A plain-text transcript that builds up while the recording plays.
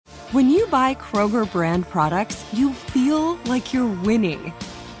When you buy Kroger brand products, you feel like you're winning.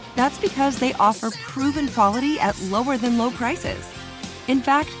 That's because they offer proven quality at lower than low prices. In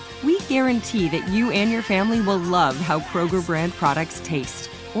fact, we guarantee that you and your family will love how Kroger brand products taste,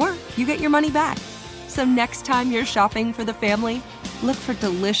 or you get your money back. So next time you're shopping for the family, look for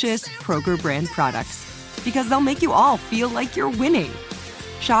delicious Kroger brand products, because they'll make you all feel like you're winning.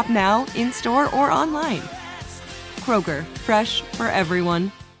 Shop now, in-store, or online. Kroger, fresh for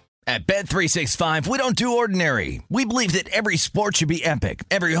everyone. At Bet365, we don't do ordinary. We believe that every sport should be epic.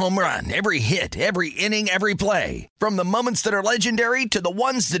 Every home run, every hit, every inning, every play. From the moments that are legendary to the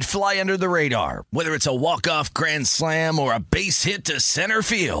ones that fly under the radar. Whether it's a walk-off grand slam or a base hit to center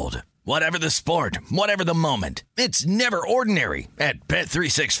field. Whatever the sport, whatever the moment. It's never ordinary at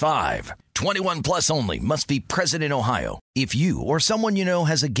Bet365. 21 plus only. Must be present in Ohio. If you or someone you know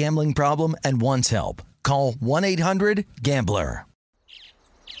has a gambling problem and wants help, call 1-800-GAMBLER.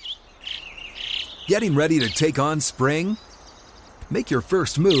 Getting ready to take on spring? Make your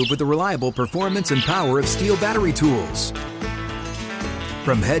first move with the reliable performance and power of Steel battery tools.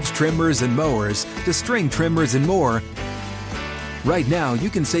 From hedge trimmers and mowers to string trimmers and more, right now you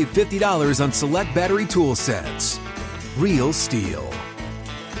can save $50 on select battery tool sets. Real Steel.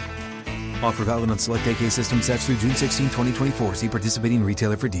 Offer valid on select AK system sets through June 16, 2024. See participating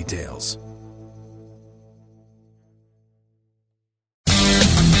retailer for details.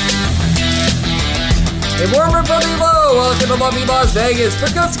 Hey, warmer from below. Welcome to lovely Las Vegas for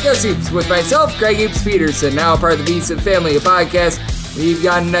Coast to Coast Hoops with myself, Greg Hoops Peterson, now part of the VSiN family of podcasts. We've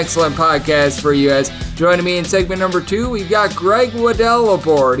got an excellent podcast for you guys. Joining me in segment number 2, we've got Greg Waddell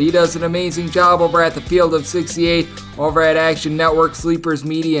aboard. He does an amazing job over at the Field of 68, over at Action Network, Sleepers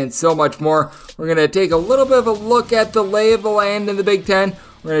Media, and so much more. We're going to take a little bit of a look at the lay of the land in the Big Ten.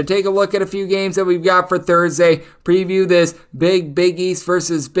 We're going to take a look at a few games that we've got for Thursday, preview this Big East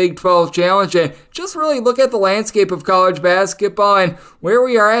versus Big 12 challenge, and just really look at the landscape of college basketball and where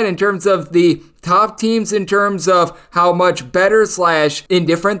we are at in terms of the top teams, in terms of how much better /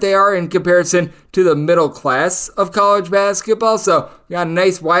 indifferent they are in comparison to the middle class of college basketball. So we got a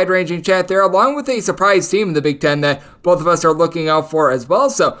nice wide-ranging chat there, along with a surprise team in the Big Ten that both of us are looking out for as well.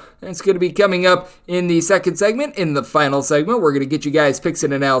 So that's going to be coming up in the second segment. In the final segment, we're going to get you guys picks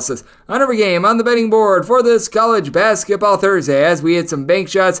and analysis on every game on the betting board for this college basketball Thursday as we hit some bank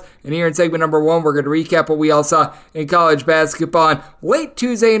shots. And here in segment number 1, we're going to recap what we all saw in college basketball on late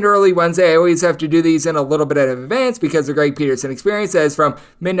Tuesday and early Wednesday. I always have to do these in a little bit in advance because the Greg Peterson Experience is from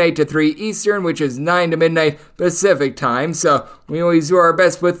midnight to 3 Eastern, which is 9 to midnight Pacific time. So we always do our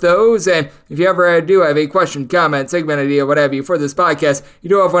best with those. And if you ever do have a question, comment, segment idea, what have you for this podcast, you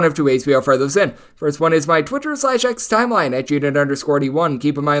do have one of 2 ways we offer those in. First one is my Twitter /X timeline at unit_D1.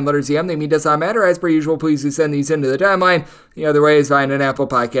 Keep in mind, letters EM, they mean does not matter. As per usual, please do send these into the timeline. The other way is find an Apple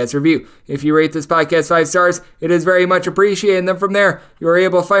Podcast review. If you rate this podcast 5 stars, it is very much appreciated. And then from there, you are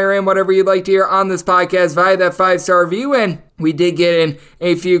able to fire in whatever you'd like to hear on this podcast via that 5-star review. And we did get in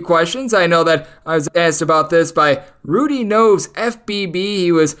a few questions. I know that I was asked about this by Rudy Knows FBB.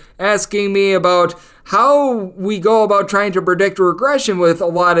 He was asking me about how we go about trying to predict regression with a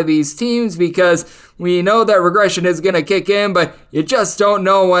lot of these teams, because we know that regression is going to kick in, but you just don't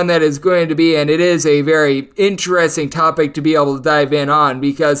know when that is going to be, and it is a very interesting topic to be able to dive in on,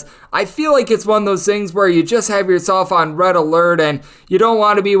 because I feel like it's one of those things where you just have yourself on red alert, and you don't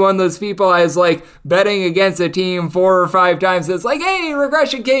want to be one of those people as like betting against a team 4 or 5 times that's like, hey,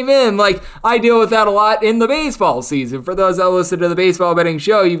 regression came in. Like, I deal with that a lot in the baseball season. For those that listen to the baseball betting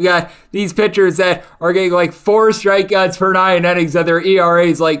show, you've got these pitchers that are getting like 4 strikeouts per 9 innings that their ERA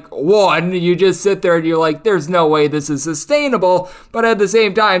is like 1. You just sit there and you're like, there's no way this is sustainable. But at the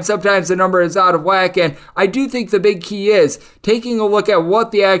same time, sometimes the number is out of whack. And I do think the big key is taking a look at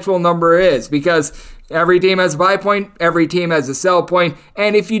what the actual number is, because every team has a buy point, every team has a sell point,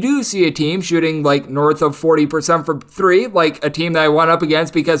 and if you do see a team shooting like north of 40% from 3, like a team that I went up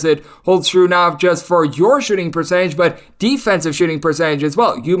against, because it holds true not just for your shooting percentage, but defensive shooting percentage as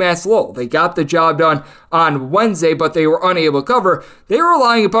well. UMass Lowell, they got the job done on Wednesday, but they were unable to cover. They were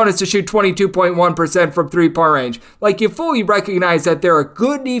allowing opponents to shoot 22.1% from 3-point range. Like, you fully recognize that they're a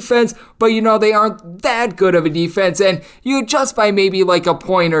good defense, but you know they aren't that good of a defense, and you adjust by maybe like a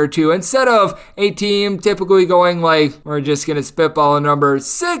point or 2, instead of a team typically going like, we're just going to spitball a number,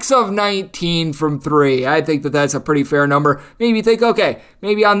 6 of 19 from 3. I think that that's a pretty fair number. Maybe you think, okay,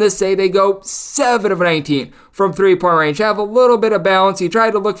 maybe on this day they go 7 of 19. from three-point range. Have a little bit of balance. You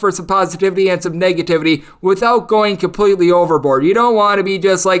try to look for some positivity and some negativity without going completely overboard. You don't want to be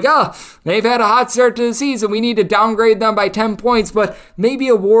just like, they've had a hot start to the season, we need to downgrade them by 10 points, but maybe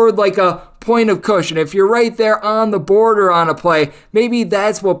award like a point of cushion. If you're right there on the border on a play, maybe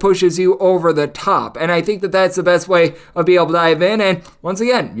that's what pushes you over the top. And I think that that's the best way of being able to dive in. And once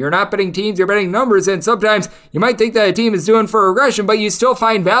again, you're not betting teams, you're betting numbers. And sometimes you might think that a team is doing for regression, but you still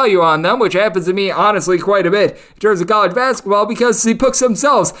find value on them, which happens to me honestly quite a bit in terms of college basketball, because the books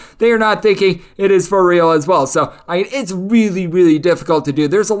themselves, they are not thinking it is for real as well. So it's really, really difficult to do.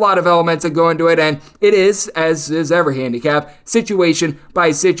 There's a lot of elements that go into it, and it is, as is every handicap, situation by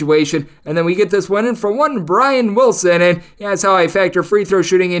situation. And then we get this one in from one Brian Wilson, and that's how I factor free throw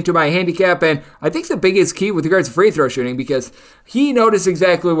shooting into my handicap. And I think the biggest key with regards to free throw shooting, because he noticed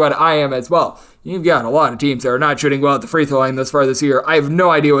exactly what I am as well. You've got a lot of teams that are not shooting well at the free throw line this far this year. I have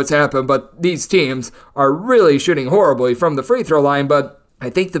no idea what's happened, but these teams are really shooting horribly from the free throw line. But I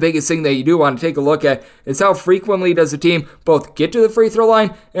think the biggest thing that you do want to take a look at is how frequently does a team both get to the free throw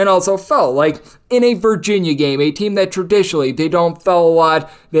line and also foul. Like in a Virginia game, a team that traditionally they don't foul a lot,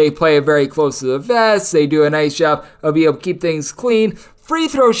 they play it very close to the vest, they do a nice job of being able to keep things clean. Free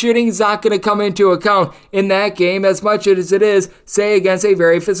throw shooting is not going to come into account in that game as much as it is, say, against a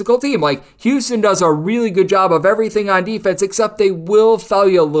very physical team. Like Houston does a really good job of everything on defense, except they will foul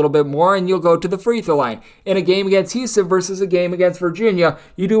you a little bit more and you'll go to the free throw line. In a game against Houston versus a game against Virginia,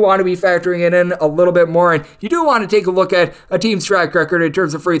 you do want to be factoring it in a little bit more, and you do want to take a look at a team's track record in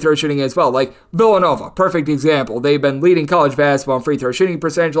terms of free throw shooting as well. Like Villanova, perfect example. They've been leading college basketball in free throw shooting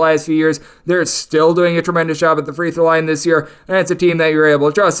percentage the last few years. They're still doing a tremendous job at the free throw line this year, and it's a team that you're able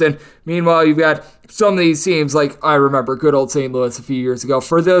to trust in. Meanwhile, you've got some of these teams, like I remember good old St. Louis a few years ago.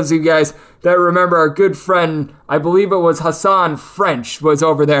 For those of you guys that remember, our good friend, I believe it was Hassan French, was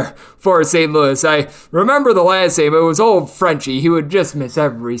over there for St. Louis. I remember the last game, it was old Frenchie. He would just miss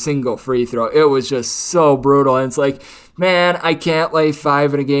every single free throw. It was just so brutal, and it's like, man, I can't lay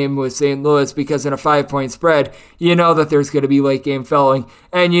 5 in a game with St. Louis because in a 5-point spread, you know that there's going to be late game fouling,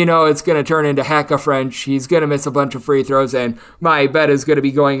 and you know it's going to turn into Hacka French. He's going to miss a bunch of free throws, and my bet is going to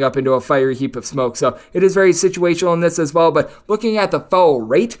be going up into a fiery heap of smoke. So it is very situational in this as well, but looking at the foul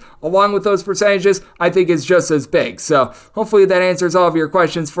rate along with those percentages, I think is just as big. So hopefully that answers all of your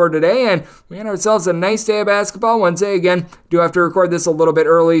questions for today, and we had ourselves a nice day of basketball. Wednesday, again, do have to record this a little bit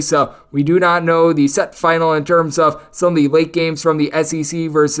early, so we do not know the set final in terms of some of the late games from the SEC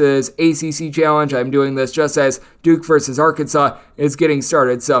versus ACC Challenge. I'm doing this just as Duke versus Arkansas is getting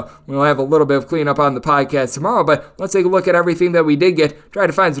started, so we'll have a little bit of cleanup on the podcast tomorrow, but let's take a look at everything that we did get, try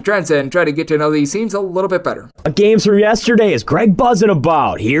to find some trends and try to get to know these teams a little bit better. Games from yesterday is Greg buzzing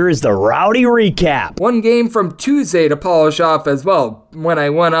about. Here is the Rowdy recap. One game from Tuesday to polish off as well. When I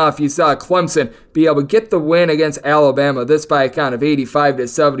went off, you saw Clemson be able to get the win against Alabama, this by a count of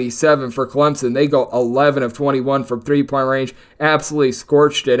 85-77 for Clemson. They go 11 of 21 from three-point range, absolutely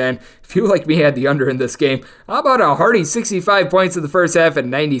scorched it, and if you like me had the under in this game, how about a hearty 65 points in the first half and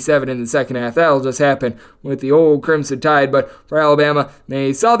 97 in the second half? That'll just happen with the old Crimson Tide, but for Alabama,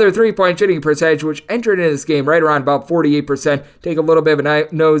 they saw their three-point shooting percentage, which entered in this game right around about 48%, take a little bit of a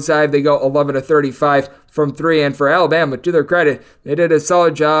nosedive. They go 11 of 35 from three, and for Alabama, to their credit, they did a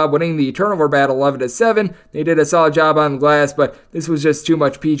solid job winning the turnover battle 11-7. They did a solid job on the glass, but this was just too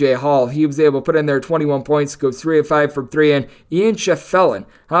much PJ Hall. He was able to put in there 21 points, go 3 of 5 from three, and Ian Scheffelen,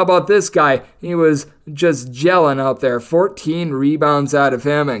 how about this guy? He was just gelling out there. 14 rebounds out of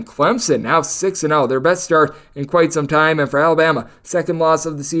him, and Clemson now 6-0, their best start in quite some time, and for Alabama, second loss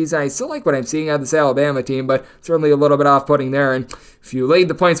of the season. I still like what I'm seeing out of this Alabama team, but certainly a little bit off-putting there, and if you laid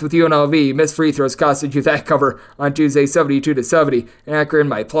the points with UNLV, missed free throws costed you that cover on Tuesday, 72-70. Akron,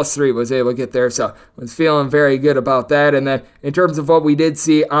 my +3 was able to get there, so I was feeling very good about that. And then in terms of what we did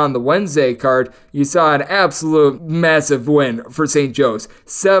see on the Wednesday card, you saw an absolute massive win for St. Joe's,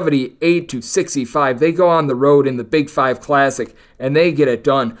 78-65. They go on the road in the Big 5 Classic, and they get it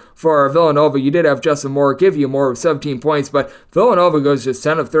done. For Villanova, you did have Justin Moore give you more of 17 points, but Villanova goes just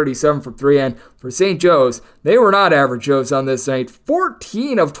 10 of 37 from three, and for St. Joe's, they were not average Joes on this night.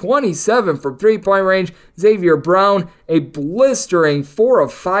 14 of 27 from three-point range. Xavier Brown, a blistering 4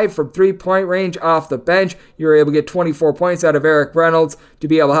 of 5 from three-point range off the bench. You were able to get 24 points out of Eric Reynolds to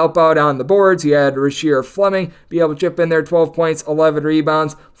be able to help out on the boards. You had Rasheer Fleming be able to chip in there, 12 points, 11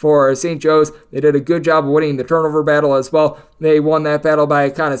 rebounds for St. Joe's. They did a good job of winning the turnover battle as well. They won that battle by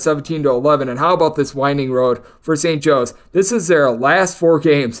a count of 17-11. And how about this winding road for St. Joe's? This is their last 4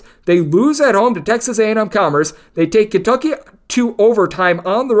 games. They lose at home to Texas A&M Commerce. They take Kentucky to overtime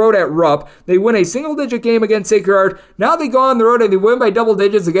on the road at Rupp. They win a single-digit game against Sacred Heart. Now they go on the road and they win by double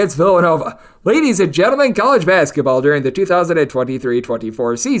digits against Villanova. Ladies and gentlemen, college basketball during the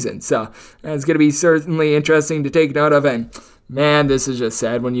 2023-24 season. So it's going to be certainly interesting to take note of. And man, this is just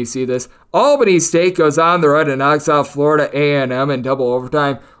sad when you see this. Albany State goes on the road and knocks off Florida A&M in double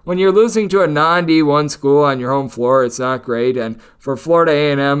overtime. When you're losing to a non-D1 school on your home floor, it's not great. And for Florida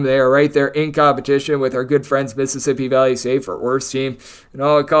A&M, they are right there in competition with our good friends Mississippi Valley State for worst team in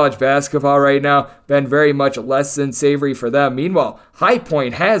all of college basketball right now. Been very much less than savory for them. Meanwhile, High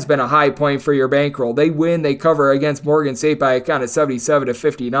Point has been a high point for your bankroll. They win, they cover against Morgan State by a count of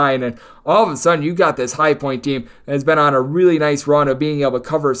 77-59, and all of a sudden you got this High Point team that has been on a really nice run of being able to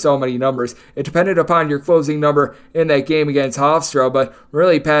cover so many numbers. It depended upon your closing number in that game against Hofstra, but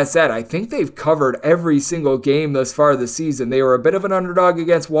really past that, I think they've covered every single game thus far this season. They were a bit of an underdog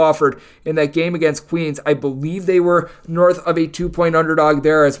against Wofford in that game against Queens. I believe they were north of a 2-point underdog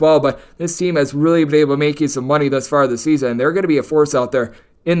there as well, but this team has really been able to make you some money thus far this season, and they're going to be a force out there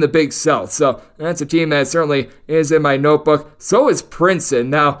in the Big South. So that's a team that certainly is in my notebook. So is Princeton.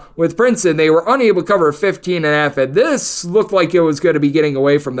 Now, with Princeton, they were unable to cover 15.5, and this looked like it was going to be getting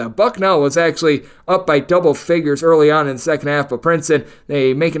away from them. Bucknell was actually up by double figures early on in the second half, but Princeton,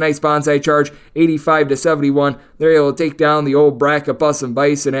 they make a nice bonsai charge, 85-71. They're able to take down the old Braca Bus and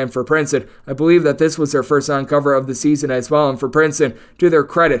Bison, and for Princeton, I believe that this was their first on-cover of the season as well, and for Princeton, to their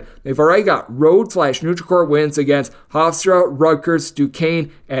credit, they've already got road/neutral court wins against Hofstra, Rutgers, Duquesne,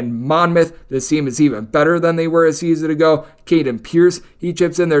 and Monmouth. This team is even better than they were a season ago. Caden Pierce, he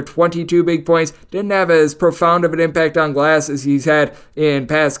chips in their 22 big points. Didn't have as profound of an impact on glass as he's had in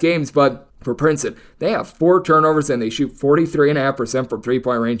past games, but for Princeton, they have 4 turnovers and they shoot 43.5% from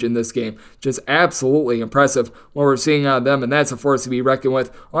three-point range in this game. Just absolutely impressive what we're seeing out of them, and that's a force to be reckoned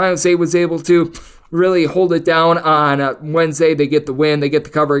with. Ohio State was able to really hold it down on Wednesday. They get the win. They get the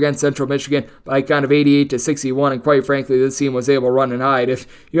cover against Central Michigan by kind of 88-61, and quite frankly, this team was able to run and hide. If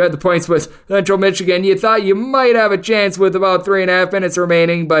you had the points with Central Michigan, you thought you might have a chance with about 3.5 minutes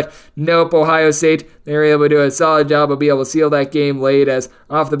remaining, but nope, Ohio State, they were able to do a solid job of being able to seal that game late, as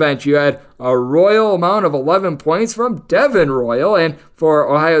off the bench you had a royal amount of 11 points from Devin Royal, and for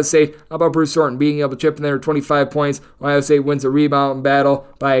Ohio State, how about Bruce Thornton being able to chip in there 25 points? Ohio State wins a rebound battle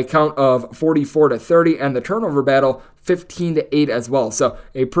by a count of 44-30, and the turnover battle 15-8 as well. So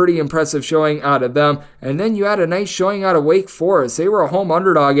a pretty impressive showing out of them. And then you had a nice showing out of Wake Forest. They were a home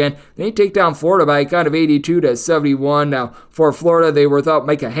underdog, and they take down Florida by a count of 82-71. Now, for Florida, they were without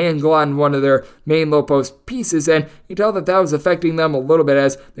Micah Hanglon, one of their main low post pieces, and you tell that was affecting them a little bit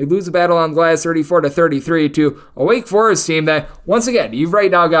as they lose the battle on glass 34-33 to a Wake Forest team that, once again, you've right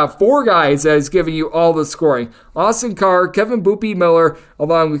now got 4 guys that is giving you all the scoring. Austin Carr, Kevin Boopy Miller,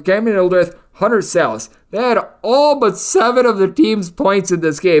 along with Cameron Hildreth, Hunter Salas. They had all but 7 of the team's points in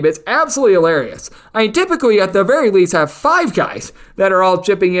this game. It's absolutely hilarious. I mean, typically, at the very least, have 5 guys that are all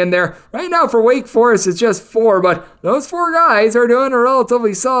chipping in there. Right now, for Wake Forest, it's just 4, but those 4 guys are doing a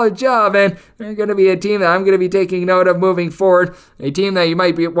relatively solid job, and they're going to be a team that I'm going to be taking note of moving forward, a team that you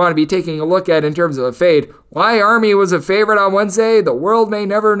might want to be taking a look at in terms of a fade. Why Army was a favorite on Wednesday, the world may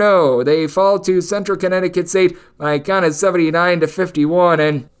never know. They fall to Central Connecticut State by a count of 79-51,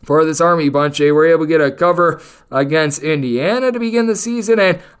 and for this Army bunch, they were able to get a cover against Indiana to begin the season,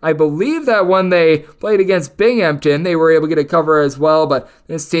 and I believe that when they played against Binghamton, they were able to get a cover as well, but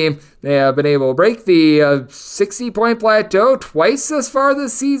this team, they have been able to break the 60-point plateau twice thus far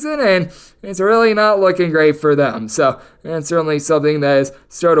this season, and it's really not looking great for them. So that's certainly something that is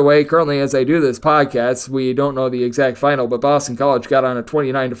stowed away. Currently, as I do this podcast, we don't know the exact final, but Boston College got on a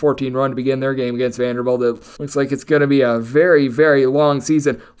 29-14 run to begin their game against Vanderbilt. It looks like it's going to be a very, very long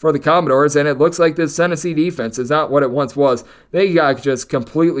season for the Commodores, and it looks like this Tennessee defense is not what it once was. They got just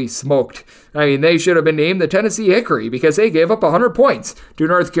completely smoked. I mean, they should have been named the Tennessee Hickory because they gave up 100 points to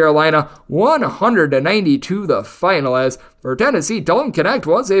North Carolina, 100-92 the final, as for Tennessee, Dalton Connect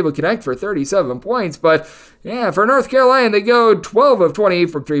was able to connect for 37 points, but yeah, for North Carolina, they go 12 of 28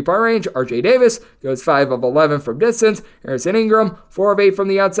 from three-point range. R.J. Davis goes 5 of 11 from distance. Harrison Ingram, 4 of 8 from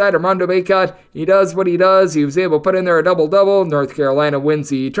the outside. Armando Bacot, he does what he does. He was able to put in there a double-double. North Carolina wins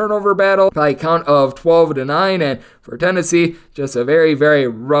the turnover battle by a count of 12-9, and for Tennessee, just a very, very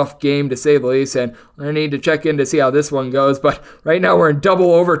rough game to say the least, and we're going to need to check in to see how this one goes, but right now we're in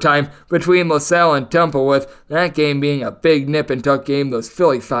double overtime between LaSalle and Temple, with that game being a big nip-and-tuck game. Those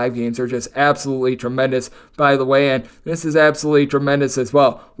Philly 5 games are just absolutely tremendous, by the way, and this is absolutely tremendous as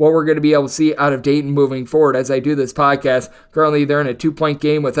well. What we're going to be able to see out of Dayton moving forward as I do this podcast. Currently, they're in a 2-point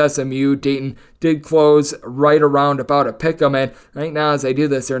game with SMU. Dayton did close right around about a pick 'em, and right now as I do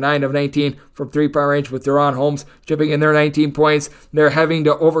this, they're 9 of 19 from three-point range with Deron Holmes chipping in their 19 points. They're having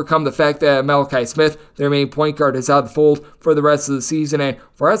to overcome the fact that Malachi Smith, their main point guard, is out of the fold for the rest of the season. And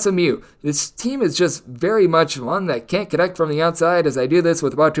for SMU, this team is just very much one that can't connect from the outside. As I do this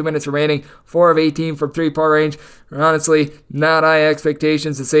with about 2 minutes remaining, 4 of 18 from three-point range. Honestly, not high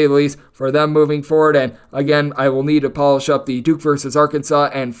expectations to say the least for them moving forward. And again, I will need to polish up the Duke versus Arkansas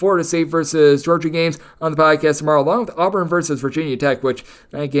and Florida State versus Georgia games on the podcast tomorrow, along with Auburn versus Virginia Tech, which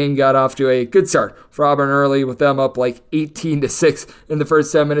that game got off to a good start for Auburn early with them up like 18-6 in the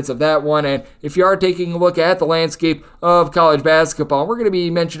first 10 minutes of that one. And if you are taking a look at the landscape of college basketball, we're going to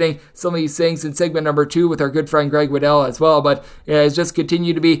be mentioning some of these things in segment number 2 with our good friend Greg Waddell as well, but it's just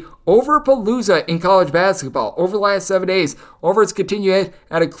continued to be over-palooza in college basketball over the last 7 days. Over it's continued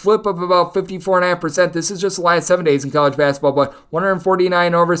at a clip of about 54.5%. This is just the last 7 days in college basketball, but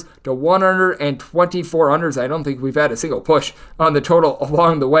 149 overs to 124 unders. I don't think we've had a single push on the total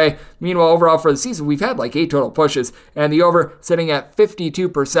along the way. Meanwhile, overall for the season, we've had like 8 total pushes, and the over sitting at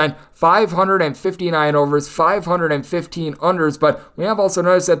 52%, 559 overs, 515 unders, but we have also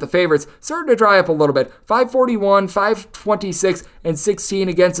noticed that the favorites starting to dry up a little bit. 541, 526, and 16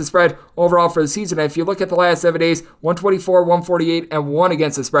 against the spread overall for the season. And if you look at the last 7 days, 124, 148, and 1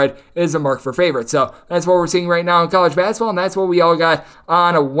 against the spread is a mark for favorites. So that's what we're seeing right now in college basketball, and that's what we all got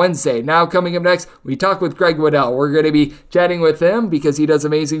on a Wednesday. Now coming up next, we talk with Greg Waddell. We're going to be chatting with him because he does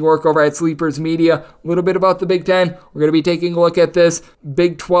amazing work over at Sleepers Media. A little bit about the Big Ten. We're going to be taking a look at this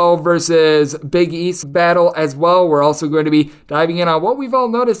Big 12 versus Big East battle as well. We're also going to be diving in on what we've all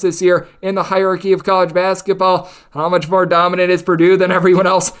noticed this year in the hierarchy of college basketball. How much more dominant is Purdue than everyone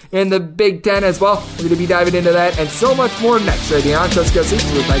else in the Big Ten as well? We're going to be diving into that and so much more next right here on Just Go Sleep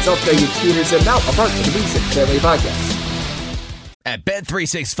with myself, Greg Peterson, now a part of the VSiN Family Podcast. At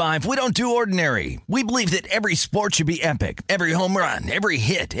Bet365, we don't do ordinary. We believe that every sport should be epic. Every home run, every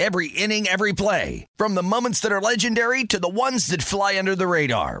hit, every inning, every play. From the moments that are legendary to the ones that fly under the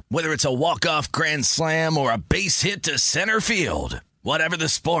radar. Whether it's a walk-off grand slam or a base hit to center field. Whatever the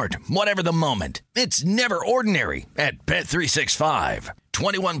sport, whatever the moment. It's never ordinary at Bet365.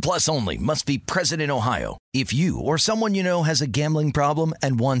 21 plus only. Must be present in Ohio. If you or someone you know has a gambling problem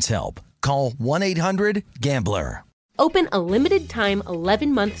and wants help, call 1-800-GAMBLER. Open a limited-time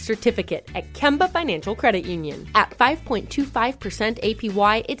 11-month certificate at Kemba Financial Credit Union. At 5.25%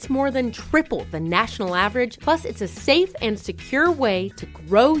 APY, it's more than triple the national average, plus it's a safe and secure way to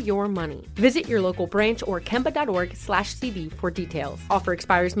grow your money. Visit your local branch or kemba.org/CD for details. Offer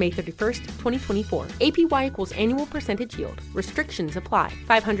expires May 31st, 2024. APY equals annual percentage yield. Restrictions apply.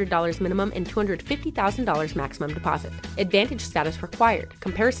 $500 minimum and $250,000 maximum deposit. Advantage status required.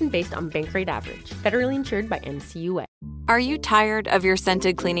 Comparison based on bank rate average. Federally insured by NCUA. Are you tired of your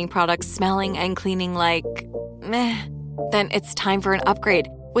scented cleaning products smelling and cleaning like meh? Then it's time for an upgrade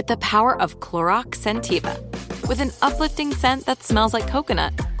with the power of Clorox Scentiva. With an uplifting scent that smells like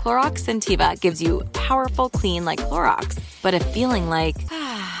coconut, Clorox Scentiva gives you powerful clean like Clorox, but a feeling like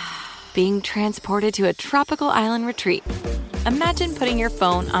being transported to a tropical island retreat. Imagine putting your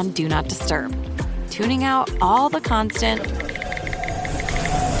phone on Do Not Disturb, tuning out all the constant,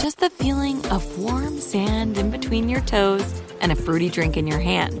 just the feeling of warm sand in between your toes and a fruity drink in your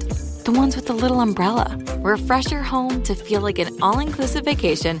hand. The ones with the little umbrella. Refresh your home to feel like an all-inclusive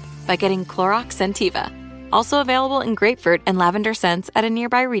vacation by getting Clorox Scentiva. Also available in grapefruit and lavender scents at a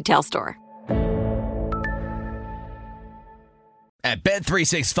nearby retail store. At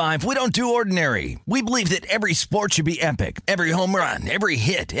Bet365, we don't do ordinary. We believe that every sport should be epic. Every home run, every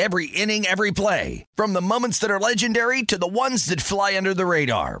hit, every inning, every play. From the moments that are legendary to the ones that fly under the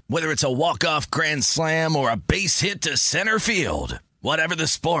radar. Whether it's a walk-off grand slam or a base hit to center field. Whatever the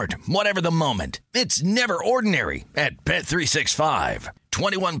sport, whatever the moment. It's never ordinary at Bet365.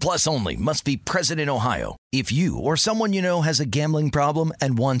 21 plus only. Must be present in Ohio. If you or someone you know has a gambling problem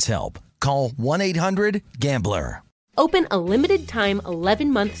and wants help, call 1-800-GAMBLER. Open a limited-time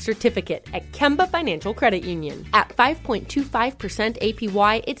 11-month certificate at Kemba Financial Credit Union. At 5.25%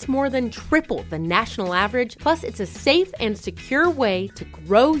 APY, it's more than triple the national average, plus it's a safe and secure way to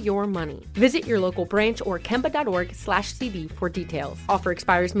grow your money. Visit your local branch or kemba.org/CD for details. Offer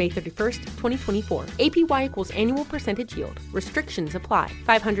expires May 31st, 2024. APY equals annual percentage yield. Restrictions apply.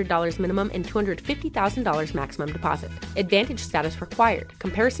 $500 minimum and $250,000 maximum deposit. Advantage status required.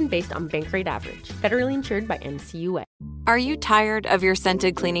 Comparison based on bank rate average. Federally insured by NCUA. Are you tired of your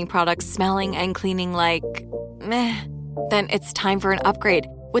scented cleaning products smelling and cleaning like meh? Then it's time for an upgrade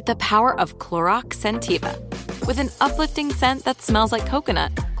with the power of Clorox Scentiva. With an uplifting scent that smells like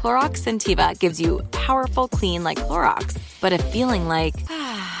coconut, Clorox Scentiva gives you powerful clean like Clorox, but a feeling like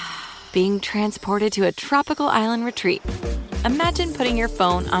being transported to a tropical island retreat. Imagine putting your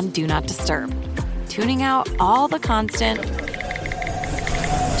phone on Do Not Disturb, tuning out all the constant.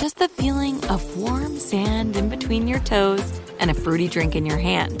 Just the feeling of warm sand in between your toes and a fruity drink in your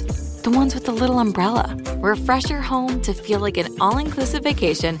hand. The ones with the little umbrella. Refresh your home to feel like an all-inclusive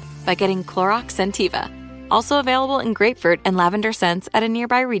vacation by getting Clorox Scentiva. Also available in grapefruit and lavender scents at a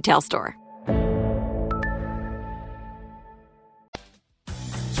nearby retail store.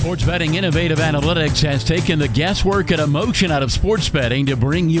 Sports Betting Innovative Analytics has taken the guesswork and emotion out of sports betting to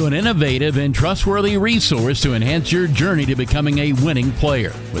bring you an innovative and trustworthy resource to enhance your journey to becoming a winning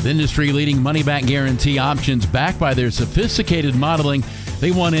player. With industry-leading money-back guarantee options backed by their sophisticated modeling,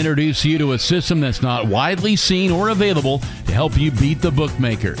 they want to introduce you to a system that's not widely seen or available to help you beat the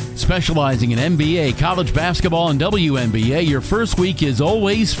bookmaker. Specializing in NBA, college basketball, and WNBA, your first week is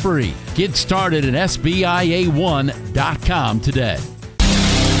always free. Get started at SBIA1.com today.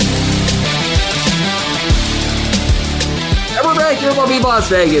 And we're back here in Mobile, Las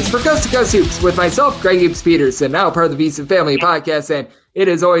Vegas for Coast to Coast Hoops with myself, Greg Gibbs Peterson, now part of the VSiN Family Podcast, and it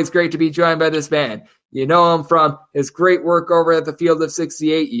is always great to be joined by this man. You know him from his great work over at the Field of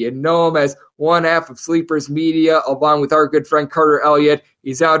 68. You know him as one half of Sleepers Media, along with our good friend Carter Elliott.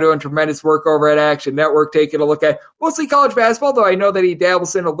 He's now doing tremendous work over at Action Network, taking a look at mostly college basketball, though I know that he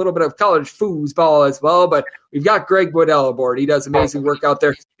dabbles in a little bit of college foosball as well. But we've got Greg Woodell aboard. He does amazing work out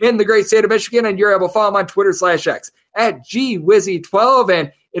there in the great state of Michigan, and you're able to follow him on Twitter/X at GWizzy12.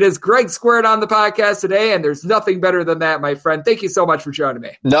 And it is Greg Squared on the podcast today, and there's nothing better than that, my friend. Thank you so much for joining me.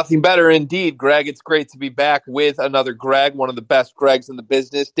 Nothing better indeed, Greg. It's great to be back with another Greg, one of the best Gregs in the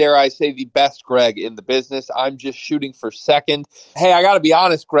business. Dare I say the best Greg in the business. I'm just shooting for second. Hey, I got to be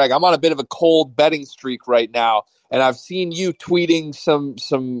honest, Greg. I'm on a bit of a cold betting streak right now. And I've seen you tweeting some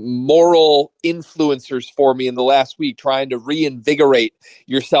moral influencers for me in the last week, trying to reinvigorate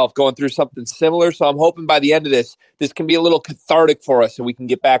yourself, going through something similar. So I'm hoping by the end of this can be a little cathartic for us and we can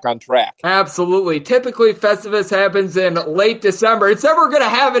get back on track. Absolutely. Typically, Festivus happens in late December. It's never going to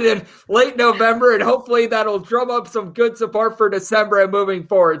have it in late November, and hopefully that'll drum up some good support for December and moving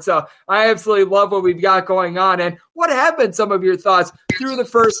forward. So I absolutely love what we've got going on. And what have been some of your thoughts through the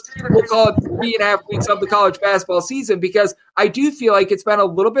first, we'll call it 3.5 weeks of the college basketball season? Because I do feel like it's been a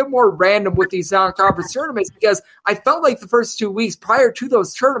little bit more random with these non-conference tournaments, because I felt like the first 2 weeks prior to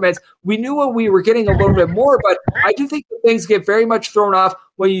those tournaments, we knew what we were getting a little bit more, but I do think that things get very much thrown off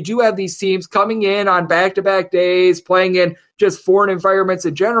when you do have these teams coming in on back-to-back days, playing in just foreign environments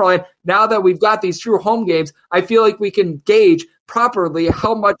in general. And now that we've got these true home games, I feel like we can gauge properly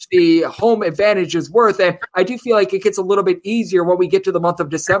how much the home advantage is worth. And I do feel like it gets a little bit easier when we get to the month of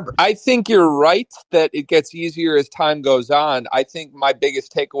December. I think you're right that it gets easier as time goes on. I think my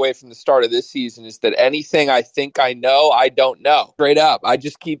biggest takeaway from the start of this season is that anything I think I know, I don't know. Straight up. I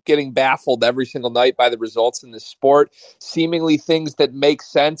just keep getting baffled every single night by the results in this sport. Seemingly things that make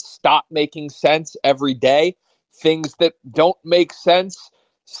sense stop making sense every day. Things that don't make sense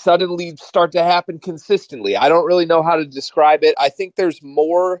suddenly start to happen consistently. I don't really know how to describe it. I think there's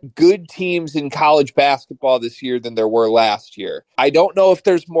more good teams in college basketball this year than there were last year. I don't know if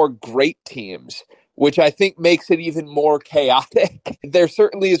there's more great teams, which I think makes it even more chaotic. There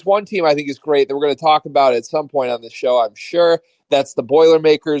certainly is one team I think is great that we're going to talk about at some point on the show, I'm sure. That's the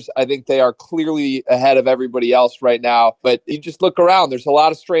Boilermakers. I think they are clearly ahead of everybody else right now. But you just look around. There's a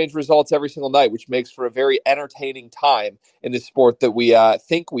lot of strange results every single night, which makes for a very entertaining time in this sport that we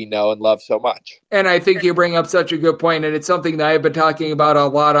think we know and love so much. And I think you bring up such a good point, and it's something that I've been talking about a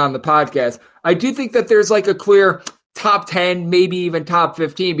lot on the podcast. I do think that there's like a clear top 10, maybe even top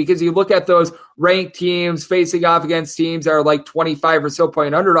 15, because you look at those ranked teams facing off against teams that are like 25 or so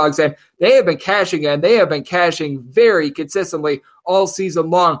point underdogs, and they have been cashing in. They have been cashing very consistently all season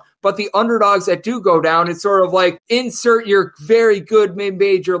long. But the underdogs that do go down, it's sort of like insert your very good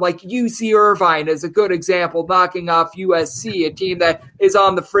mid-major, like UC Irvine is a good example, knocking off USC, a team that is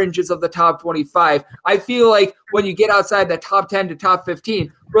on the fringes of the top 25. I feel like when you get outside the top 10 to top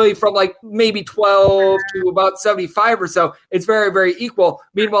 15, really from like maybe 12 to about 75 or so, it's very, very equal.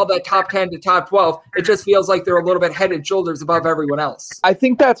 Meanwhile, that top 10 to top 12, it just feels like they're a little bit head and shoulders above everyone else. I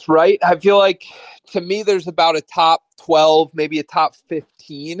think that's right. I feel like, to me, there's about a top 12, maybe a top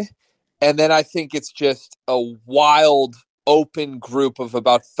 15. And then I think it's just a wild open group of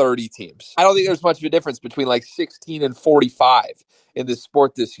about 30 teams. I don't think there's much of a difference between like 16 and 45 in this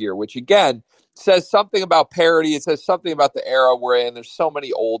sport this year, which again says something about parity. It says something about the era we're in. There's so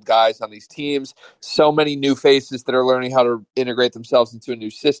many old guys on these teams, so many new faces that are learning how to integrate themselves into a new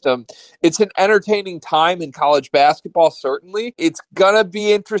system. It's an entertaining time in college basketball, certainly. It's going to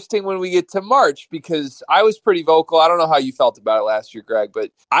be interesting when we get to March, because I was pretty vocal. I don't know how you felt about it last year, Greg, but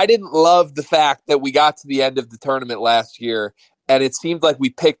I didn't love the fact that we got to the end of the tournament last year and it seemed like we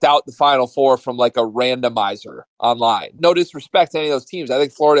picked out the Final Four from like a randomizer online. No disrespect to any of those teams. I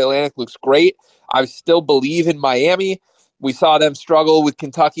think Florida Atlantic looks great. I still believe in Miami. We saw them struggle with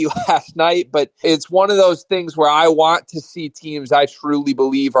Kentucky last night, but it's one of those things where I want to see teams I truly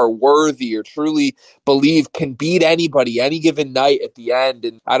believe are worthy or truly believe can beat anybody any given night at the end.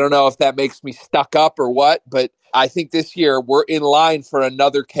 And I don't know if that makes me stuck up or what, but I think this year we're in line for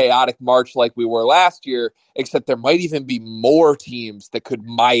another chaotic March like we were last year, except there might even be more teams that could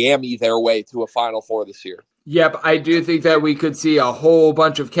Miami their way to a Final Four this year. Yep, I do think that we could see a whole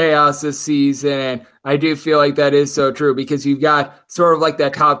bunch of chaos this season, and I do feel like that is so true because you've got sort of like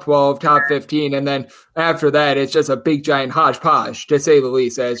that top 12, top 15, and then after that, it's just a big giant hodgepodge, to say the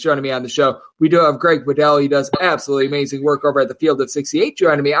least. As joining me on the show, we do have Greg Waddell. He does absolutely amazing work over at the Field of 68,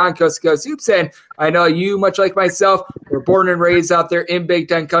 joining me on Coast to Coast Hoops. And I know you, much like myself, were born and raised out there in Big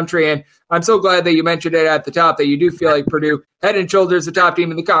Ten country, and I'm so glad that you mentioned it at the top that you do feel like Purdue head and shoulders the top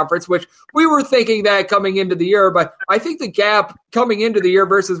team in the conference, which we were thinking that coming into the year, but I think the gap coming into the year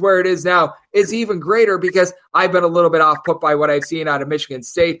versus where it is now is even greater because I've been a little bit off put by what I've seen out of Michigan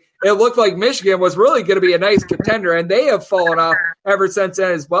State. It looked like Michigan was really going to be a nice contender, and they have fallen off ever since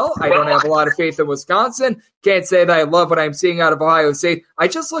then as well. I don't have a lot of faith in Wisconsin. Can't say that I love what I'm seeing out of Ohio State. I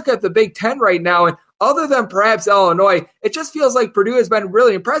just look at the Big Ten right now, and other than perhaps Illinois, it just feels like Purdue has been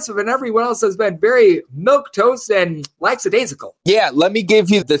really impressive, and everyone else has been very milquetoast and lackadaisical. Yeah, let me give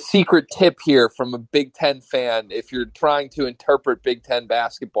you the secret tip here from a Big Ten fan if you're trying to interpret Big Ten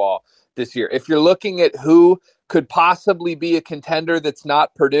basketball this year. If you're looking at who could possibly be a contender that's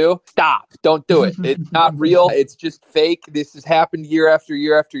not Purdue, stop. Don't do it. It's not real. It's just fake. This has happened year after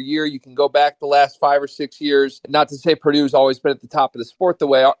year after year. You can go back the last 5 or 6 years. Not to say Purdue's always been at the top of the sport the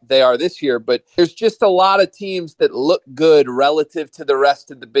way they are this year, but there's just a lot of teams that look good relative to the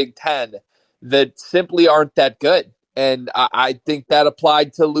rest of the Big Ten that simply aren't that good. And I think that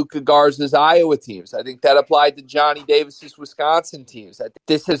applied to Luka Garza's Iowa teams. I think that applied to Johnny Davis's Wisconsin teams. I think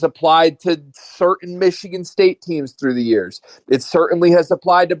this has applied to certain Michigan State teams through the years. It certainly has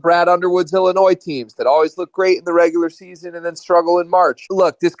applied to Brad Underwood's Illinois teams that always look great in the regular season and then struggle in March.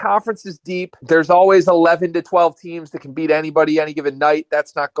 Look, this conference is deep. There's always 11 to 12 teams that can beat anybody any given night.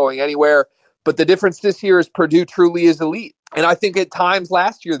 That's not going anywhere. But the difference this year is Purdue truly is elite. And I think at times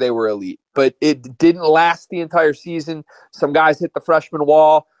last year they were elite, but it didn't last the entire season. Some guys hit the freshman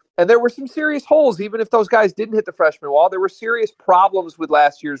wall, and there were some serious holes. Even if those guys didn't hit the freshman wall, there were serious problems with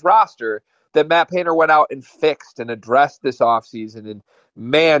last year's roster that Matt Painter went out and fixed and addressed this offseason. And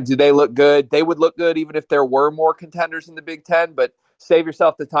man, do they look good. They would look good even if there were more contenders in the Big Ten, but save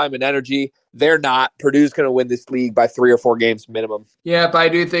yourself the time and energy. They're not. Purdue's going to win this league by 3 or 4 games minimum. Yep, I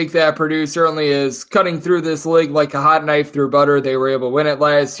do think that Purdue certainly is cutting through this league like a hot knife through butter. They were able to win it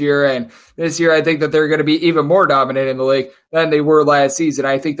last year, and this year I think that they're going to be even more dominant in the league than they were last season.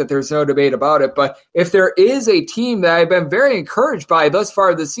 I think that there's no debate about it, but if there is a team that I've been very encouraged by thus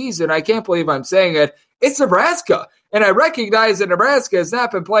far this season, I can't believe I'm saying it, it's Nebraska. And I recognize that Nebraska has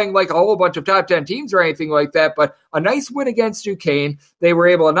not been playing like a whole bunch of top 10 teams or anything like that, but a nice win against Duquesne. They were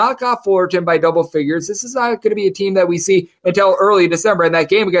able to knock off Fullerton by double figures. This is not going to be a team that we see until early December, and that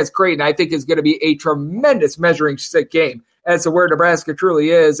game against Creighton I think is going to be a tremendous measuring stick game as to where Nebraska truly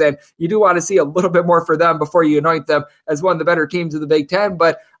is, and you do want to see a little bit more for them before you anoint them as one of the better teams of the Big Ten,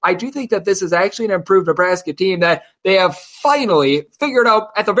 but I do think that this is actually an improved Nebraska team that they have finally figured out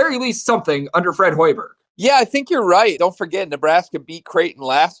at the very least something under Fred Hoiberg. Yeah, I think you're right. Don't forget, Nebraska beat Creighton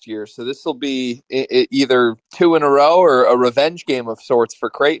last year, so this will be either 2 in a row or a revenge game of sorts for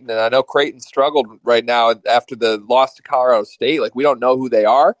Creighton. And I know Creighton struggled right now after the loss to Colorado State. Like, we don't know who they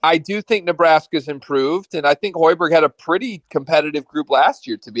are. I do think Nebraska's improved, and I think Hoiberg had a pretty competitive group last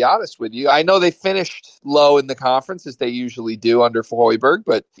year, to be honest with you. I know they finished low in the conference, as they usually do under Hoiberg,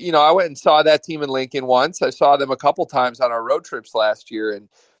 but, you know, I went and saw that team in Lincoln once. I saw them a couple times on our road trips last year, and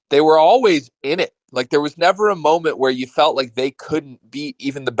they were always in it. Like, there was never a moment where you felt like they couldn't beat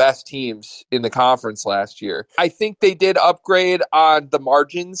even the best teams in the conference last year. I think they did upgrade on the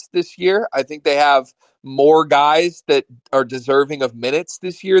margins this year. I think they have more guys that are deserving of minutes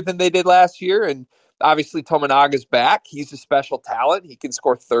this year than they did last year. And obviously Tominaga's back. He's a special talent. He can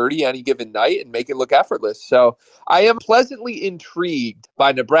score 30 any given night and make it look effortless. So I am pleasantly intrigued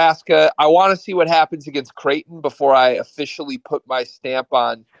by Nebraska. I want to see what happens against Creighton before I officially put my stamp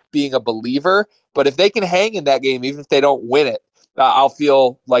on being a believer. But if they can hang in that game, even if they don't win it, I'll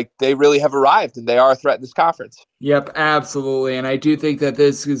feel like they really have arrived and they are a threat in this conference. Yep, absolutely. And I do think that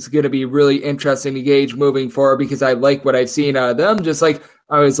this is going to be really interesting to gauge moving forward because I like what I've seen out of them, just like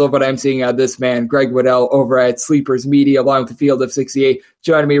I always love what I'm seeing out of this man, Greg Waddell, over at Sleepers Media, along with the Field of 68,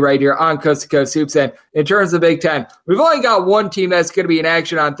 joining me right here on Coast to Coast Hoops. And in terms of the Big Ten, we've only got one team that's going to be in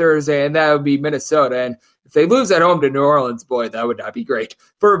action on Thursday, and that would be Minnesota. And if they lose at home to New Orleans, boy, that would not be great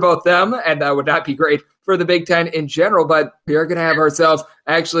for both them, and that would not be great for the Big Ten in general. But we are going to have ourselves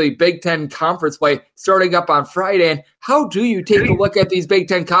actually Big Ten conference play starting up on Friday. And how do you take a look at these Big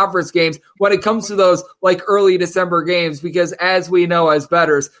Ten conference games when it comes to those like early December games? Because as we know as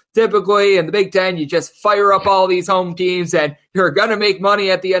bettors, typically in the Big Ten, you just fire up all these home teams and you're going to make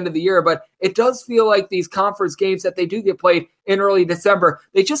money at the end of the year. But it does feel like these conference games that they do get played in early December,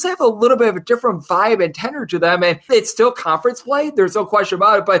 they just have a little bit of a different vibe and tenor to them. And it's still conference play. There's no question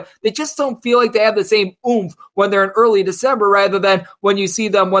about it, but they just don't feel like they have the same oomph when they're in early December rather than when you see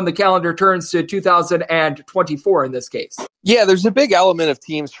them when the calendar turns to 2024 in this case. Yeah, there's a big element of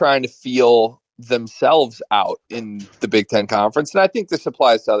teams trying to feel themselves out in the Big Ten Conference. And I think this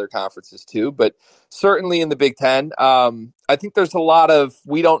applies to other conferences too, but certainly in the Big Ten, I think there's a lot of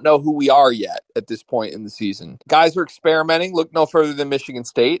we don't know who we are yet at this point in the season. Guys are experimenting. Look no further than Michigan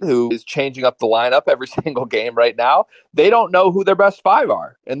State, who is changing up the lineup every single game right now. They don't know who their best five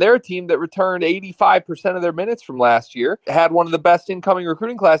are. And they're a team that returned 85% of their minutes from last year, had one of the best incoming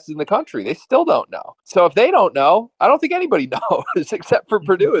recruiting classes in the country. They still don't know. So if they don't know, I don't think anybody knows except for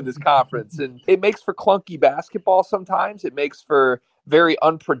Purdue in this conference. And it makes for clunky basketball sometimes. It makes for very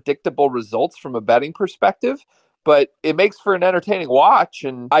unpredictable results from a betting perspective, but it makes for an entertaining watch.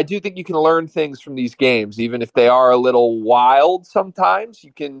 And I do think you can learn things from these games, even if they are a little wild sometimes.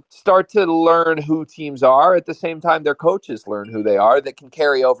 You can start to learn who teams are at the same time their coaches learn who they are, that can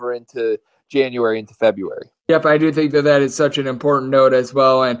carry over into January, into February. Yep, I do think that that is such an important note as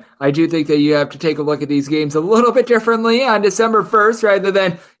well. And I do think that you have to take a look at these games a little bit differently on December 1st rather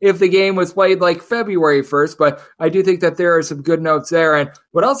than if the game was played like February 1st. But I do think that there are some good notes there. And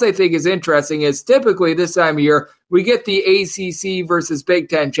what else I think is interesting is typically this time of year, we get the ACC versus Big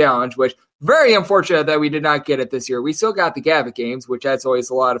Ten Challenge, which very unfortunate that we did not get it this year. We still got the Gavitt games, which that's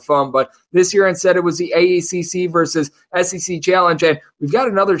always a lot of fun. But this year instead it was the AACC versus SEC Challenge. And we've got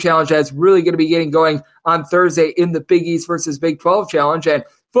another challenge that's really going to be getting going on Thursday in the Big East versus Big 12 Challenge. And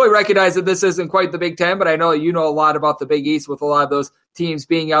fully recognize that this isn't quite the Big Ten, but I know you know a lot about the Big East with a lot of those teams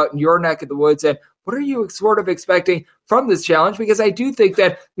being out in your neck of the woods. And what are you sort of expecting from this challenge? Because I do think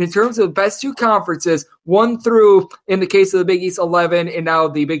that in terms of the best two conferences, 1 through, in the case of the Big East, 11, and now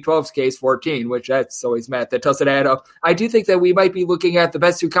the Big 12's case, 14, which that's always math that doesn't add up. I do think that we might be looking at the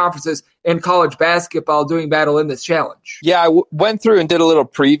best two conferences in college basketball doing battle in this challenge. Yeah, I went through and did a little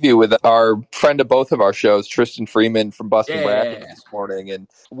preview with our friend of both of our shows, Tristan Freeman from Busting Brackets this morning. And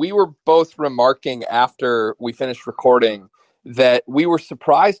we were both remarking after we finished recording that we were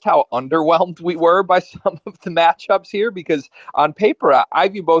surprised how underwhelmed we were by some of the matchups here, because on paper, I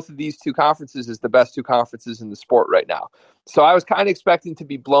view both of these two conferences as the best two conferences in the sport right now. So I was kind of expecting to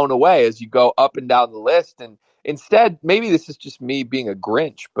be blown away as you go up and down the list. And instead, maybe this is just me being a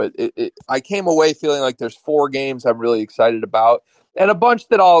Grinch, but I came away feeling like there's 4 games I'm really excited about, and a bunch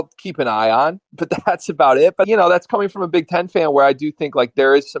that I'll keep an eye on, but that's about it. But, you know, that's coming from a Big Ten fan where I do think like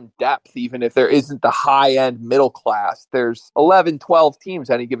there is some depth, even if there isn't the high-end middle class. There's 11, 12 teams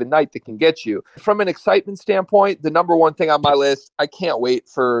any given night that can get you. From an excitement standpoint, the number one thing on my list, I can't wait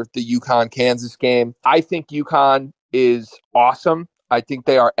for the UConn-Kansas game. I think UConn is awesome. I think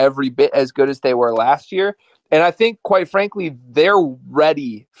they are every bit as good as they were last year. And I think, quite frankly, they're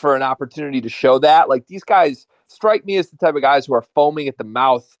ready for an opportunity to show that. Like, these guys strike me as the type of guys who are foaming at the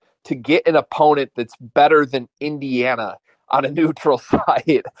mouth to get an opponent that's better than Indiana on a neutral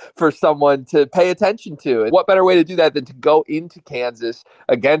site for someone to pay attention to. And what better way to do that than to go into Kansas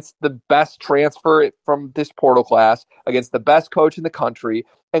against the best transfer from this portal class, against the best coach in the country,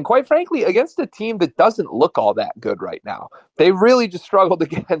 and quite frankly, against a team that doesn't look all that good right now. They really just struggled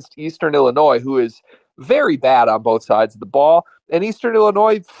against Eastern Illinois, who is very bad on both sides of the ball. And Eastern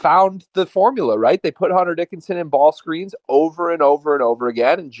Illinois found the formula, right? They put Hunter Dickinson in ball screens over and over and over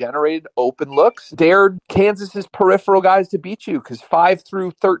again and generated open looks. Dared Kansas's peripheral guys to beat you, because 5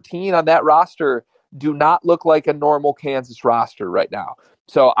 through 13 on that roster do not look like a normal Kansas roster right now.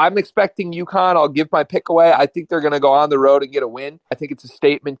 So I'm expecting UConn. I'll give my pick away. I think they're going to go on the road and get a win. I think it's a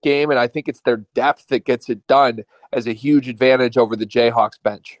statement game, and I think it's their depth that gets it done as a huge advantage over the Jayhawks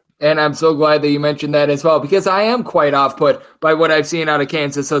bench. And I'm so glad that you mentioned that as well, because I am quite off-put by what I've seen out of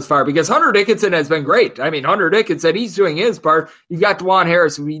Kansas thus far, because Hunter Dickinson has been great. I mean, Hunter Dickinson, he's doing his part. You've got DeJuan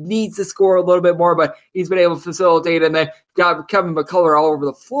Harris, who he needs to score a little bit more, but he's been able to facilitate, and then got Kevin McCullough all over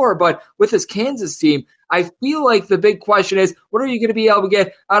the floor. But with this Kansas team, I feel like the big question is, what are you going to be able to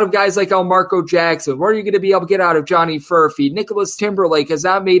get out of guys like Elmarco Jackson? What are you going to be able to get out of Johnny Furphy? Nicholas Timberlake has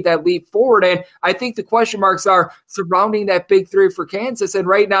not made that leap forward, and I think the question marks are surrounding that big three for Kansas, and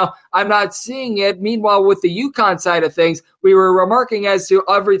right now I'm not seeing it. Meanwhile, with the UConn side of things, we were remarking as to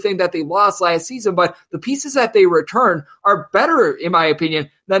everything that they lost last season, but the pieces that they return are better, in my opinion,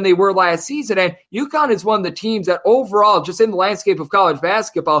 than they were last season. And UConn is one of the teams that overall, just in the landscape of college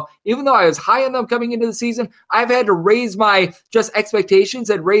basketball, even though I was high on them coming into the season, I've had to raise my just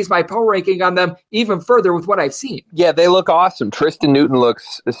expectations and raise my power ranking on them even further with what I've seen. Yeah, they look awesome. Tristan Newton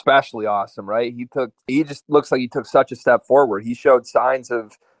looks especially awesome, right? He just looks like he took such a step forward. He showed signs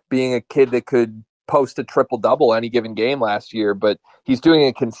of being a kid that could post a triple-double any given game last year, but he's doing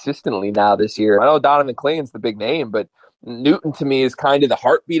it consistently now this year. I know Donovan Clingan's the big name, but Newton to me is kind of the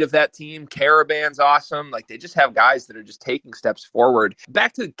heartbeat of that team. Caravan's awesome. Like, they just have guys that are just taking steps forward.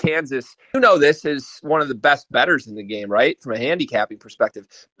 Back to Kansas, this is one of the best bettors in the game, right? From a handicapping perspective.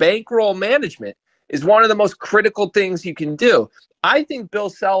 Bankroll management is one of the most critical things you can do. I think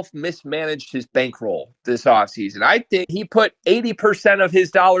Bill Self mismanaged his bankroll this offseason. I think he put 80% of his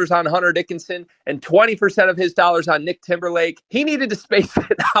dollars on Hunter Dickinson and 20% of his dollars on Nick Timberlake. He needed to space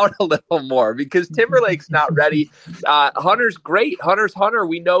it out a little more because Timberlake's not ready. Hunter's great. Hunter's Hunter.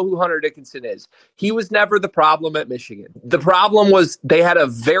 We know who Hunter Dickinson is. He was never the problem at Michigan. The problem was they had a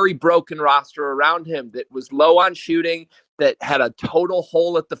very broken roster around him that was low on shooting, that had a total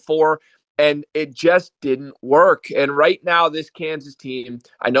hole at the four. And it just didn't work. And right now, this Kansas team,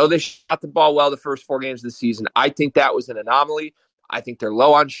 I know they shot the ball well the first 4 games of the season. I think that was an anomaly. I think they're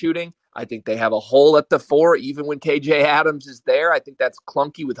low on shooting. I think they have a hole at the 4, even when KJ Adams is there. I think that's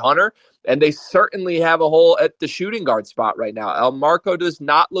clunky with Hunter. And they certainly have a hole at the shooting guard spot right now. Elmarco does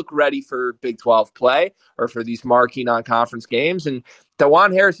not look ready for Big 12 play or for these marquee non-conference games. And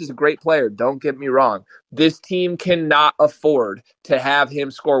DeJuan Harris is a great player. Don't get me wrong. This team cannot afford to have him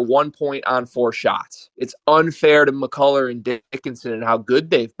score 1 point on 4 shots. It's unfair to McCullough and Dickinson and how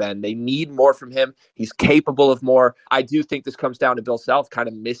good they've been. They need more from him. He's capable of more. I do think this comes down to Bill Self kind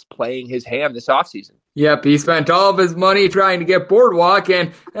of misplaying his hand this offseason. Yep, he spent all of his money trying to get Boardwalk,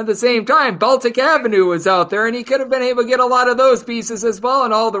 and at the same time, Baltic Avenue was out there, and he could have been able to get a lot of those pieces as well,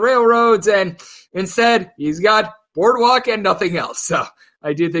 and all the railroads, and instead, he's got Boardwalk and nothing else. So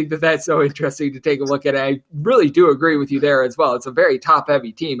I do think that that's so interesting to take a look at. I really do agree with you there as well. It's a very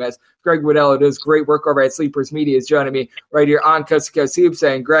top-heavy team, as Greg Woodell does great work over at Sleepers Media is joining me right here on Coast to Coast Hoops.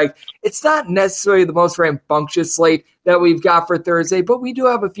 And Greg, it's not necessarily the most rambunctious slate that we've got for Thursday, but we do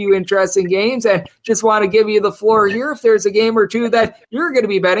have a few interesting games, and just want to give you the floor here if there's a game or two that you're going to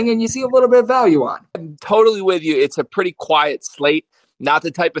be betting and you see a little bit of value on. I'm totally with you. It's a pretty quiet slate. Not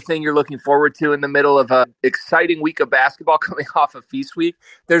the type of thing you're looking forward to in the middle of an exciting week of basketball coming off of Feast Week.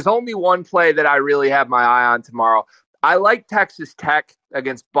 There's only one play that I really have my eye on tomorrow. I like Texas Tech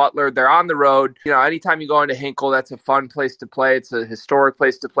against Butler. They're on the road. Anytime you go into Hinkle, that's a fun place to play. It's a historic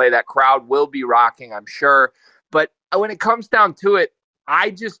place to play. That crowd will be rocking, I'm sure. But when it comes down to it,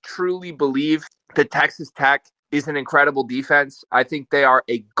 I just truly believe that Texas Tech is an incredible defense. I think they are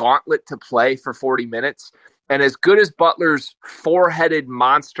a gauntlet to play for 40 minutes. And as good as Butler's 4-headed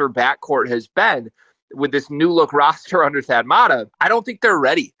monster backcourt has been with this new look roster under Thad Matta, I don't think they're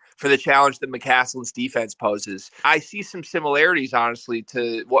ready for the challenge that McCasland's defense poses. I see some similarities, honestly,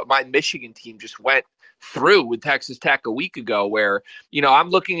 to what my Michigan team just went through with Texas Tech a week ago, where, I'm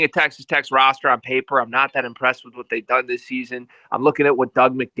looking at Texas Tech's roster on paper. I'm not that impressed with what they've done this season. I'm looking at what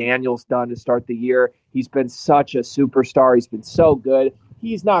Doug McDaniel's done to start the year. He's been such a superstar. He's been so good.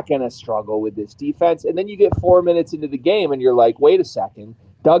 He's not going to struggle with this defense. And then you get 4 minutes into the game and you're like, wait a second,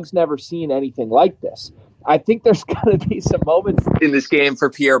 Doug's never seen anything like this. I think there's going to be some moments in this game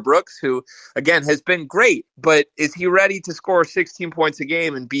for Pierre Brooks, who, again, has been great. But is he ready to score 16 points a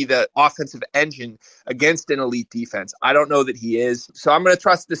game and be the offensive engine against an elite defense? I don't know that he is. So I'm going to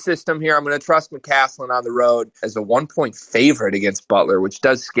trust the system here. I'm going to trust McCasland on the road as a 1-point favorite against Butler, which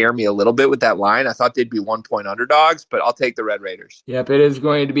does scare me a little bit with that line. I thought they'd be 1-point underdogs, but I'll take the Red Raiders. Yep, it is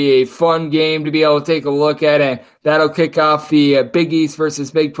going to be a fun game to be able to take a look at, and that'll kick off the Big East versus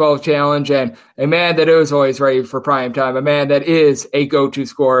Big 12 Challenge. And a man that is always ready for prime time, a man that is a go-to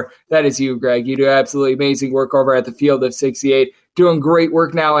scorer, that is you, Greg. You do absolutely amazing work over at the Field of 68. doing great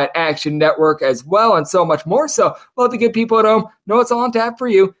work now at Action Network as well, and so much more. So love to get people at home know what's all on tap for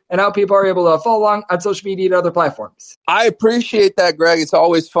you and how people are able to follow along on social media and other platforms. I appreciate that, Greg. It's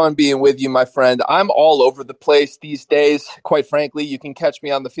always fun being with you, my friend. I'm all over the place these days. Quite frankly, you can catch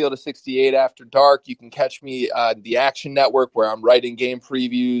me on the Field of 68 after dark. You can catch me on the Action Network where I'm writing game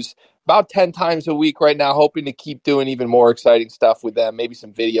previews about 10 times a week right now, hoping to keep doing even more exciting stuff with them, maybe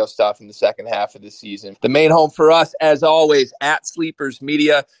some video stuff in the second half of the season. The main home for us, as always, at Sleepers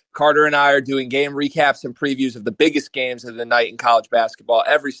Media. Carter and I are doing game recaps and previews of the biggest games of the night in college basketball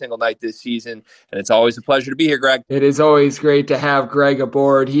every single night this season. And it's always a pleasure to be here, Greg. It is always great to have Greg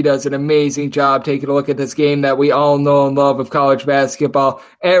aboard. He does an amazing job taking a look at this game that we all know and love of college basketball.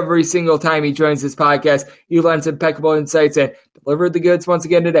 Every single time he joins this podcast, he lends impeccable insights and delivered the goods once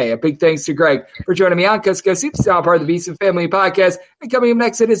again today. A big thanks to Greg for joining me on Cusco Soups, now part of the VSiN Family Podcast. And coming up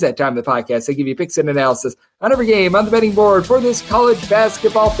next, it is that time of the podcast. I give you picks and analysis on every game on the betting board for this college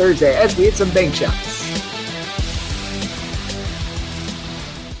basketball Thursday as we hit some bank shots.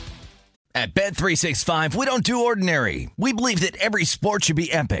 At Bet365, we don't do ordinary. We believe that every sport should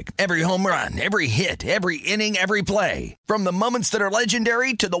be epic. Every home run, every hit, every inning, every play. From the moments that are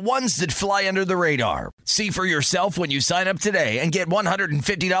legendary to the ones that fly under the radar. See for yourself when you sign up today and get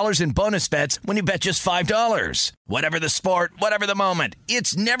 $150 in bonus bets when you bet just $5. Whatever the sport, whatever the moment,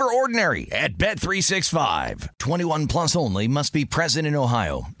 it's never ordinary at Bet365. 21 plus only. Must be present in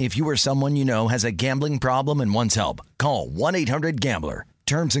Ohio. If you or someone you know has a gambling problem and wants help, call 1-800-GAMBLER.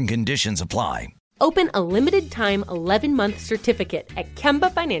 Terms and conditions apply. Open a limited-time 11-month certificate at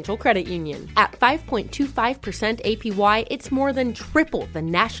Kemba Financial Credit Union. At 5.25% APY, it's more than triple the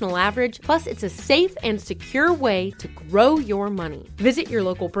national average, plus it's a safe and secure way to grow your money. Visit your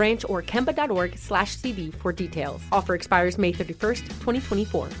local branch or kemba.org/cb for details. Offer expires May 31st,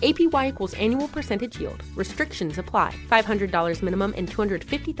 2024. APY equals annual percentage yield. Restrictions apply. $500 minimum and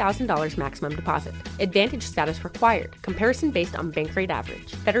 $250,000 maximum deposit. Advantage status required. Comparison based on bank rate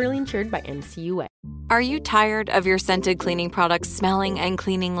average. Federally insured by NCUA. Are you tired of your scented cleaning products smelling and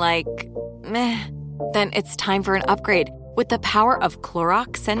cleaning like meh? Then it's time for an upgrade with the power of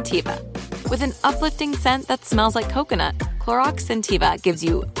Clorox Scentiva. With an uplifting scent that smells like coconut, Clorox Scentiva gives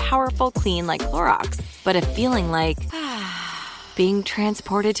you powerful clean like Clorox, but a feeling like being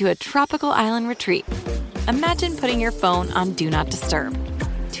transported to a tropical island retreat. Imagine putting your phone on Do Not Disturb,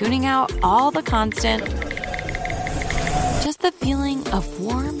 tuning out all the constant, just the feeling of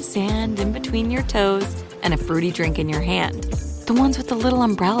warm sand in between your toes and a fruity drink in your hand. The ones with the little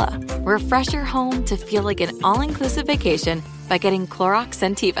umbrella. Refresh your home to feel like an all-inclusive vacation by getting Clorox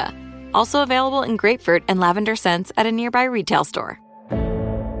Scentiva. Also available in grapefruit and lavender scents at a nearby retail store.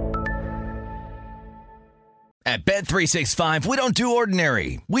 At Bet365, we don't do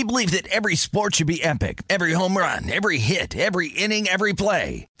ordinary. We believe that every sport should be epic. Every home run, every hit, every inning, every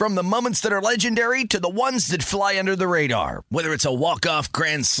play. From the moments that are legendary to the ones that fly under the radar. Whether it's a walk-off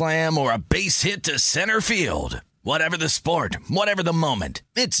grand slam or a base hit to center field. Whatever the sport, whatever the moment,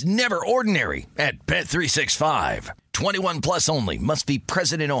 it's never ordinary at Bet365. 21 plus only. Must be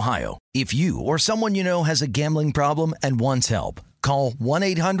present in Ohio. If you or someone you know has a gambling problem and wants help, call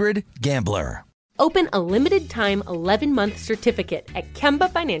 1-800-GAMBLER. Open a limited-time 11-month certificate at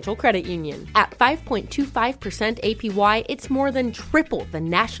Kemba Financial Credit Union. At 5.25% APY, it's more than triple the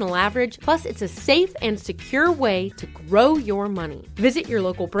national average, plus it's a safe and secure way to grow your money. Visit your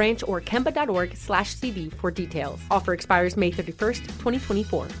local branch or kemba.org/cb for details. Offer expires May 31st,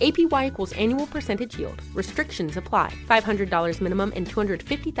 2024. APY equals annual percentage yield. Restrictions apply. $500 minimum and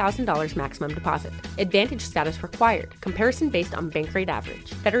 $250,000 maximum deposit. Advantage status required. Comparison based on bank rate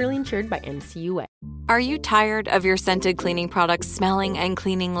average. Federally insured by NCUA. Are you tired of your scented cleaning products smelling and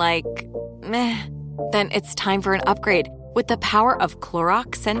cleaning like meh? Then it's time for an upgrade with the power of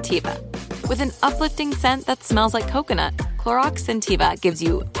Clorox Scentiva. With an uplifting scent that smells like coconut, Clorox Scentiva gives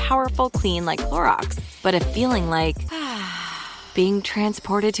you powerful clean like Clorox, but a feeling like being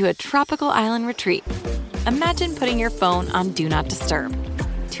transported to a tropical island retreat. Imagine putting your phone on Do Not Disturb,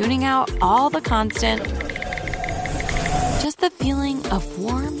 tuning out all the constant, just the feeling of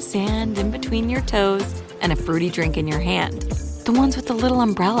warm sand in between your toes and a fruity drink in your hand. The ones with the little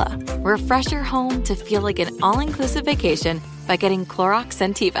umbrella. Refresh your home to feel like an all-inclusive vacation by getting Clorox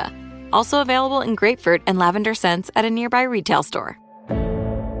Scentiva. Also available in grapefruit and lavender scents at a nearby retail store.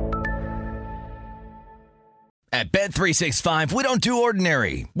 At Bet365, we don't do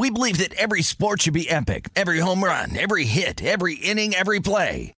ordinary. We believe that every sport should be epic. Every home run, every hit, every inning, every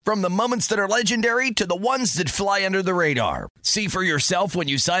play. From the moments that are legendary to the ones that fly under the radar. See for yourself when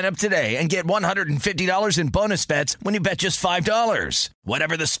you sign up today and get $150 in bonus bets when you bet just $5.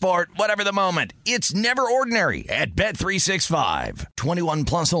 Whatever the sport, whatever the moment, it's never ordinary at Bet365. 21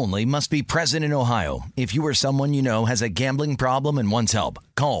 plus only. Must be present in Ohio. If you or someone you know has a gambling problem and wants help,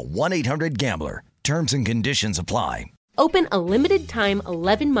 call 1-800-GAMBLER. Terms and conditions apply. Open a limited-time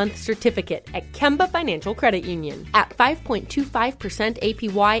 11-month certificate at Kemba Financial Credit Union. At 5.25%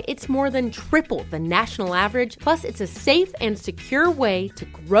 APY, it's more than triple the national average, plus it's a safe and secure way to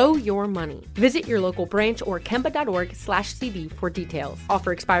grow your money. Visit your local branch or kemba.org/CD for details.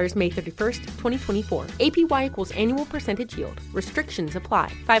 Offer expires May 31st, 2024. APY equals annual percentage yield. Restrictions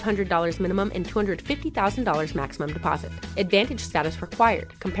apply. $500 minimum and $250,000 maximum deposit. Advantage status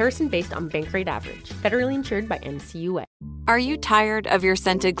required. Comparison based on bank rate average. Federally insured by NCUA. Are you tired of your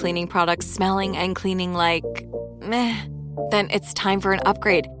scented cleaning products smelling and cleaning like meh? Then it's time for an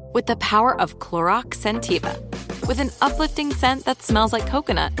upgrade with the power of Clorox Scentiva. With an uplifting scent that smells like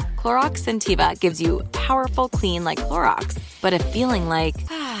coconut, Clorox Scentiva gives you powerful clean like Clorox, but a feeling like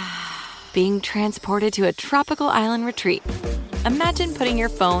being transported to a tropical island retreat. Imagine putting your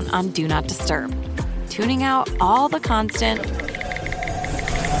phone on Do Not Disturb, tuning out all the constant,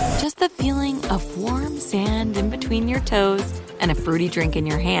 just the feeling of warm sand in between your toes and a fruity drink in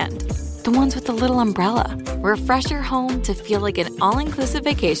your hand. The ones with the little umbrella. Refresh your home to feel like an all-inclusive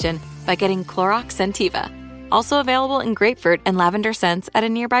vacation by getting Clorox Scentiva. Also available in grapefruit and lavender scents at a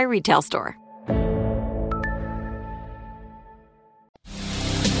nearby retail store.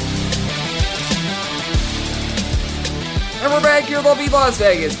 And we're back here in lovely Las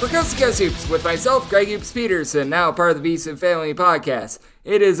Vegas for Coast to Coast Hoops with myself, Greg Hoops Peterson, now part of the VSiN Family Podcast.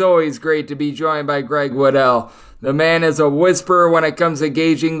 It is always great to be joined by Greg Waddell. The man is a whisperer when it comes to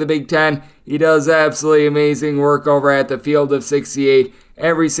gauging the Big Ten. He does absolutely amazing work over at the Field of 68.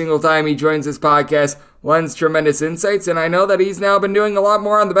 Every single time he joins this podcast, lends tremendous insights, and I know that he's now been doing a lot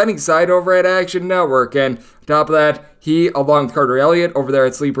more on the betting side over at Action Network. And on top of that, he, along with Carter Elliott over there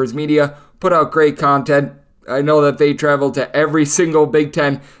at Sleepers Media, put out great content. I know that they traveled to every single Big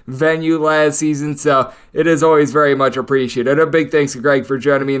Ten venue last season, so it is always very much appreciated. A big thanks to Greg for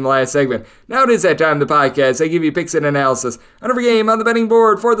joining me in the last segment. Now it is that time of the podcast. I give you picks and analysis on every game on the betting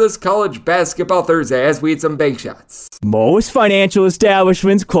board for this College Basketball Thursday as we hit some bank shots. Most financial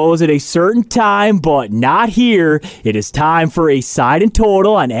establishments close at a certain time, but not here. It is time for a side and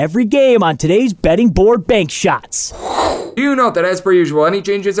total on every game on today's betting board bank shots. Do note that as per usual, any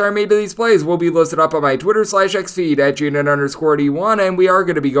changes are made to these plays will be listed up on my Twitter/X feed at @Unit_D1, and we are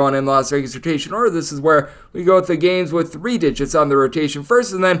going to be going in Las Vegas rotation order. This is where we go with the games with 3 digits on the rotation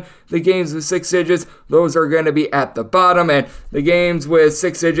first, and then the games with 6 digits, those are going to be at the bottom, and the games with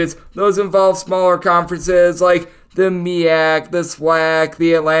 6 digits, those involve smaller conferences like the MEAC, the SWAC,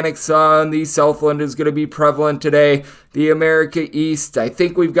 the Atlantic Sun, the Southland is going to be prevalent today, the America East, I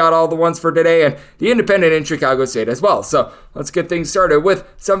think we've got all the ones for today, and the Independent in Chicago State as well. So let's get things started with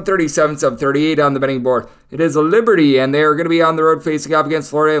 737, 738 on the betting board. It is Liberty, and they are going to be on the road facing off against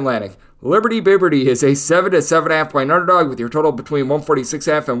Florida Atlantic. Liberty Bibberty is a 7 to 7.5 point underdog with your total between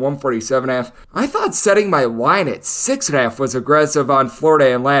 146.5 and 147.5. I thought setting my line at 6.5 was aggressive on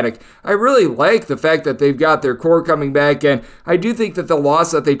Florida Atlantic. I really like the fact that they've got their core coming back, and I do think that the loss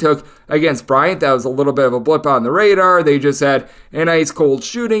that they took against Bryant, that was a little bit of a blip on the radar. They just had an ice cold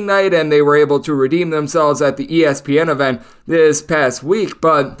shooting night, and they were able to redeem themselves at the ESPN event this past week,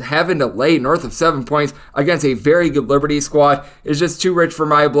 but having to lay north of 7 points against a very good Liberty squad is just too rich for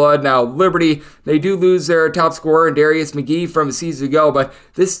my blood. Now, Liberty, they do lose their top scorer, Darius McGee, from a season ago, but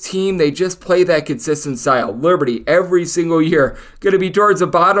this team, they just play that consistent style. Liberty, every single year, going to be towards the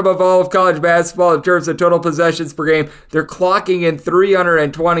bottom of all of college basketball in terms of total possessions per game. They're clocking in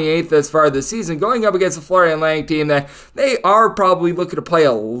 328th this far this season, going up against the Florida Atlantic team that they are probably looking to play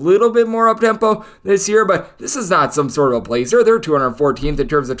a little bit more up-tempo this year, but this is not some sort of a blazer. They're 214th in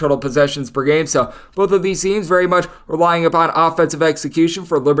terms of total possessions per game, so both of these teams very much relying upon offensive execution.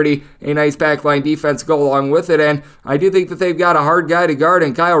 For Liberty, a nice backline defense to go along with it, and I do think that they've got a hard guy to guard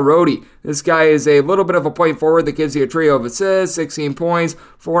in Kyle Rohde. This guy is a little bit of a point forward that gives you a trio of assists, 16 points,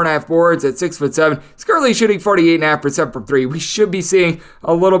 4.5 boards at 6'7". He's currently shooting 48.5% from 3. We should be seeing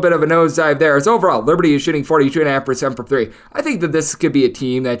a little bit of a nosedive there. As overall, Liberty is shooting 42.5% from 3. I think that this could be a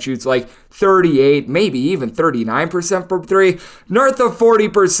team that shoots like 38, maybe even 39% from 3. North of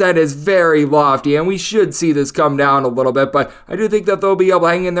 40% is very lofty, and we should see this come down a little bit, but I do think that they'll be able to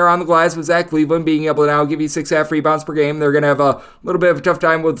hang in there on the glass with Zach Cleveland being able to now give you 6.5 rebounds per game. They're going to have a little bit of a tough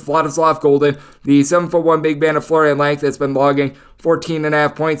time with Vladislav Olaf Golden, the 7'1" big man of Florida Atlantic that's been logging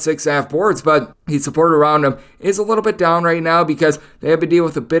 14.5 points, 6.5 boards, but his support around him is a little bit down right now because they have to deal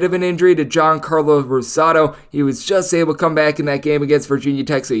with a bit of an injury to Giancarlo Rosado. He was just able to come back in that game against Virginia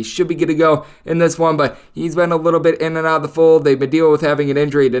Tech, so he should be good to go in this one, but he's been a little bit in and out of the fold. They've been dealing with having an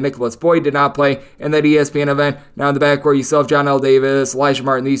injury to Nicholas Boyd, did not play in that ESPN event. Now in the backcourt, you still have John L. Davis, Elijah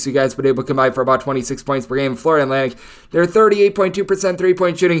Martin. These two guys have been able to combine for about 26 points per game. Florida Atlantic, they're 38.2%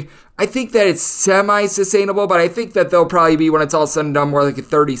 three-point shooting. I think that it's semi-sustainable, but I think that they'll probably be, when it's all said and done, more like a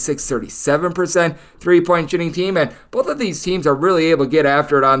 36-37% three-point shooting team, and both of these teams are really able to get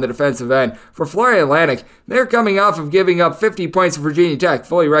after it on the defensive end. For Florida Atlantic, they're coming off of giving up 50 points to Virginia Tech.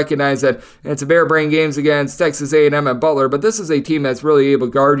 Fully recognize that it's a bare brain games against Texas A&M and Butler, but this is a team that's really able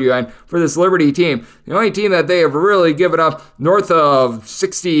to guard you, and for this Liberty team, the only team that they have really given up north of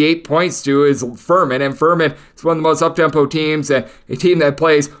 68 points to is Furman, and Furman is one of the most up-tempo teams, and a team that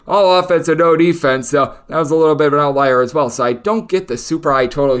plays all offense and no defense, so that was a little bit of an outlier as well. So I don't get the super high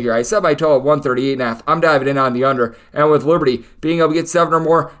total here. I set my total at 138.5. I'm diving in on the under, and with Liberty being able to get 7 or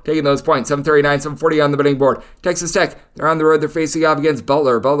more, taking those points, 739, 740 on the betting board. Texas Tech, they're on the road, they're facing off against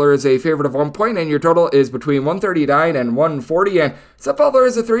Butler. Butler is a favorite of 1 point, and your total is between 139 and 140, and so Butler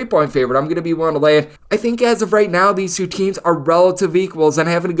is a 3-point favorite. I'm going to be willing to lay it. I think as of right now, these two teams are relative equals, and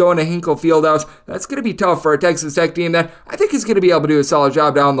having to go into Hinkle Fieldhouse, that's going to be tough for a Texas Tech team that I think is going to be able to do a solid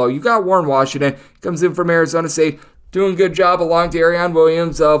job down low. You got Warren Washington, comes in from Arizona State, doing a good job along to Arion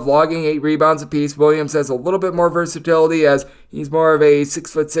Williams of logging 8 rebounds apiece. Williams has a little bit more versatility as he's more of a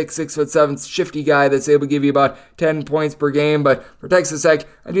 6'6", 6'7" shifty guy that's able to give you about 10 points per game. But for Texas Tech,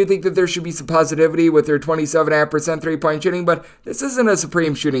 I do think that there should be some positivity with their 27.5% three-point shooting, but this isn't a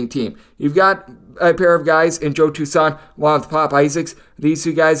supreme shooting team. You've got a pair of guys in Joe Toussaint along with Pop Isaacs. These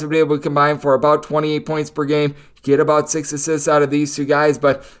two guys have been able to combine for about 28 points per game. Get about 6 assists out of these two guys,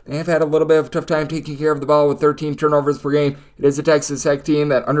 but they have had a little bit of a tough time taking care of the ball with 13 turnovers per game. It is a Texas Tech team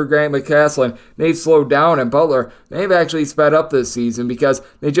that under Grant McCasland, they've slowed down, and Butler, they've actually sped up this season because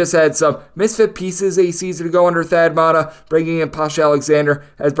they just had some misfit pieces a season ago under Thad Matta. Bringing in Pasha Alexander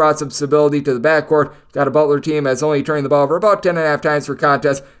has brought some stability to the backcourt. Got a Butler team that's only turning the ball over about 10.5 times per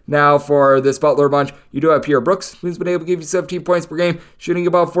contest. Now for this Butler bunch, you do have Pierre Brooks, who's been able to give you 17 points per game, shooting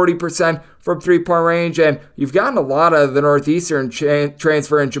about 40% from three-point range, and you've gotten a lot of the Northeastern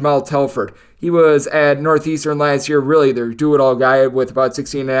transfer in Jamal Telford. He was at Northeastern last year, really their do-it-all guy with about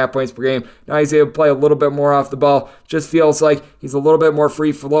 16.5 points per game. Now he's able to play a little bit more off the ball. Just feels like he's a little bit more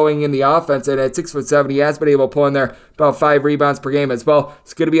free-flowing in the offense, and at 6'7", he has been able to pull in there about 5 rebounds per game as well.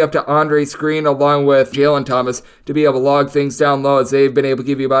 It's going to be up to Andre Screen along with Jalen Thomas to be able to log things down low as they've been able to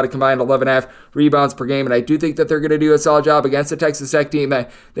give you about a combined 11.5 rebounds per game, and I do think that they're going to do a solid job against the Texas Tech team.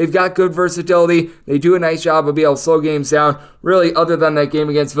 That they've got good versatility. They do a nice job of being able to slow games down. Really, other than that game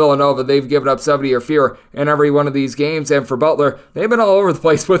against Villanova, they've given up 70 or fewer in every one of these games, and for Butler, they've been all over the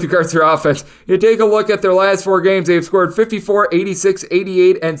place with regards to their offense. You take a look at their last 4 games, they've scored 54, 86,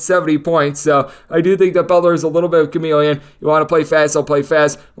 88, and 70 points, so I do think that Butler is a little bit of a chameleon. You want to play fast, they'll play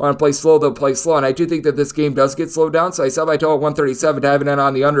fast. You want to play slow, they'll play slow, and I do think that this game does get slowed down, so I set my total at 137 to have it in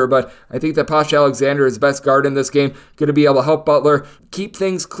on the under, but I think that Pasha Alexander is the best guard in this game, going to be able to help Butler keep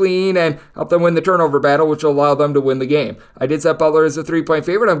things clean and help them win the turnover battle, which will allow them to win the game. I did set Butler as a 3-point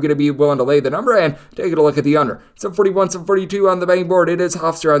favorite. I'm going to be willing to lay the number and take a look at the under. 741, 742 on the betting board. It is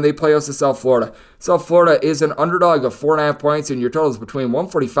Hofstra, and they play us to South Florida. South Florida is an underdog of 4.5 points, and your total is between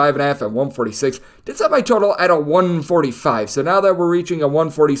 145.5 and 146. Did set my total at a 145. So now that we're reaching a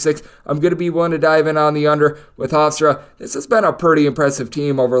 146, I'm going to be willing to dive in on the under with Hofstra. This has been a pretty impressive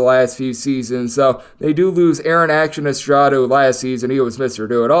team over the last few seasons. So they do lose Aaron Action Estrada last season. He was Mr.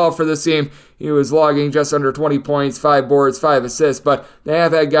 Do-It-All for this team. He was logging just under 20 points, 5 boards, 5 assists, but they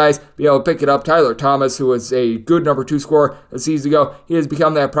have had guys be able to pick it up. Tyler Thomas, who was a good number 2 scorer a season ago, he has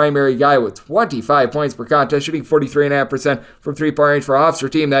become that primary guy with 25 points per contest, shooting 43.5% from 3-point range for a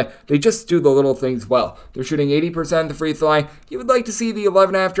Hofstra team that they just do the little things well. They're shooting 80% the free throw line. You would like to see the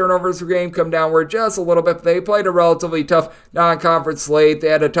 11.5 turnovers per game come downward just a little bit, but they played a relatively tough non-conference slate. They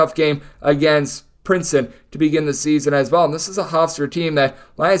had a tough game against Princeton to begin the season as well. And this is a Hofstra team that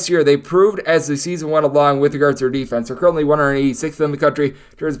last year they proved as the season went along with regards to their defense. They're currently 186th in the country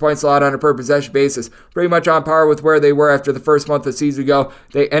in terms of points allowed on a per possession basis. Pretty much on par with where they were after the first month of the season ago.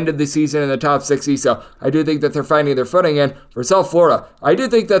 They ended the season in the top 60, so I do think that they're finding their footing. And for South Florida, I do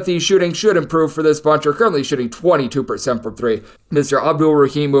think that the shooting should improve for this bunch. They're currently shooting 22% from 3. Mr. Abdul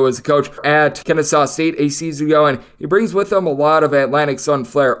Rahim, who was a coach at Kennesaw State a season ago, and he brings with him a lot of Atlantic Sun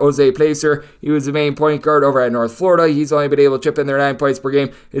flair. Jose Placer, he was the main point guard start over at North Florida. He's only been able to chip in there 9 points per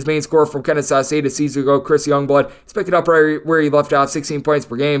game. His main scorer from Kennesaw State a season ago, Chris Youngblood, he's picking up right where he left off, 16 points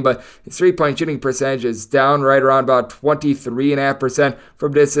per game, but his 3-point shooting percentage is down right around about 23.5%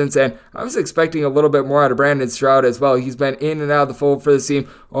 from distance, and I was expecting a little bit more out of Brandon Stroud as well. He's been in and out of the fold for the team,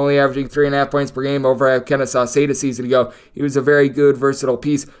 only averaging 3.5 points per game over at Kennesaw State a season ago. He was a very good, versatile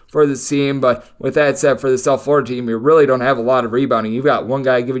piece for this team, but with that said, for the South Florida team, you really don't have a lot of rebounding. You've got one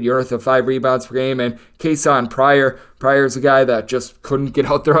guy giving you north of 5 rebounds per game, and Kason Pryor. Pryor's a guy that just couldn't get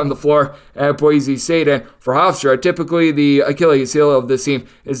out there on the floor at Boise State. And for Hofstra, typically the Achilles heel of this team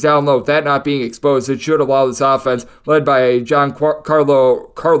is down low. With that not being exposed, it should allow this offense, led by John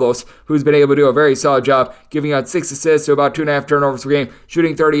Carlos, who's been able to do a very solid job, giving out 6 assists to about 2.5 turnovers per game,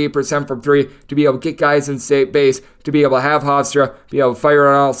 shooting 38% from 3, to be able to get guys in state base, to be able to have Hofstra be able to fire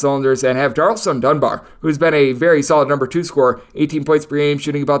on all cylinders, and have Darlson Dunbar, who's been a very solid number 2 scorer, 18 points per game,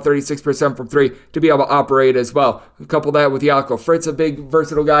 shooting about 36% from 3, to be able to operate as well. Couple that with Jaco Fritz, a big,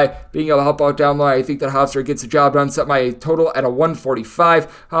 versatile guy, being able to help out down low. I think that Hofstra gets the job done, set my total at a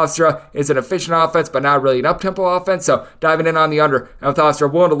 145. Hofstra is an efficient offense, but not really an up-tempo offense, so diving in on the under, and with Hofstra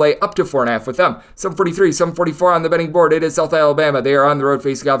willing to lay up to 4.5 with them. 743, 744 on the betting board. It is South Alabama. They are on the road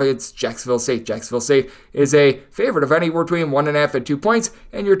facing off against Jacksonville State. Jacksonville State is a favorite of anywhere between 1.5 and 2 points,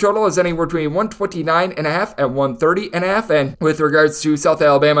 and your total is anywhere between 129.5 and 130.5. And with regards to South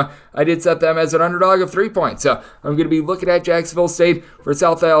Alabama, I did set them as an underdog of 3 points, so I'm going to be looking at Jacksonville State for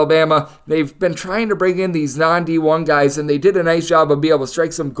South Alabama. They've been trying to bring in these non-D1 guys, and they did a nice job of being able to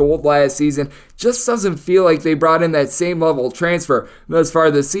strike some gold last season. Just doesn't feel like they brought in that same level of transfer thus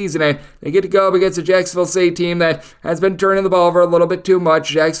far this season, and they get to go up against a Jacksonville State team that has been turning the ball over a little bit too much.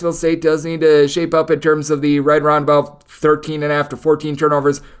 Jacksonville State does need to shape up in terms of the right around about 13.5 to 14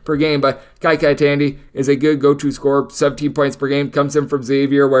 turnovers per game, but Kai Tandy is a good go-to scorer, 17 points per game, comes in from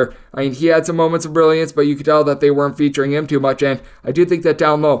Xavier, where, I mean, he had some moments of brilliance, but you could tell that they weren't featuring him too much, and I do think that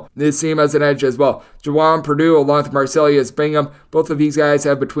down low, this team has an edge as well. Jawan Purdue along with Marcellus Bingham, both of these guys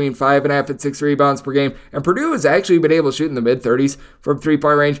have between 5.5 and 6 rebounds per game, and Purdue has actually been able to shoot in the mid-30s from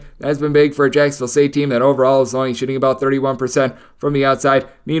 3-point range. That's been big for a Jacksonville State team that overall is only shooting about 31% from the outside.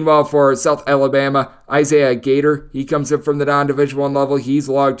 Meanwhile, for South Alabama, Isaiah Gator, he comes in from the non-Division I level. He's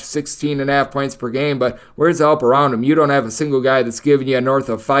logged 16.5 points per game, but where's the help around him? You don't have a single guy that's giving you north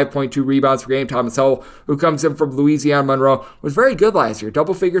of 5.2 rebounds per game. Thomas Howell, who comes in from Louisiana Monroe, was very good last year.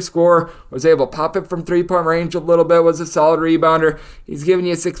 Double-figure scorer, was able to pop it from 3-point range a little bit, was a solid rebounder. He's giving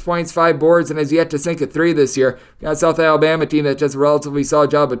you 6 points, 5 boards, and has yet to sink a 3 this year. Got South Alabama team that does a relatively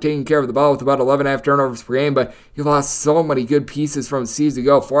solid job of taking care of the ball with about 11.5 turnovers per game, but he lost so many good pieces from a season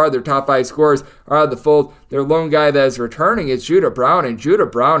ago. 4 of their top 5 scorers are out of the fold. Their lone guy that is returning is Judah Brown, and Judah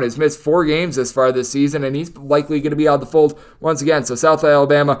Brown has missed 4 games this far this season, and he's likely going to be out of the fold once again. So South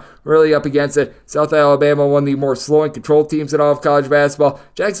Alabama really up against it. South Alabama, one of the more slow and controlled teams in all of college basketball.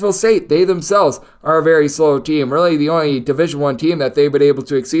 Jacksonville State, they themselves are a very slow team. Really the only Division I team that they've been able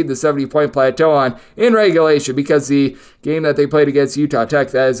to exceed the 70-point plateau on in regulation, because the game that they played against Utah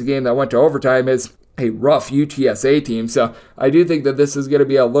Tech, that is a game that went to overtime, is a rough UTSA team. So I do think that this is going to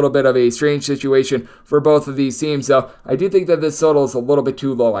be a little bit of a strange situation for both of these teams. So I do think that this total is a little bit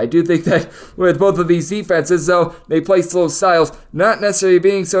too low. I do think that with both of these defenses, though, they play slow styles, not necessarily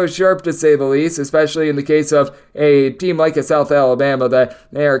being so sharp to say the least, especially in the case of a team like a South Alabama,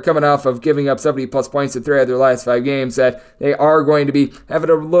 that they are coming off of giving up 70-plus points in 3 of their last 5 games, that they are going to be having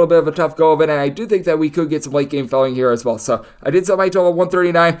a little bit of a tough go of it, and I do think that we could get some late game fouling here as well. So I did set my total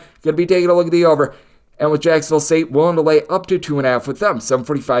 139, going to be taking a look at the over. And with Jacksonville State willing to lay up to 2.5 with them.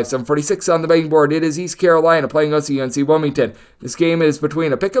 745, 746 on the betting board. It is East Carolina playing against UNC Wilmington. This game is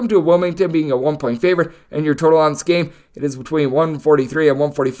between a pick'em to Wilmington being a 1-point favorite, and your total on this game, it is between 143 and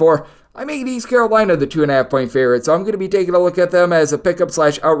 144. I make East Carolina the 2.5-point favorite, so I'm going to be taking a look at them as a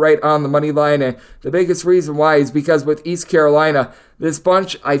pickup/outright on the money line, and the biggest reason why is because with East Carolina, this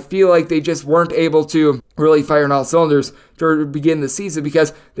bunch, I feel like they just weren't able to really fire on all cylinders to begin the season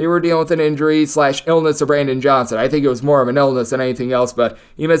because they were dealing with an injury/illness of Brandon Johnson. I think it was more of an illness than anything else, but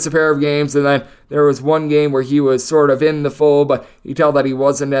he missed a pair of games, and then there was one game where he was sort of in the fold, but you tell that he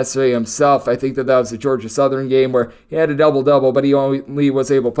wasn't necessarily himself. I think that was the Georgia Southern game where he had a double-double, but he only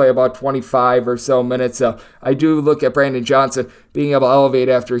was able to play about 25 or so minutes. So I do look at Brandon Johnson being able to elevate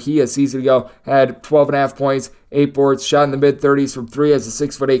after he a season ago had 12.5 points 8 boards, shot in the mid-30s from 3 as a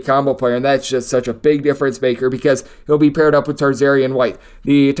 6'8" combo player, and that's just such a big difference maker because he'll be paired up with Tarzarian White,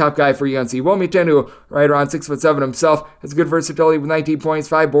 the top guy for UNC Wilmington, who right around 6'7" himself, has good versatility with 19 points,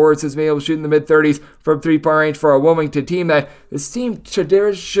 5 boards, has been able to shoot in the mid-30s from 3-point range for a Wilmington team that this team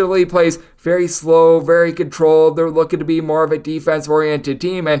traditionally plays very slow, very controlled. They're looking to be more of a defense-oriented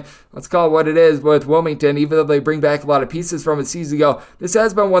team, and let's call it what it is with Wilmington. Even though they bring back a lot of pieces from a season ago, this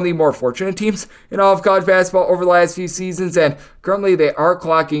has been one of the more fortunate teams in all of college basketball over the last few seasons, and currently they are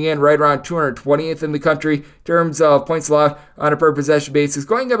clocking in right around 220th in the country in terms of points allowed on a per-possession basis,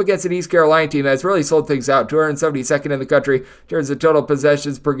 going up against an East Carolina team that's really sold things out, 272nd in the country in terms of total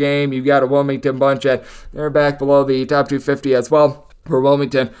possessions per game. You've got a Wilmington bunch at they're back below the top 250 as well. For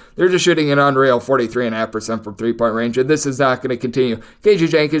Wilmington, they're just shooting an unreal 43.5% from 3-point range, and this is not going to continue. KJ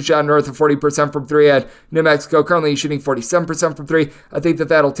Jenkins shot north of 40% from 3 at New Mexico. Currently, he's shooting 47% from 3. I think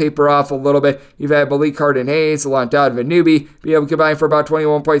that'll taper off a little bit. You've had Malik Harden-Hayes, along Donovan Newby, be able to combine for about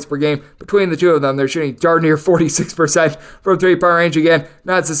 21 points per game. Between the two of them, they're shooting darn near 46% from 3-point range. Again,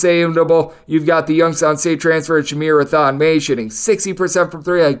 not sustainable. You've got the Youngstown State transfer, Shamir Rathan-May, shooting 60% from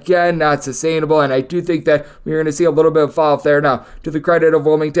 3. Again, not sustainable, and I do think that we're going to see a little bit of fall off there. Now, to the credit of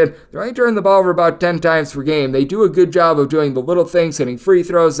Wilmington, they're only turning the ball over about 10 times per game. They do a good job of doing the little things, hitting free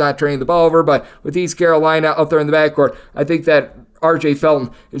throws, not turning the ball over, but with East Carolina out there in the backcourt, I think that RJ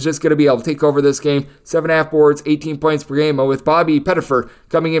Felton is just going to be able to take over this game. 7.5 boards, 18 points per game. And with Bobby Pettifer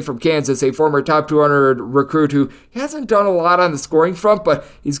coming in from Kansas, a former top 200 recruit who hasn't done a lot on the scoring front, but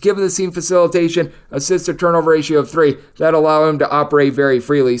he's given the team facilitation, assist to turnover ratio of 3 that allow him to operate very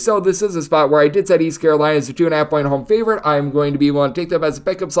freely. So this is a spot where I did set East Carolina as a 2.5 point home favorite. I'm going to be willing to take them as a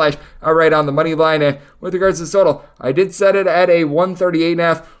pickup / outright on the money line. And with regards to total, I did set it at a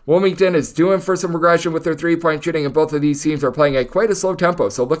 138.5. Wilmington is due for some regression with their 3-point shooting, and both of these teams are playing at quite a slow tempo.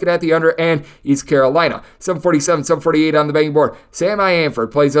 So looking at the under and East Carolina, 747, 748 on the betting board. Sam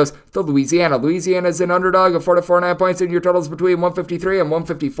Hanford plays us to Louisiana. Louisiana is an underdog of 4 to 4.5 points, and your totals between 153 and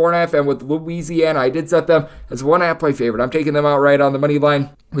 154.5. And with Louisiana, I did set them as a 1.5 point favorite. I'm taking them outright on the money line.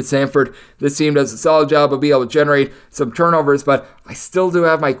 With Sanford, this team does a solid job of being able to generate some turnovers, but I still do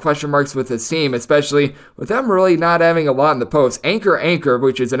have my question marks with this team, especially with them really not having a lot in the post. Anchor,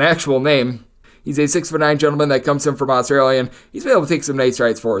 which is an actual name. He's a 6'9" gentleman that comes in from Australia, and he's been able to take some nice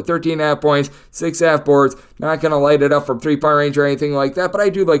strides forward. 13.5 points, 6.5 boards. Not going to light it up from 3-point range or anything like that, but I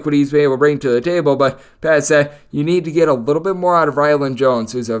do like what he's been able to bring to the table. But past that, you need to get a little bit more out of Rylan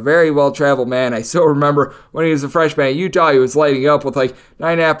Jones, who's a very well-traveled man. I still remember when he was a freshman at Utah, he was lighting up with like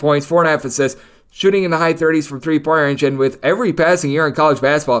 9.5 points, 4.5 assists, shooting in the high 30s from 3-point range, and with every passing year in college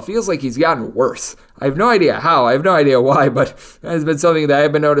basketball, it feels like he's gotten worse. I have no idea how, I have no idea why, but that has been something that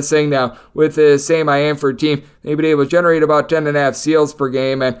I've been noticing now with the Sam Hanford team. They've been able to generate about 10.5 steals per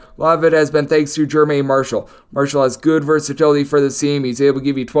game, and a lot of it has been thanks to Jermaine Marshall. Marshall has good versatility for the team. He's able to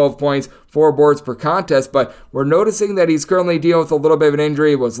give you 12 points, 4 boards per contest, but we're noticing that he's currently dealing with a little bit of an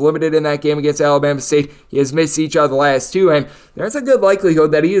injury. He was limited in that game against Alabama State. He has missed each of the last 2, and there's a good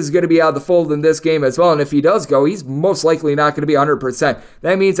likelihood that he is going to be out of the fold in this game as well, and if he does go, he's most likely not going to be 100%.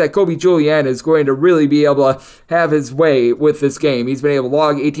 That means that Kobe Julian is going to really be able to have his way with this game. He's been able to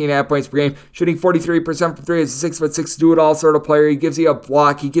log 18.5 points per game, shooting 43% from 3 as a 6'6" do-it-all sort of player. He gives you a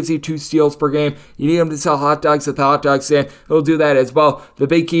block. He gives you 2 steals per game. You need him to sell hot dogs at the hot dog stand. He'll do that as well. The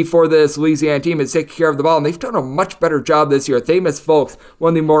big key for this Louisiana team is taking care of the ball, and they've done a much better job this year. Thamus Folks,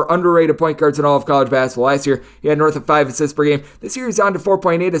 one of the more underrated point guards in all of college basketball. Last year, he had north of 5 assists per game. This year, he's on to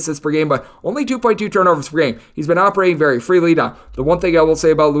 4.8 assists per game, but only 2.2 turnovers per game. He's been operating very freely. Now, the one thing I will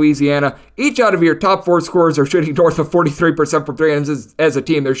say about Louisiana, each out of your top 4 scorers are shooting north of 43% from 3, and as a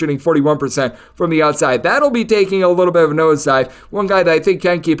team, they're shooting 41% from the outside. That'll be taking a little bit of a nosedive. One guy that I think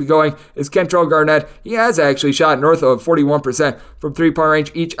can keep it going is Kentrell Garnett. He has actually shot north of 41% from 3-point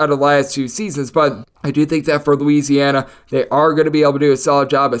range each out of the last 2 seasons, but I do think that for Louisiana, they are going to be able to do a solid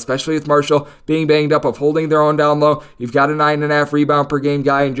job, especially with Marshall being banged up, of holding their own down low. You've got a 9.5 rebound per game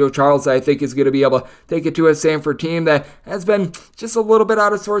guy in Joe Charles that I think is going to be able to take it to a Sanford team that has been just a little bit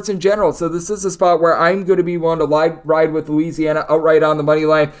out of sorts in general. So this is a spot where I'm going to be willing to ride with Louisiana outright on the money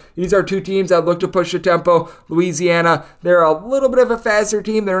line. These are 2 teams that look to push the tempo. Louisiana, they're a little bit of a faster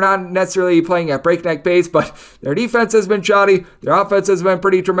team. They're not necessarily playing at breakneck pace, but their defense has been shoddy. Their offense has been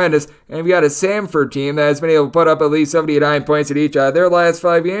pretty tremendous. And we've got a Sanford team that has been able to put up at least 79 points in each of their last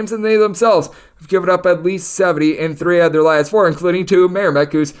 5 games, and they themselves have given up at least 70 in 3 of their last 4, including 2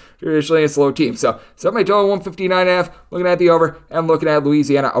 Merrimack, who's traditionally a slow team. So set my total 159.5, looking at the over, and looking at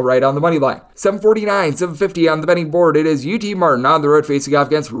Louisiana right on the money line. 749, 750 on the betting board. It is UT Martin on the road facing off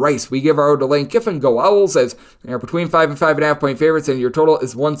against Rice. We give our to Lane Kiffin. Go Owls, as they are between 5 and 5.5 point favorites, and your total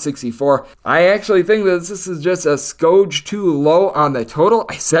is 164. I actually think that this is just a skoge too low on the total.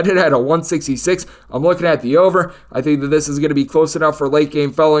 I set it at a 166. I'm looking at the over. I think that this is going to be close enough for late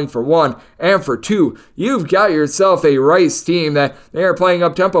game fouling for 1, and for 2, you've got yourself a Rice team that they are playing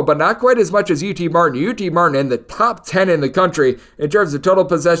up tempo, but not quite as much as UT Martin. UT Martin in the top 10 in the country in terms of total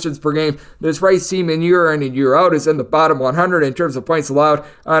possessions per game. This Rice team in and year out is in the bottom 100 in terms of points allowed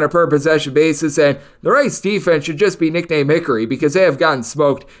on a per possession basis, and the Rice defense should just be nicknamed Hickory because they have gotten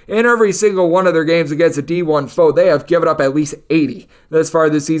smoked in every single one of their games against a D1 foe. They have given up at least 80 this far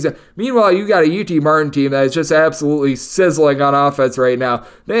this season. Meanwhile, you got a UT Martin team that is just absolutely sizzling on offense right now.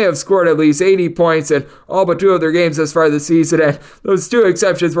 They have scored at least 80 points in all but 2 of their games this far this season, and those 2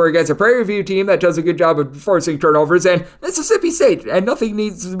 exceptions were against a Prairie View team that does a good job of forcing turnovers, and Mississippi State, and nothing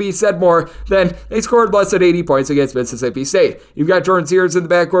needs to be said more than they scored less than 80 points against Mississippi State. You've got Jordan Sears in the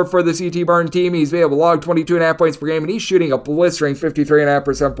backcourt for the UT Martin team. He's been able to log 22.5 points per game, and he's shooting a blistering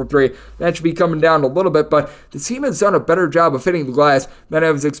 53.5% from 3. That should be coming down a little bit, but the team has done a better job of hitting the glass than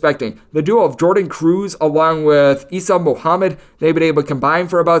I was expecting. The duo of Jordan Cruz along with Issa Muhammad, they've been able to combine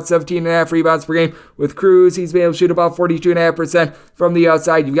for about 17.5 rebounds per game. With Cruz, he's been able to shoot about 42.5% from the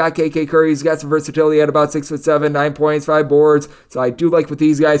outside. You've got KK Curry, he's got some versatility at about 6'7", 9 points, 5 boards. So I do like what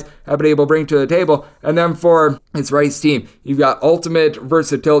these guys have been able to bring to the table. And then for his Rice team, you've got ultimate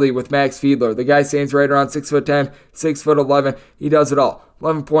versatility with Max Fiedler. The guy stands right around 6'10", 6'11". He does it all.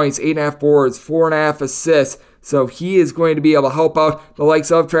 11 points, 8.5 boards, 4.5 assists. So he is going to be able to help out the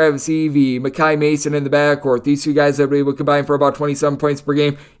likes of Travis Evie, Makai Mason in the backcourt. These 2 guys have been able to combine for about 27 points per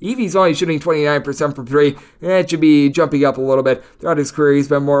game. Evie's only shooting 29% from 3. That should be jumping up a little bit. Throughout his career, he's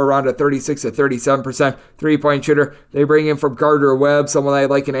been more around a 36 to 37% three-point shooter. They bring in from Gardner Webb, someone I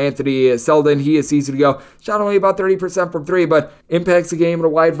like in Anthony Selden. He a season ago shot only about 30% from 3, but impacts the game in a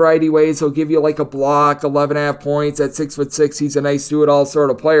wide variety of ways. He'll give you like a block, 11.5 points at 6'6". He's a nice do-it-all sort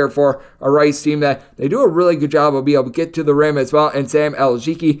of player for a Rice team that they do a really good job of being able to get to the rim as well. And Sam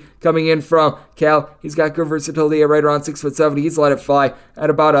Al-Jiki coming in from Cal, he's got good versatility at right around 6'7". He's let it fly at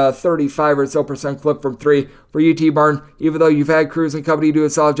about a 35% or so clip from 3 for UT Martin. Even though you've had Cruz and company do a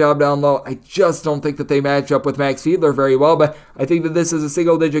solid job down low, I just don't think that they match up with Max Fiedler very well. But I think that this is a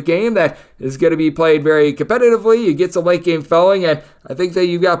single-digit game that is going to be played very competitively. You get some late game fouling, and I think that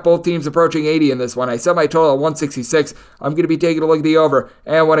you've got both teams approaching 80 in this one. I set my total at 166. I'm going to be taking a look at the over.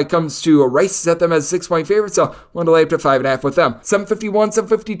 And when it comes to Rice, set them as 6-point favorites, so one to lay up to 5.5 with them. 751,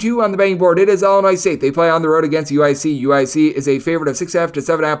 752 on the betting board. It is Illinois State. They play on the road against UIC. UIC is a favorite of 6.5 to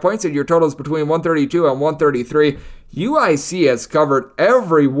 7.5 points, and your total is between 132 and 133. UIC has covered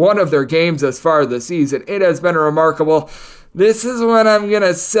every one of their games as far this season. It has been remarkable. This is when I'm going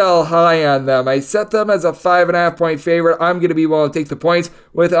to sell high on them. I set them as a 5.5 point favorite. I'm going to be willing to take the points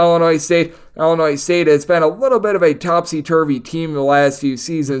with Illinois State. Illinois State has been a little bit of a topsy-turvy team the last few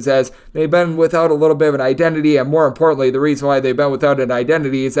seasons as they've been without a little bit of an identity, and more importantly, the reason why they've been without an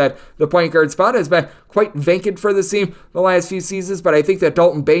identity is that the point guard spot has been quite vacant for the team the last few seasons, but I think that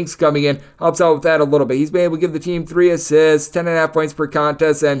Dalton Banks coming in helps out with that a little bit. He's been able to give the team 3 assists, 10.5 points per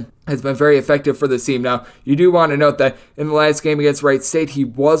contest, and has been very effective for the team. Now, you do want to note that in the last game against Wright State, he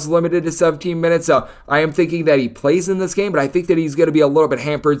was limited to 17 minutes, so I am thinking that he plays in this game, but I think that he's going to be a little bit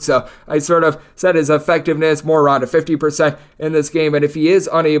hampered, so I sort of set his effectiveness more around a 50% in this game, and if he is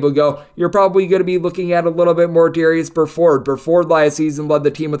unable to go, you're probably going to be looking at a little bit more Darius Burford. Burford last season led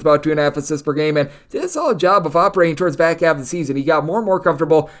the team with about 2.5 assists per game, and did a solid job of operating towards back half of the season. He got more and more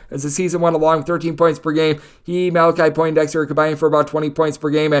comfortable as the season went along, 13 points per game. He, Malachi Poindexter combining for about 20 points per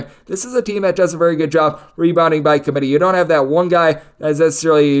game, and this is a team that does a very good job rebounding by committee. You don't have that one guy that is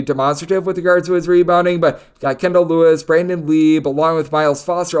necessarily demonstrative with regards to his rebounding, but you've got Kendall Lewis, Brandon Lieb, along with Miles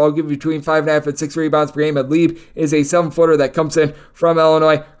Foster. I'll give you between 5.5 and 6 rebounds per game, and Lieb is a 7-footer that comes in from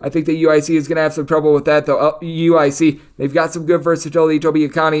Illinois. I think that UIC is going to have some trouble with that, though. UIC, they've got some good versatility. Toby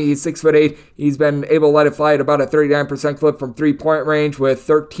Akani, he's 6'8". He's been able to let it fly at about a 39% clip from 3-point range with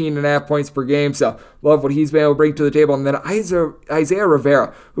 13.5 points per game, so love what he's been able to bring to the table. And then Isaiah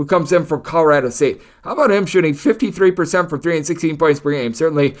Rivera, who comes in from Colorado State. How about him shooting 53% from 3 and 16 points per game?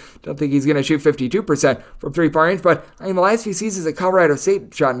 Certainly don't think he's going to shoot 52% from 3-point range, but in the last few seasons at Colorado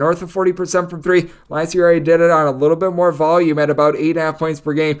State, shot north of 40% from 3. Last year I did it on a little bit more volume at about 8.5 points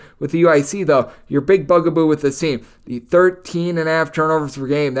per game. With the UIC, though, your big bugaboo with this team, the 13.5 turnovers per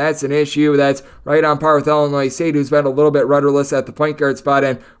game, that's an issue. That's right on par with Illinois State, who's been a little bit rudderless at the point guard spot.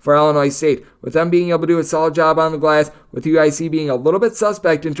 And for Illinois State. With them being able to do a solid job on the glass, with UIC being a little bit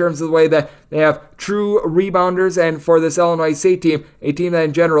suspect in terms of the way that they have true rebounders, and for this Illinois State team, a team that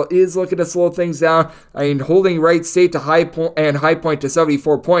in general is looking to slow things down. I mean, holding Wright State to High Point to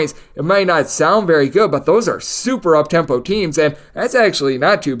 74 points, it might not sound very good, but those are super up-tempo teams, and that's actually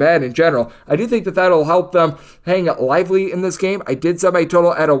not too bad in general. I do think that that'll help them hang lively in this game. I did set my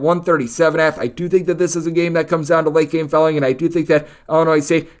total at a 137.5. I do think that this is a game that comes down to late game fouling, and I do think that Illinois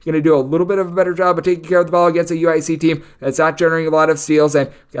State is going to do a little bit of a better job of taking care of the ball against a UIC team that's not generating a lot of steals,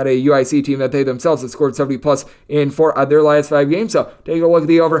 and got a UIC team that they themselves have scored 70 plus in 4 of their last 5 games. So take a look at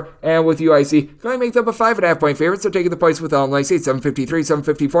the over, and with UIC, going to make them a 5.5 point favorite. So taking the points with Illinois State, 753,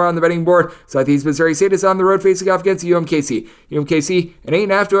 754 on the betting board. Southeast Missouri State is on the road facing off against UMKC. UMKC, an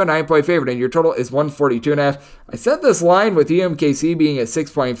 8.5 to a 9 point favorite, and your total is 142.5. I set this line with UMKC being a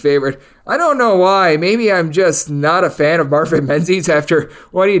 6 point favorite. I don't know why. Maybe I'm just not a fan of Marvin Menzies after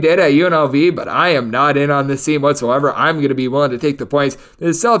what he did at UNLV, but I am not in on this team whatsoever. I'm going to be willing to take the points.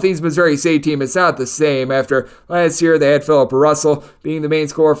 The Southeast Missouri State team is not the same. After last year, they had Philip Russell being the main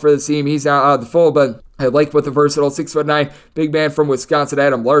scorer for the team. He's now out of the fold, but I like what the versatile 6'9" big man from Wisconsin,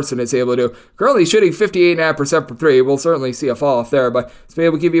 Adam Larson, is able to do. Currently shooting 58.5% from 3. We'll certainly see a fall off there, but he's been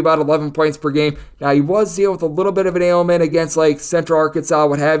able to give you about 11 points per game. Now, he was dealing with a little bit of an ailment against like Central Arkansas,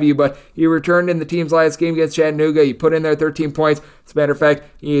 what have you, but he returned in the team's last game against Chattanooga. He put in there 13 points. As a matter of fact,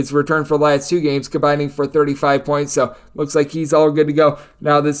 he's returned for the last 2 games, combining for 35 points, so looks like he's all good to go.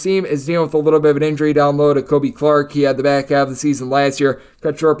 Now, this team is dealing with a little bit of an injury down low to Kobe Clark. He had the back half of the season last year,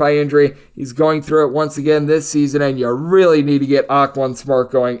 cut short by injury. He's going through it once again this season, and you really need to get Aquan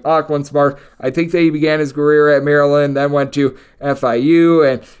Smart going. Aquan Smart, I think that he began his career at Maryland, then went to FIU,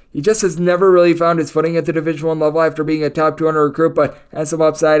 and he just has never really found his footing at the Division I level after being a top 200 recruit, but has some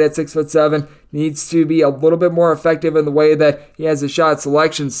upside at 6'7". Needs to be a little bit more effective in the way that he has his shot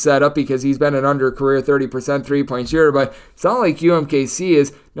selection set up, because he's been an under career 30% three-point shooter, but it's not like UMKC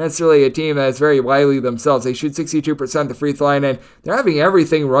is necessarily a team that's very wily themselves. They shoot 62% the free throw line, and they're having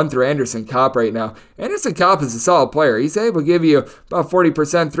everything run through Anderson Kopp right now. Anderson Kopp is a solid player. He's able to give you about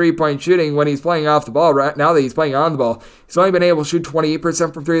 40% three-point shooting when he's playing off the ball. Right now that he's playing on the ball, he's only been able to shoot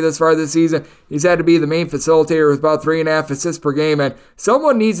 28% from 3 this far this season. He's had to be the main facilitator with about 3.5 assists per game, and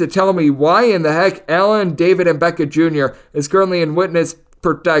someone needs to tell me why in the heck Allen David Mbeka Jr. is currently in witness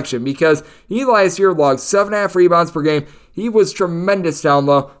protection, because he last year logged 7.5 rebounds per game. He was tremendous down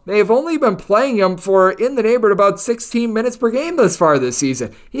low. They have only been playing him for in the neighborhood about 16 minutes per game thus far this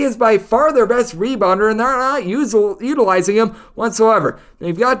season. He is by far their best rebounder, and they're not utilizing him whatsoever.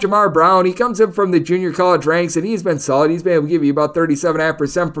 They've got Jamar Brown. He comes in from the junior college ranks, and he's been solid. He's been able to give you about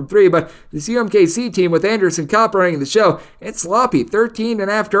 37.5% from 3, but this UMKC team with Anderson Kopp running the show, it's sloppy.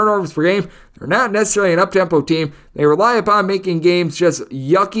 13.5 turnovers per game. They're not necessarily an up-tempo team. They rely upon making games just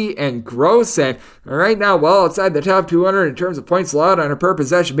yucky and gross, and right now, well outside the top 200 in terms of points allowed on a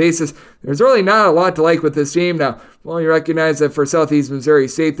per-possession basis. There's really not a lot to like with this team. Now, well, you recognize that for Southeast Missouri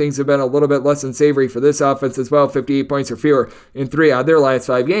State, things have been a little bit less than savory for this offense as well, 58 points or fewer in 3 out of their last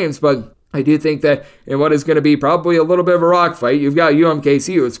 5 games, but I do think that in what is going to be probably a little bit of a rock fight, you've got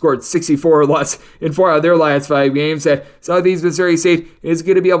UMKC, who has scored 64 or less in 4 out of their last 5 games. That Southeast Missouri State is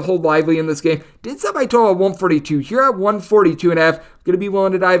going to be able to hold lively in this game. Did set my total at 142. Here at 142.5. Going to be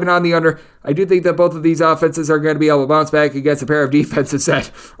willing to dive in on the under. I do think that both of these offenses are going to be able to bounce back against a pair of defenses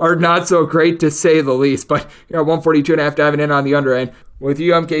that are not so great, to say the least. But here at 142.5, diving in on the under end. With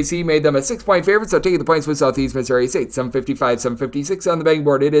UMKC, made them a 6-point favorite, so taking the points with Southeast Missouri State. 755, 756 on the betting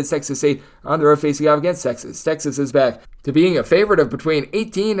board. It is Texas State on the road facing off against Texas. Texas is back to being a favorite of between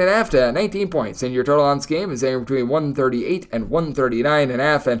 18.5 to 19 points. And your total on this game is anywhere between 138 and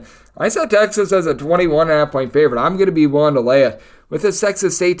 139.5. And I said Texas as a 21.5 point favorite. I'm going to be willing to lay it. With this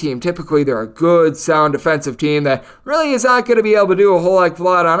Texas State team, typically they're a good, sound defensive team that really is not going to be able to do a whole heck of a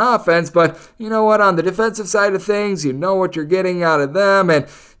lot on offense, but you know what, on the defensive side of things, you know what you're getting out of them, and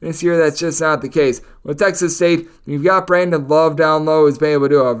this year that's just not the case. With Texas State, you've got Brandon Love down low, who's been able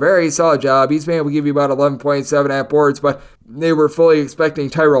to do a very solid job. He's been able to give you about 11.7 boards, but they were fully expecting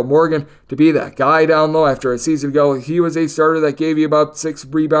Tyrell Morgan to be that guy down low after a season ago. He was a starter that gave you about 6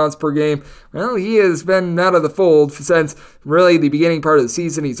 rebounds per game. Well, he has been out of the fold since really the beginning part of the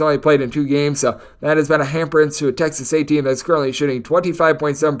season. He's only played in 2 games, so that has been a hamperance to a Texas State team that's currently shooting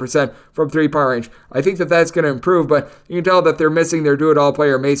 25.7% from 3-point range. I think that that's going to improve, but you can tell that they're missing their do-it-all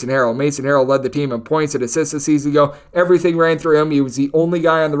player, Mason Harrell. Mason Harrell led the team in points and assists a season ago. Everything ran through him. He was the only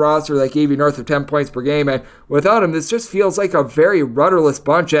guy on the roster that gave you north of 10 points per game, and without him, this just feels like a very rudderless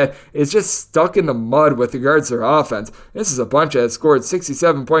bunch that is just stuck in the mud with regards to their offense. This is a bunch that has scored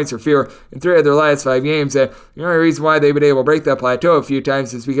 67 points or fewer in 3 of their last 5 games, and the only reason why they've been able to break that plateau a few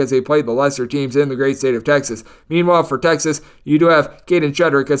times is because they played the lesser teams in the great state of Texas. Meanwhile, for Texas, you do have Caden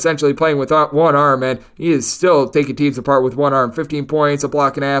Shedrick essentially playing with one arm, and he is still taking teams apart with one arm. 15 points, a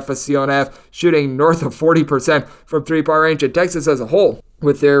block and a half, a steal and a half, shooting north of 40% from three-point range. And Texas as a whole,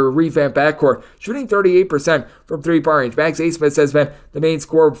 with their revamped backcourt, shooting 38% from three-point range. Max Abmas has been the main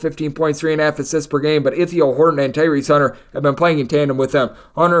scorer with 15 points, 3.5 assists per game, but Ithiel Horton and Tyrese Hunter have been playing in tandem with them.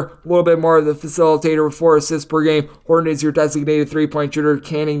 Hunter, a little bit more of the facilitator with 4 assists per game. Horton is your designated three-point shooter,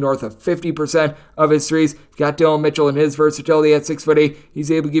 canning north of 50% of his threes. Got Dylan Mitchell and his versatility at 6'8". He's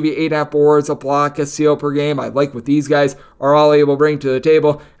able to give you 8.5 boards, a block, a steal per game. I like what these guys are all able to bring to the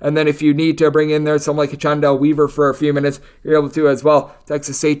table. And then if you need to bring in there someone like a Chandel Weaver for a few minutes, you're able to as well.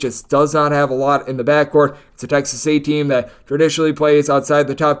 Texas State just does not have a lot in the backcourt. It's a Texas State team that traditionally plays outside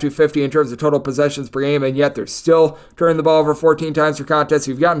the top 250 in terms of total possessions per game, and yet they're still turning the ball over 14 times per contest.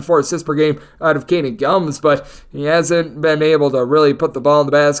 You've gotten 4 assists per game out of Kaden Gums, but he hasn't been able to really put the ball in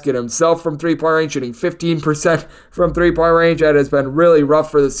the basket himself from three-point range, shooting 15% from three-point range. That has been really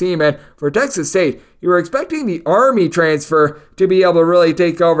rough for the team, and for Texas State, you were expecting the Army transfer to be able to really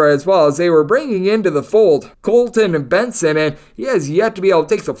take over as well, as they were bringing into the fold Colton Benson, and he has yet to be able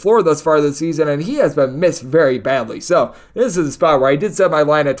to take the floor thus far this season, and he has been missed very badly. So this is a spot where I did set my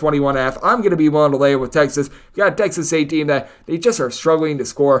line at 21.5. I'm going to be willing to lay it with Texas. You got a Texas State team that they just are struggling to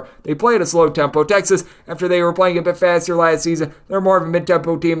score. They play at a slow tempo. Texas, after they were playing a bit faster last season, they're more of a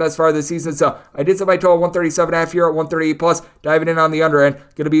mid-tempo team thus far this season. So I did set my total 137.5 here at 138 plus, diving in on the under end.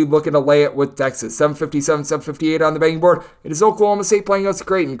 Going to be looking to lay it with Texas. 757, 758 on the betting board. It is Oklahoma State playing against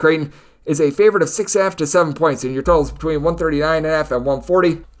Creighton. Creighton is a favorite of 6.5 to 7 points, and your total is between 139.5 and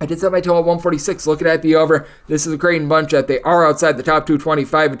 140. I did set my total at 146. Looking at the over, this is a Creighton bunch that they are outside the top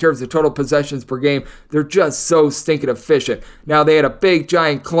 225 in terms of total possessions per game. They're just so stinking efficient. Now, they had a big,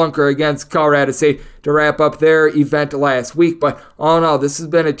 giant clunker against Colorado State to wrap up their event last week, but all in all, this has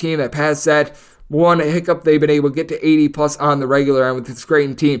been a team that passed that one hiccup. They've been able to get to 80 plus on the regular end with this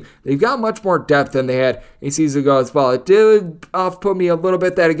Creighton team. They've got much more depth than they had a season ago as well. It did off-put me a little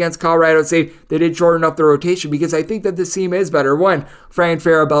bit that against Colorado State, they did shorten up the rotation, because I think that this team is better when Fran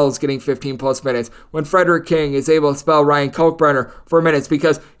Farabelle is getting 15 plus minutes, when Frederick King is able to spell Ryan Kalkbrenner for minutes,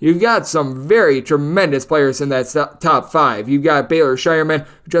 because you've got some very tremendous players in that top 5. You've got Baylor Shireman,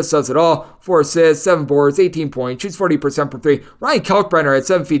 who just does it all. 4 assists, 7 boards, 18 points, shoots 40% per 3. Ryan Kalkbrenner at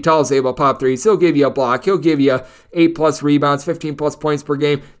 7 feet tall is able to pop 3s. He'll give you a block. He'll give you 8 plus rebounds, 15 plus points per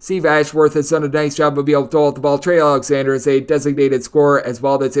game. Steve Ashworth has done a nice job of being able to throw out the ball. Trey Alexander is a designated scorer as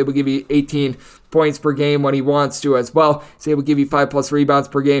well that's able to give you 18 points per game when he wants to as well. He's able to give you 5 plus rebounds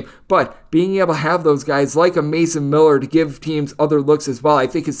per game. But being able to have those guys like a Mason Miller to give teams other looks as well, I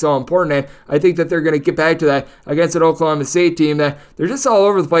think is so important. And I think that they're going to get back to that against an Oklahoma State team that they're just all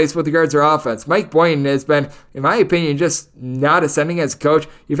over the place with regards to their offense. Mike Boynton has been, in my opinion, just not ascending as a coach.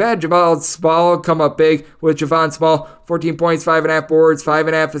 You've had Jamal Small come up big with Javon Small, 14 points, 5.5 boards,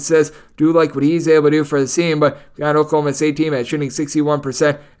 5.5 assists. Do like what he's able to do for the team, but we got an Oklahoma State team that's shooting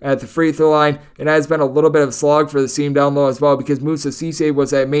 61% at the free throw line. It has been a little bit of a slog for the team down low as well, because Musa Cisse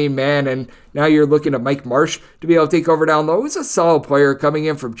was that main man, and now you're looking at Mike Marsh to be able to take over down low. He's a solid player coming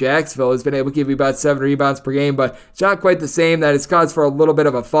in from Jacksonville. He's been able to give you about 7 rebounds per game, but it's not quite the same. That it's caused for a little bit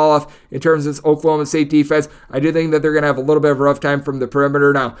of a fall off in terms of this Oklahoma State defense. I do think that they're going to have a little bit of a rough time from the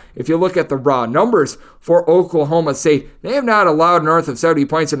perimeter. Now, if you look at the raw numbers for Oklahoma State, they have not allowed north of 70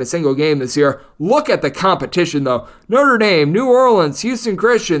 points in a single game this year. Look at the competition, though. Notre Dame, New Orleans, Houston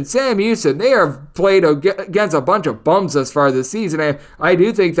Christian, Sam Houston, they have played against a bunch of bums thus far this season, and I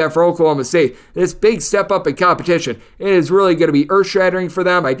do think that for Oklahoma State, this big step up in competition, it is really going to be earth-shattering for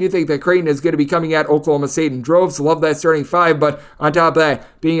them. I do think that Creighton is going to be coming at Oklahoma State in droves. Love that starting 5, but on top of that,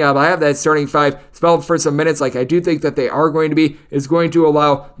 being able to have that starting 5 spelled for some minutes like I do think that they are going to be, is going to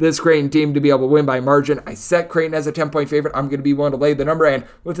allow this Creighton team to be able to win by margin. I set Creighton as a 10-point favorite. I'm going to be willing to lay the number, and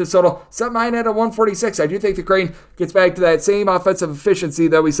with this total, set mine at a 146. I do think the Creighton gets back to that same offensive efficiency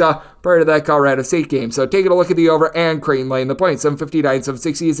that we saw prior to that Colorado State game. So taking a look at the over and Creighton laying the point. 759,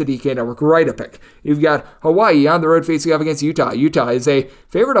 760 is the DK Network right a pick. You've got Hawaii on the road facing off against Utah. Utah is a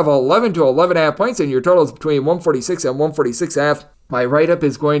favorite of 11 to 11.5 points, and your total is between 146 and 146.5. My write-up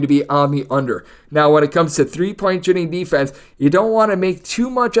is going to be on the under. Now, when it comes to three-point shooting defense, you don't want to make too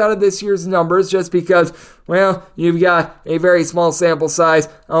much out of this year's numbers just because, well, you've got a very small sample size.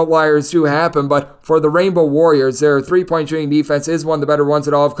 Outliers do happen, but for the Rainbow Warriors, their three-point shooting defense is one of the better ones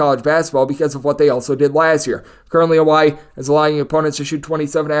in all of college basketball because of what they also did last year. Currently, Hawaii is allowing opponents to shoot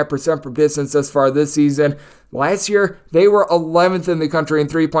 27.5% from distance thus far this season. Last year, they were 11th in the country in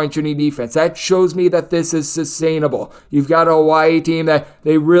three-point shooting defense. That shows me that this is sustainable. You've got a Hawaii team that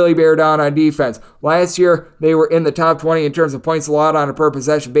they really bear down on defense. Last year, they were in the top 20 in terms of points allowed on a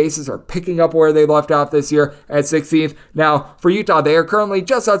per-possession basis, or picking up where they left off this year at 16th. Now, for Utah, they are currently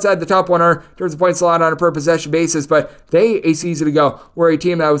just outside the top 100 in terms of points allowed on a per-possession basis, but they, a season ago, were a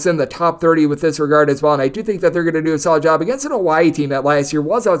team that was in the top 30 with this regard as well, and I do think that they're going to do a solid job against an Hawaii team that last year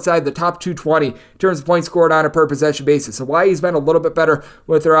was outside the top 220 in terms of points scored on a per-possession basis. Hawaii's been a little bit better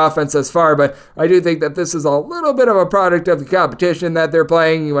with their offense thus far, but I do think that this is a little bit of a product of the competition that they're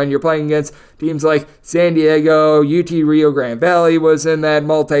playing when you're playing against teams like San Diego. UT Rio Grande Valley was in that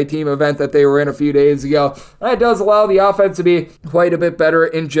multi-team event that they were in a few days ago. That does allow the offense to be quite a bit better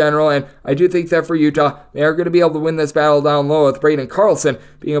in general, and I do think that for Utah, they are going to be able to win this battle down low with Braden Carlson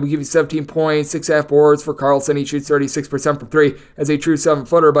being able to give you 17 points, 6.5 boards for Carlson. He shoots 36% from three as a true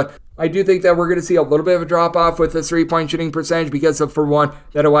 7-footer, but I do think that we're going to see a little bit of a drop-off with this three-point shooting percentage because of, for one,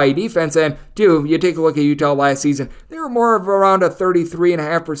 that Hawaii defense, and two, you take a look at Utah last season, they were more of around a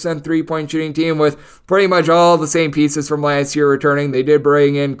 33.5% three-point shooting team with pretty much all the same pieces from last year returning. They did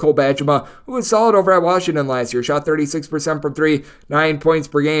bring in Cole Bajema, who was solid over at Washington last year, shot 36% from three, 9 points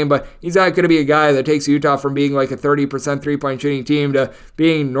per game, but he's not going to be a guy that takes Utah from being like a 30% three-point shooting team to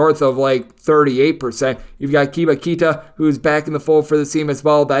being north of like 38%. You've got Kiba Kita, who's back in the fold for the team as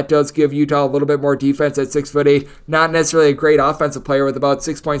well. That does give Utah a little bit more defense at 6'8". Not necessarily a great offensive player with about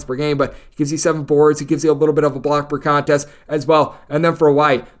 6 points per game, but he gives you 7 boards. He gives you a little bit of a block per contest as well. And then for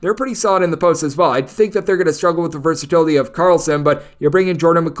Hawaii, they're pretty solid in the post as well. I think that they're going to struggle with the versatility of Carlson, but you bring in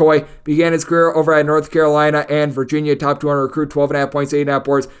Jordan McCoy, began his career over at North Carolina and Virginia, top 200 recruit, 12.5 points, 8.5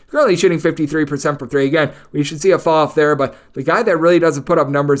 boards. Currently shooting 53% from three. Again, we should see a fall off there, but the guy that really doesn't put up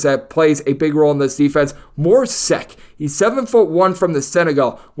numbers that plays a big role in this defense, Morsek. He's 7'1" from the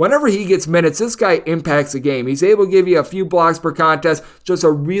Senegal. Whenever he gets minutes, this guy impacts the game. He's able to give you a few blocks per contest, just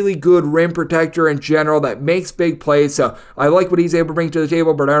a really good rim protector in general that makes big plays. So I like what he's able to bring to the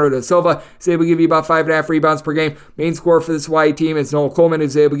table. Bernardo da Silva is able to give you about 5.5 rebounds per game. Main scorer for this Hawaii team is Noel Coleman,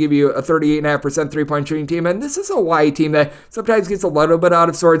 who's able to give you a 38.5% three-point shooting team. And this is a Hawaii team that sometimes gets a little bit out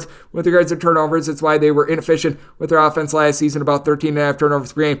of sorts with regards to turnovers. That's why they were inefficient with their offense last season, about 13.5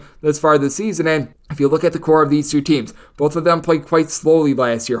 turnovers per game this far this season. And if you look at the core of these two teams, both of them played quite slowly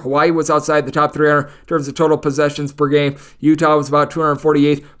last year. Hawaii was outside the top 300 in terms of total possessions per game. Utah was about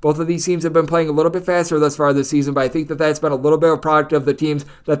 248th. Both of these teams have been playing a little bit faster thus far this season, but I think that that's been a little bit of a product of the teams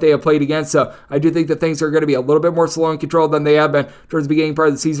that they have played against. So I do think that things are going to be a little bit more slow and controlled than they have been towards the beginning part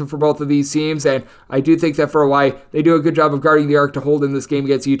of the season for both of these teams. And I do think that for Hawaii, they do a good job of guarding the arc to hold in this game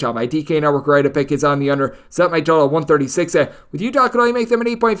against Utah. My DK Network right to pick is on the under. Set my total at 136. And with Utah, could only make them an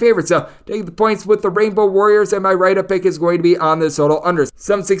 8-point favorite. So take the points with the Rainbow Warriors, and my right-up pick is going to be on this total under.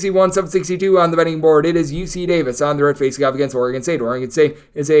 761, 762 on the betting board. It is UC Davis on the road facing off against Oregon State. Oregon State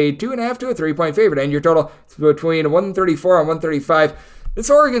is a 2.5 to a 3-point favorite, and your total is between 134 and 135. This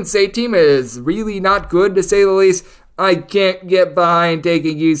Oregon State team is really not good, to say the least. I can't get behind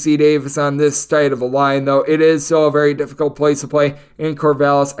taking UC Davis on this tight of a line, though. It is so a very difficult place to play in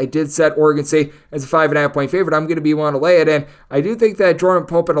Corvallis. I did set Oregon State as a 5.5-point favorite. I'm going to be one to lay it in. I do think that Jordan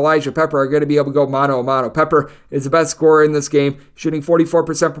Pope and Elijah Pepper are going to be able to go mano a mano. Pepper is the best scorer in this game, shooting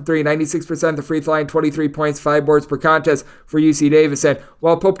 44% from three, 96% at the free throw line, 23 points, 5 boards per contest for UC Davis. And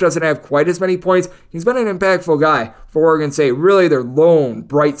while Pope doesn't have quite as many points, he's been an impactful guy for Oregon State. Really their lone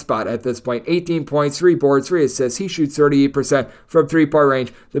bright spot at this point. 18 points, 3 boards, 3 assists. He shoots 38% from three-point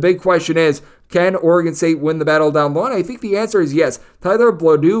range. The big question is, can Oregon State win the battle down low? And I think the answer is yes. Tyler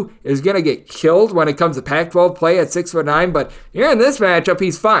Blodeau is going to get killed when it comes to Pac-12 play at 6'9", but here in this matchup,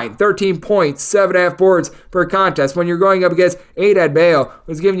 he's fine. 13 points, 7.5 boards per contest. When you're going up against Adad Bayo,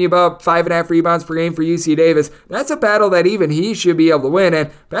 who's giving you about 5.5 rebounds per game for UC Davis, that's a battle that even he should be able to win. And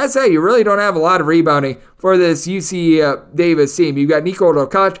that's it. You really don't have a lot of rebounding for this UC Davis team. You've got Nico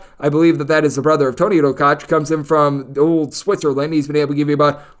Dokac. I believe that is the brother of Tony Dokac. Comes in from old Switzerland. He's been able to give you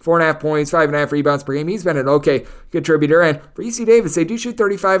about 4.5 points, 5.5 4.5 rebounds per game. He's been an okay contributor. And for UC Davis, they do shoot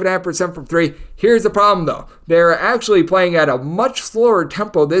 35.5% from three. Here's the problem, though. They're actually playing at a much slower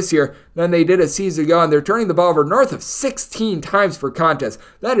tempo this year than they did a season ago, and they're turning the ball over north of 16 times per contest.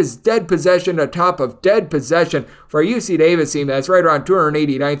 That is dead possession atop of dead possession for a UC Davis team that's right around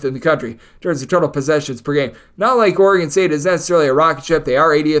 289th in the country in terms of total possessions per game. Not like Oregon State is necessarily a rocket ship. They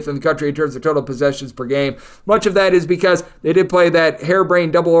are 80th in the country in terms of total possessions per game. Much of that is because they did play that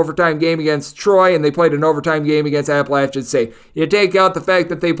harebrained double overtime game against Troy, and they played an overtime game against Appalachian State. You take out the fact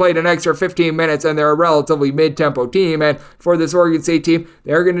that they played an extra 15 minutes and they're a relatively mid-tempo team, and for this Oregon State team,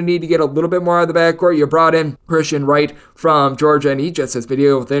 they're going to need to get a little bit more out of the backcourt. You brought in Christian Wright from Georgia, and he just has been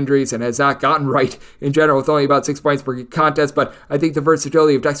dealing with injuries and has not gotten right in general with only about 6 points per contest, but I think the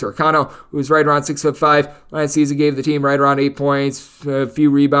versatility of Dexter Akano, who's right around 6'5", last season gave the team right around 8 points, a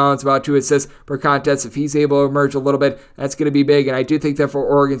few rebounds, about 2 assists per contest. If he's able to emerge a little bit, that's going to be big, and I do think that for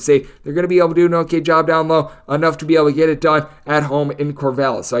Oregon State, they're going to be able to do an okay job down low, enough to be able to get it done at home in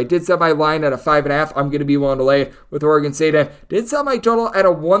Corvallis. So I did set my line at a 5.5. I'm going to be willing to lay it with Oregon State, and did set my total at a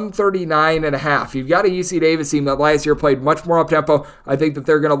 139.5. You've got a UC Davis team that last year played much more up-tempo. I think that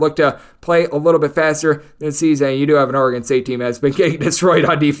they're going to look to play a little bit faster this season, and you do have an Oregon State team that's been getting destroyed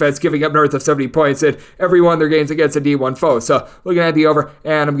on defense, giving up north of 70 points in every one of their games against a D1 foe. So looking at the over,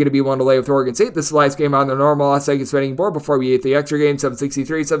 and I'm going to be willing to lay with Oregon State. This is the last game on the normal Las Vegas betting board before we hit the extra game.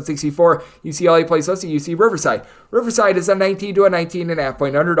 763, 764. UCLA plays us at UC Riverside. Riverside is a 19 to a 19.5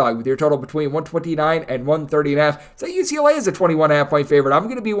 point underdog with your total between 129 and 130.5. So UCLA is a 21.5 point favorite. I'm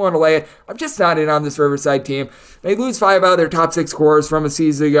going to be willing to lay it. I'm just not in on this Riverside team. They lose 5 out of their top 6 scorers from a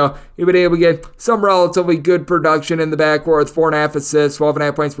season ago. You've been able to get some relatively good production in the backcourt with 4.5 assists,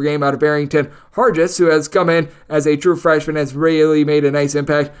 12.5 points per game out of Barrington Hargis, who has come in as a true freshman, has really made a nice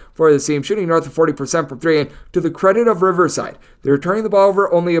impact for this team, shooting north of 40% from 3. And to the credit of Riverside, they're turning the ball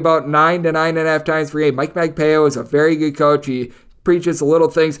over only about 9 to 9.5 times per game. Mike Magpeo is a very good coach. He preaches the little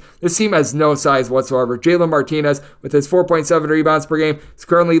things. This team has no size whatsoever. Jalen Martinez, with his 4.7 rebounds per game, is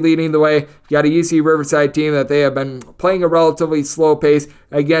currently leading the way. You got a UC Riverside team that they have been playing a relatively slow pace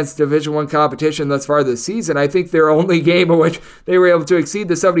against Division I competition thus far this season. I think their only game in which they were able to exceed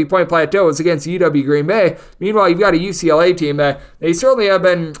the 70-point plateau was against UW Green Bay. Meanwhile, you've got a UCLA team that they certainly have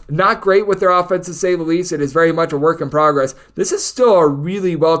been not great with their offense, to say the least. It is very much a work in progress. This is still a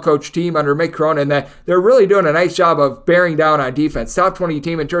really well-coached team under Mick Cronin that they're really doing a nice job of bearing down on defense. Top 20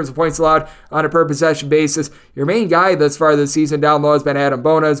 team in terms of points allowed on a per-possession basis. Your main guy thus far this season down low has been Adam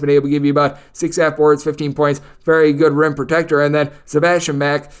Bona, has been able to give you about 6.5 boards, 15 points, very good rim protector. And then Sebastian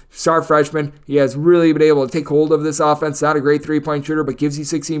Mack, star freshman, he has really been able to take hold of this offense. Not a great three-point shooter, but gives you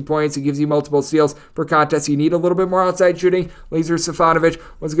 16 points. He gives you multiple steals per contest. You need a little bit more outside shooting. Lazar Stefanovic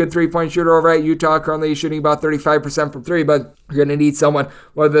was a good three-point shooter over at Utah. Currently he's shooting about 35% from 3, but you're going to need someone,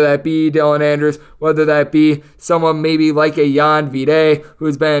 whether that be Dylan Andrews, whether that be someone maybe like a Jan Vide,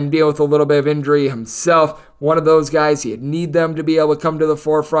 who's been dealing with a little bit of injury himself. One of those guys, you need them to be able to come to the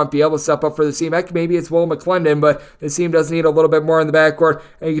forefront, be able to step up for the team. Heck, maybe it's Will McClendon, but this team does need a little bit more in the backcourt,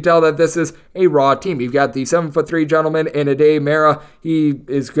 and you can tell that this is a raw team. You've got the 7'3" gentleman in Ade Mara. He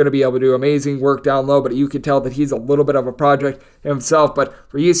is going to be able to do amazing work down low, but you can tell that he's a little bit of a project himself. But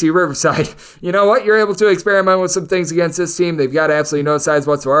for UC Riverside, you know what? You're able to experiment with some things against this team. They've got absolutely no size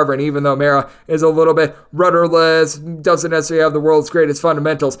whatsoever, and even though Mara is a little bit rudderless, doesn't necessarily have the world's greatest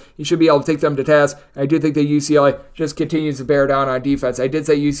fundamentals, you should be able to take them to task. I do think that UCLA just continues to bear down on defense. I did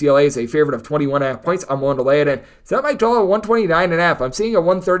say UCLA is a favorite of 21.5 points. I'm willing to lay it in. Set my total at 129.5. I'm seeing a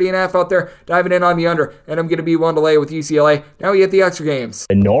 130.5 out there, diving in on the under, and I'm going to be willing to lay with UCLA. Now we hit the extra games.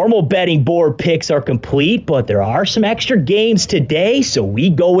 The normal betting board picks are complete, but there are some extra games today, so we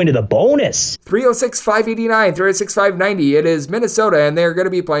go into the bonus. 306-589, 306-590. It is Minnesota, and they're going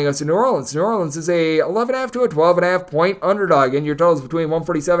to be playing us in New Orleans. New Orleans is a 11.5 to a 12.5 point underdog, and your total is between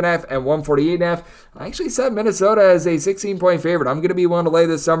 147.5 and 148.5. I actually said Minnesota as a 16-point favorite. I'm going to be willing to lay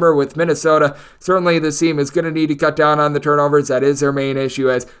this number with Minnesota. Certainly this team is going to need to cut down on the turnovers. That is their main issue,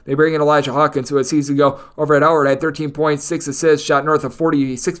 as they bring in Elijah Hawkins, who a season ago over at Howard had 13 points, 6 assists, shot north of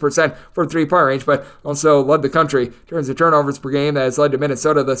 46% from three-point range, but also led the country in terms of turnovers per game. That has led to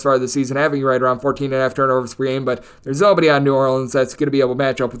Minnesota thus far this season having right around 14.5 turnovers per game, but there's nobody on New Orleans that's going to be able to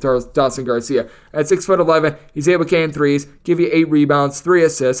match up with Dawson Garcia. At 6'11", he's able to can threes, give you 8 rebounds, 3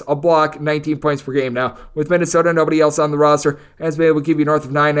 assists, a block, 19 points per game. Now, with Minnesota. Nobody else on the roster has been able to give you north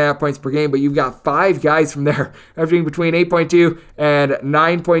of 9.5 points per game, but you've got 5 guys from there averaging between 8.2 and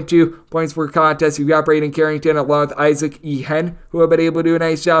 9.2 points per contest. You've got Braden Carrington along with Isaac Ehen, who have been able to do a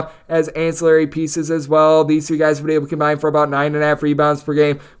nice job as ancillary pieces as well. These 3 guys have been able to combine for about 9.5 rebounds per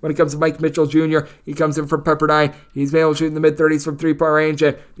game. When it comes to Mike Mitchell Jr., he comes in from Pepperdine. He's been able to shoot in the mid-30s from 3-point range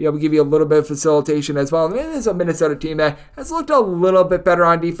and be able to give you a little bit of facilitation as well. And it is a Minnesota team that has looked a little bit better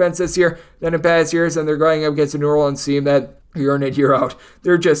on defense this year than in past years, and they're going up against a New Orleans team that year in and year out,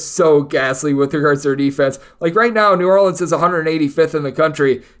 they're just so ghastly with regards to their defense. Like right now, New Orleans is 185th in the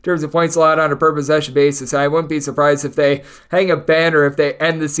country in terms of points allowed on a per possession basis. I wouldn't be surprised if they hang a banner if they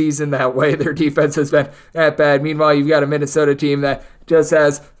end the season that way. Their defense has been that bad. Meanwhile, you've got a Minnesota team that just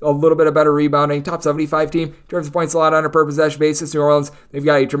has a little bit of better rebounding. Top 75 team in terms of points allowed on a per possession basis. New Orleans, they've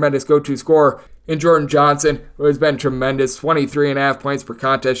got a tremendous go-to scorer in Jordan Johnson, who has been tremendous. 23.5 points per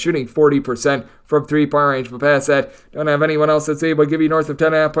contest, shooting 40% from 3-point range. But past that, don't have anyone else that's able to give you north of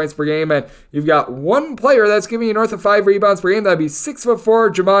 10.5 points per game. And you've got one player that's giving you north of 5 rebounds per game. That'd be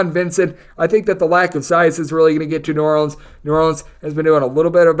 6'4", Jamon Vincent. I think that the lack of size is really going to get to New Orleans. New Orleans has been doing a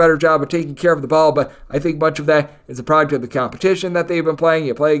little bit of a better job of taking care of the ball, but I think much of that is a product of the competition that they've been playing.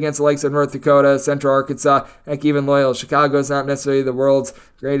 You play against the likes of North Dakota, Central Arkansas, heck, even Loyola Chicago is not necessarily the world's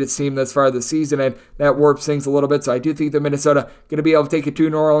greatest team thus far this season, and that warps things a little bit. So I do think that Minnesota going to be able to take it to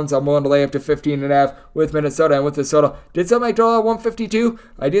New Orleans. I'm willing to lay up to 15.5 with Minnesota, and with this total, did set my total at 152.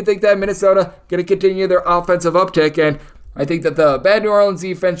 I do think that Minnesota going to continue their offensive uptick, and I think that the bad New Orleans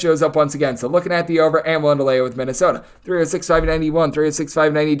defense shows up once again. So looking at the over and willing to lay it with Minnesota. 306-591,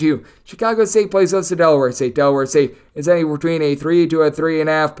 306-592. Chicago State plays us to Delaware State. Delaware State is anywhere between a 3 to a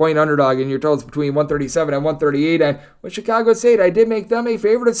 3.5 point underdog, and your total's between 137 and 138. And with Chicago State, I did make them a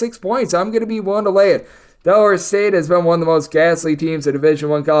favorite of 6 points. I'm going to be willing to lay it. Delaware State has been one of the most ghastly teams in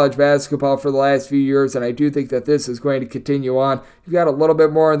Division I college basketball for the last few years, and I do think that this is going to continue on. You've got a little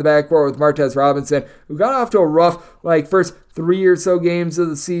bit more in the backcourt with Martez Robinson, who got off to a rough, first 3 or so games of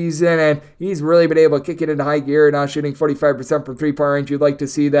the season, and he's really been able to kick it into high gear, now shooting 45% from 3-point range. You'd like to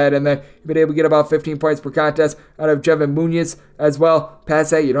see that, and then you've been able to get about 15 points per contest out of Jevin Munoz as well.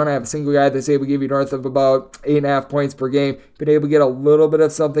 Past that, you don't have a single guy that's able to give you north of about 8.5 points per game. Been able to get a little bit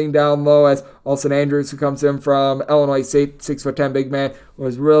of something down low as Alston Andrews, who comes in from Illinois State, 6'10" big man,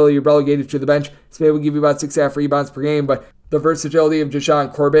 was really relegated to the bench. He's been able to give you about 6.5 rebounds per game, but the versatility of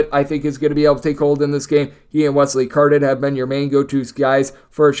Deshaun Corbett, I think, is going to be able to take hold in this game. He and Wesley Cardin have been your main go-to guys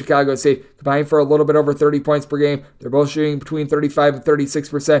for Chicago State, combined for a little bit over 30 points per game. They're both shooting between 35 and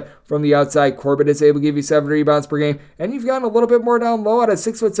 36% from the outside. Corbett is able to give you 7 rebounds per game, and you've gotten a little bit more down low at a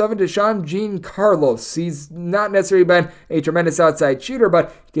 6'7" Deshaun Jean Carlos. He's not necessarily been a tremendous outside shooter,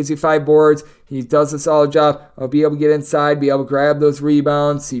 but he gives you 5 boards. He does a solid job of being able to get inside, be able to grab those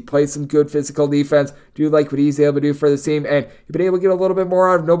rebounds. He plays some good physical defense. Do like what he's able to do for the team, and you've been able to get a little bit more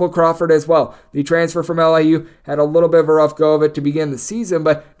out of Noble Crawford as well. The transfer from LIU had a little bit of a rough go of it to begin the season,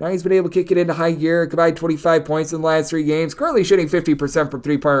 but now he's been able to kick it into high gear, combined 25 points in the last 3 games, currently shooting 50% from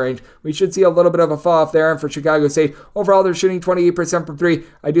 3-point range. We should see a little bit of a fall off there, and for Chicago State, overall they're shooting 28% from 3.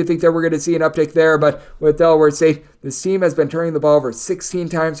 I do think that we're going to see an uptick there, but with Delaware State, this team has been turning the ball over 16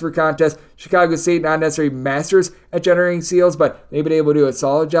 times per contest. Chicago State, not necessarily masters at generating steals, but they've been able to do a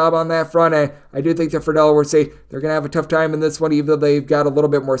solid job on that front, and I do think that for Delaware State, they're going to have a tough time in this one, even though they've got a little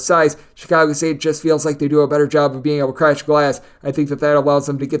bit more size. Chicago State just feels like they do a better job of being able to crash glass. I think that allows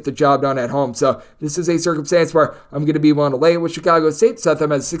them to get the job done at home. So this is a circumstance where I'm going to be willing to lay it with Chicago State, set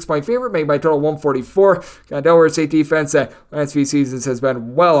them as a 6-point favorite, make my total 144. Got Delaware State defense that last few seasons has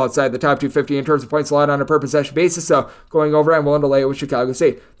been well outside the top 250 in terms of points allowed on a per possession basis. So going over, I'm willing to lay it with Chicago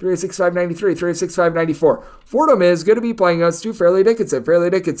State. 306-593, 306-594. Fordham is going to be playing us to Fairleigh Dickinson. Fairleigh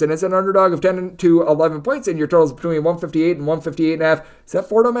Dickinson is an underdog of 10 to 11 points, and your total is between 158 and 158.5. Set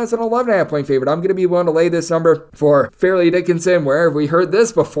Fordham as an 11.5 point favorite. I'm going to be willing to lay this number for Fairleigh Dickinson. Where have we heard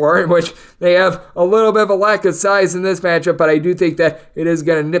this before? In which they have a little bit of a lack of size in this matchup, but I do think that it is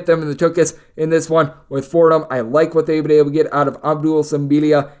going to nip them in the tuchus in this one with Fordham. I like what they've been able to get out of Abdul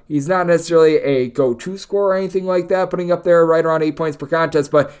Sambilia. He's not necessarily a go-to scorer or anything like that, putting up there right around 8 points per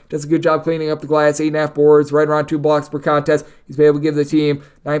contest, but does a good job cleaning up the glass, 8.5 boards, right around 2 blocks per contest. He's been able to give the team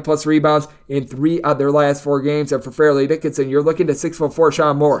 9+ rebounds in 3 of their last 4 games. And for Fairleigh Dickinson, you're looking to 6'4"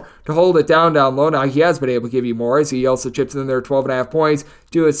 Sean Moore to hold it down low. Now, he has been able to give you more as he also chips in there 12.5 points,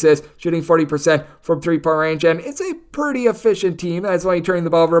 2 assists, shooting 40% from 3-point range. And it's a pretty efficient team. That's why he's turning the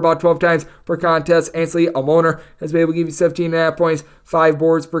ball over about 12 times per contest. Ansley Almoner has been able to give you 17.5 points, 5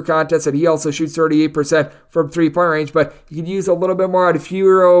 boards per contest, and he also shoots 38% from 3-point range. But you could use a little bit more out of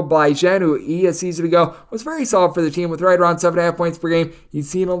Furo Blajen, Anderson, who a season ago was very solid for the team with right around 7.5 points per game. He's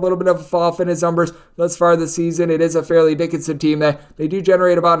seen a little bit of a fall off in his numbers thus far this season. It is a Fairleigh Dickinson team that they do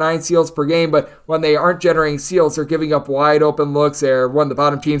generate about 9 steals per game, but when they aren't generating steals, they're giving up wide open looks. They're one of the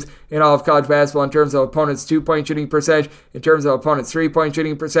bottom teams in all of college basketball in terms of opponents' 2-point shooting percentage, in terms of opponents' 3-point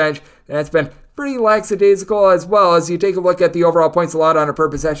shooting percentage. And that's been pretty lackadaisical as well. As you take a look at the overall points allowed on a per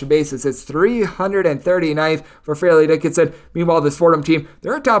possession basis, it's 339th for Fairleigh Dickinson. Meanwhile, this Fordham team,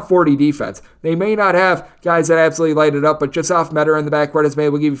 they're a top 40 defense. They may not have guys that absolutely light it up, but Joseph Metter in the backcourt has been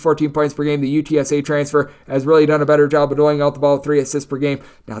able to give you 14 points per game. The UTSA transfer has really done a better job of doling out the ball with 3 assists per game.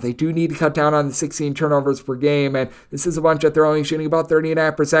 Now, they do need to cut down on the 16 turnovers per game, and this is a bunch that they're only shooting about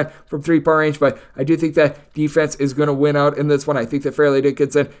 30.5% from 3-point range, but I do think that defense is going to win out in this one. I think that Fairleigh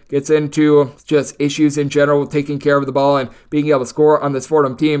Dickinson gets into just issues in general with taking care of the ball and being able to score on this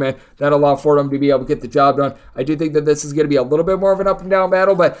Fordham team, and that'll allow Fordham to be able to get the job done. I do think that this is going to be a little bit more of an up and down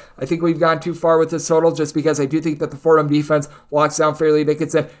battle, but I think we've gone too far with this total just because I do think that the Fordham defense locks down Fairleigh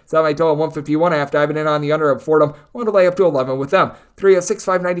Dickinson. So my total 151.5, diving in on the under of Fordham. I want to lay up to 11 with them.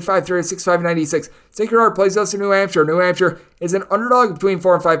 306.595, 306.596. Sacred Heart plays us in New Hampshire. New Hampshire is an underdog between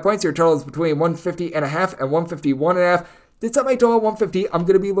 4 and 5 points. Your total is between 150.5 and 151.5. It's at my total 150. I'm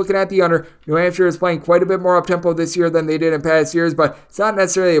going to be looking at the under. New Hampshire is playing quite a bit more up-tempo this year than they did in past years, but it's not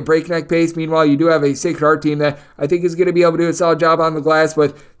necessarily a breakneck pace. Meanwhile, you do have a Sacred Heart team that I think is going to be able to do a solid job on the glass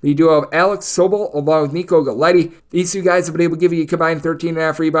with the duo of Alex Sobel along with Nico Galletti. These two guys have been able to give you a combined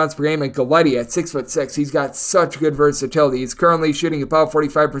 13.5 rebounds per game, and Galletti at 6'6", he's got such good versatility. He's currently shooting about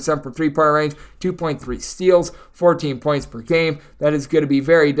 45% from 3-point range, 2.3 steals, 14 points per game. That is going to be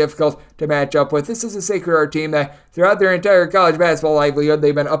very difficult to match up with. This is a Sacred Heart team that throughout their entire college basketball livelihood,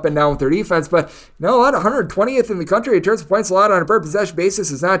 they've been up and down with their defense, but a lot 120th in the country in terms of points allowed on a per possession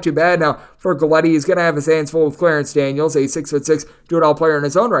basis is not too bad. Now, for Galletti, he's going to have his hands full with Clarence Daniels, a 6'6", do-it-all player in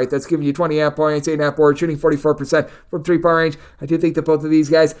his own right that's giving you 20.5 points, 8.5 boards, shooting 44% from 3-point range. I do think that both of these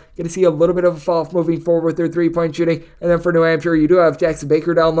guys going to see a little bit of a fall off moving forward with their 3-point shooting. And then for New Hampshire, you do have Jackson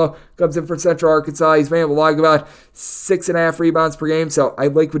Baker down low, comes in from Central Arkansas. He's been able to log about 6.5 rebounds per game, so I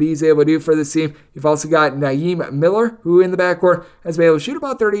like what he's able to do for this team. You've also got Naeem Miller, who in the backcourt has been able to shoot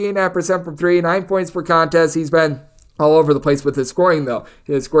about 38.5% from 3, 9 points per contest. He's been all over the place with his scoring, though.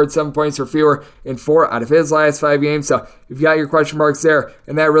 He has scored 7 points or fewer in 4 out of his last 5 games, so you've got your question marks there,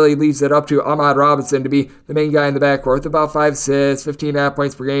 and that really leaves it up to Ahmad Robinson to be the main guy in the backcourt with about 5 assists, 15.5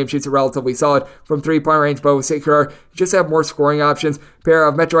 points per game, shoots it relatively solid from 3-point range, but with Sacred Heart, you just have more scoring options. A pair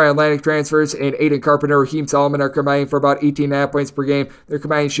of Metro Atlantic transfers and Aiden Carpenter, Raheem Solomon are combining for about 18.5 points per game. They're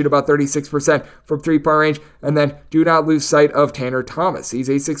combining to shoot about 36% from 3-point range, and then do not lose sight of Tanner Thomas. He's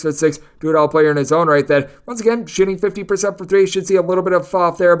a 6'6", do-it-all player in his own right that, once again, shooting 50% for 3, should see a little bit of fall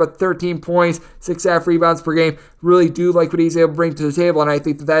off there, but 13 points, 6.5 rebounds per game. Really do like what he's able to bring to the table, and I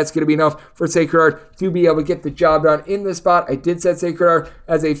think that that's going to be enough for Sacred Heart to be able to get the job done in this spot. I did set Sacred Heart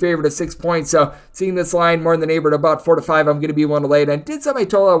as a favorite of 6 points, so seeing this line more in the neighborhood of about 4 to 5, I'm going to be one to lay it, and did set my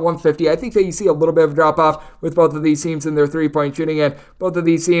total at 150. I think that you see a little bit of a drop-off with both of these teams in their 3-point shooting, and both of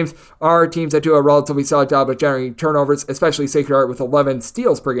these teams are teams that do a relatively solid job of generating turnovers, especially Sacred Heart with 11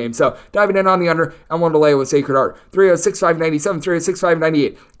 steals per game. So diving in on the under, I want to lay it with Sacred Heart. 306.597,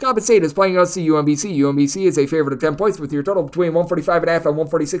 306.598. Coppin State is playing us to UMBC. UMBC is a favorite of 10 points with your total between 145.5 and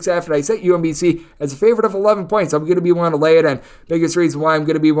 146.5, and I set UMBC as a favorite of 11 points. I'm going to be willing to lay it, and biggest reason why I'm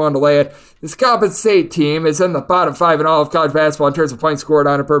going to be willing to lay it, this Coppin State team is in the bottom 5 in all of college basketball in terms of points scored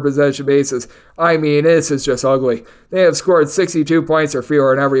on a per possession basis. I mean, this is just ugly. They have scored 62 points or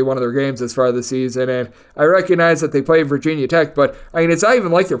fewer in every one of their games this far this season, and I recognize that they played Virginia Tech, but I mean, it's not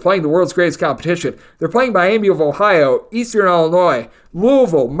even like they're playing the world's greatest competition. They're playing Miami of Ohio, Eastern Illinois,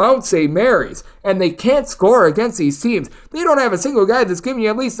 Louisville, Mount St. Mary's, and they can't score against these teams. They don't have a single guy that's giving you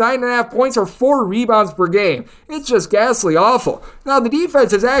at least 9.5 points or 4 rebounds per game. It's just ghastly awful. Now, the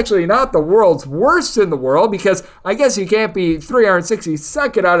defense is actually not the world's worst in the world, because I guess you can't be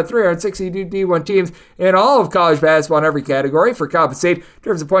 362nd out of 362 D1 teams in all of college basketball in every category. For Coppin State, in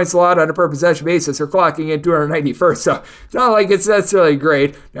terms of points allowed on a per possession basis, they're clocking in 291st, so it's not like it's necessarily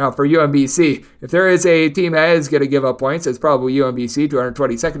great. Now, for UMBC, if there is a team that is going to give up points, it's probably UMBC,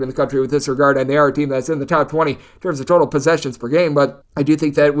 222nd in the country with this regard, and they are a team that's in the top 20 in terms of total possessions per game, but I do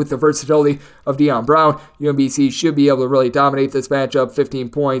think that with the versatility of Deion Brown, UMBC should be able to really dominate this matchup. 15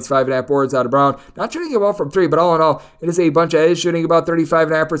 points, 5.5 boards out of Brown. Not shooting it well from 3, but all in all, it is a bunch of edge shooting about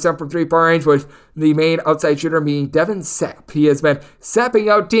 35.5% from 3-point range, with the main outside shooter being Devin Sapp. He has been sapping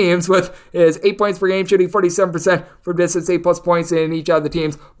out teams with his 8 points per game, shooting 47% from distance, 8+ points in each of the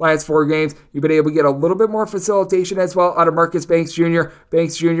team's last 4 games. You've been able to get a little bit more facilitation as well out of Marcus Banks Jr. Jr.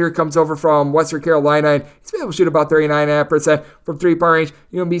 Banks Jr. comes over from Western Carolina, and he's been able to shoot about 39.5% from three-point range.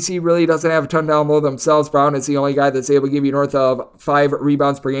 UMBC really doesn't have a ton down low themselves. Brown is the only guy that's able to give you north of 5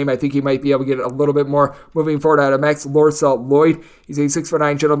 rebounds per game. I think he might be able to get a little bit more moving forward out of Max Lorsa Lloyd. He's a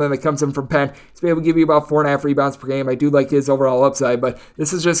 6'9" gentleman that comes in from Penn. He's been able to give you about 4.5 rebounds per game. I do like his overall upside, but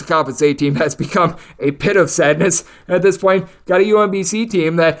this is just a Coppin State team that's become a pit of sadness at this point. Got a UMBC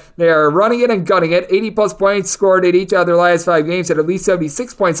team that they are running it and gunning it. 80-plus points scored in each of their last 5 games, at least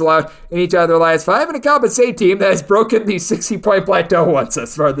 76 points allowed in each of their last 5, and a Coppin State team that has broken the 60-point plateau once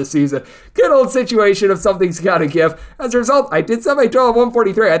thus far this season. Good old situation of something's got to give. As a result, I did set my total of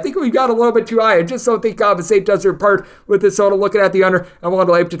 143. I think we got a little bit too high. I just don't think Coppin State does their part with this total. Looking at the under, I'm willing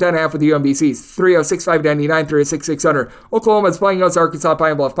to lay up to 10.5 with the UMBCs. 306, 599, 306, 600. Oklahoma is playing against Arkansas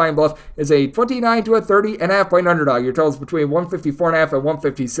Pine Bluff. Pine Bluff is a 29 to a 30.5 point underdog. Your total's between 154.5 and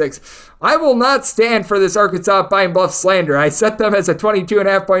 156. I will not stand for this Arkansas Pine Bluff slander. I set them as a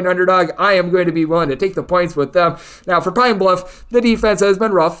 22.5 point underdog. I am going to be willing to take the points with them. Now, for Pine Bluff, the defense has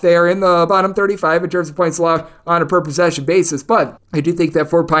been rough. They are in the bottom 35 in terms of points allowed on a per possession basis, but I do think that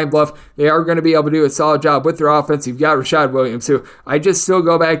for Pine Bluff, they are going to be able to do a solid job with their offense. You've got Rashad Williams, who I just still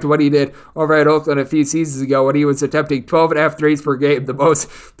go back to what he did over at Oakland a few seasons ago when he was attempting 12.5 threes per game, the most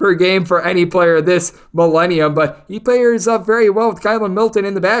per game for any player this millennium, but he pairs up very well with Kylan Milton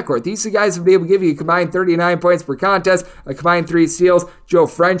in the backcourt. These two guys have been able to give you a combined 39 points per contest, a combined 3 steals. Joe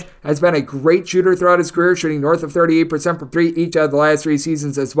French has been a great shooter throughout his career, shooting north of 38% from 3 each of the last 3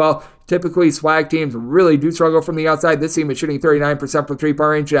 seasons as well. Typically, SWAC teams really do struggle from the outside. This team is shooting 39% from 3-point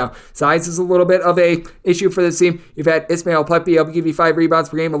range now. Size is a little bit of a issue for this team. You've had Ismail Plepi able to give you 5 rebounds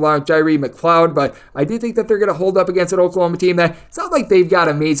per game along with Jairi McLeod, but I do think that they're going to hold up against an Oklahoma team that it's not like they've got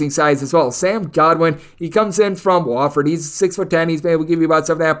amazing size as well. Sam Godwin, he comes in from Wofford. He's 6'10". He's been able to give you about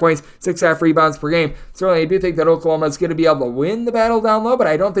 7.5 points, 6.5 rebounds per game. Certainly, I do think that Oklahoma is going to be able to win the battle down low, but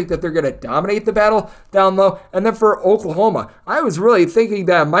I don't think that they're going to dominate the battle down low. And then for Oklahoma, I was really thinking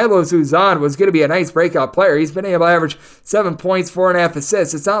that Milo Zuzan was going to be a nice breakout player. He's been able to average 7 points, 4.5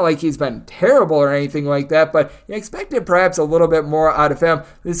 assists. It's not like he's been terrible or anything like that, but you expected perhaps a little bit more out of him.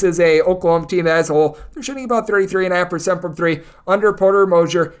 This is a Oklahoma team that as a whole, they're shooting about 33.5% from 3. Under Porter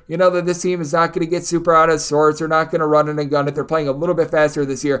Mosier, you know that this team is not going to get super out of sorts. They're not going to run it and gun it. They're playing a little bit faster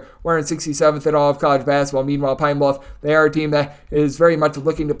this year. We're in 67th in all of college basketball. Meanwhile, Pine Bluff, they are a team that is very much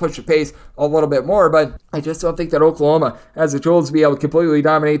looking to push the pace a little bit more, but I just don't think that Oklahoma has the tools to be able to completely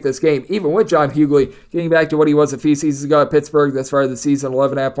dominate this game, even with John Hughley getting back to what he was a few seasons ago at Pittsburgh this far of the season,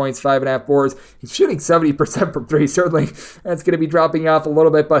 11.5 points, 5.5 boards. He's shooting 70% from 3. Certainly, that's going to be dropping off a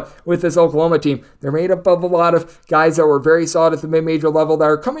little bit, but with this Oklahoma team, they're made up of a lot of guys that were very solid at the mid-major level that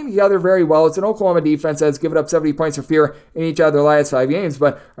are coming together very well. It's an Oklahoma defense that's given up 70 points or fewer in each of their last 5 games,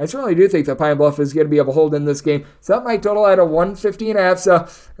 but I certainly do think that Pine Bluff is going to be able to hold in this game. So that might total at a 150.5, so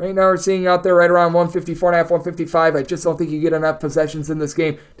right now we're seeing out there right around 154.5, 155. I just don't think you get enough possessions in this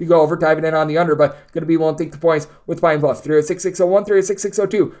game to go over, diving in on the under, but going to be willing to take the points with Pine Bluff. 306-601,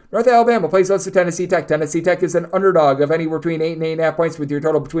 306-602. North Alabama plays host to Tennessee Tech. Tennessee Tech is an underdog of anywhere between 8 and 8.5 points, with your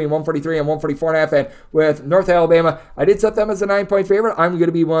total between 143 and 144.5. And with North Alabama, I did set them as a 9-point favorite. I'm going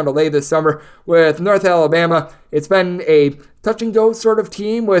to be willing to lay this summer with North Alabama. It's been a touch-and-go sort of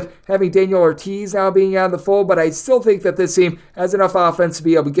team with having Daniel Ortiz now being out of the fold, but I still think that this team has enough offense to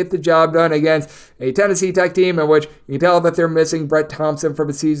be able to get the job done against a Tennessee Tech team in which you can tell that they're missing Brett Thompson from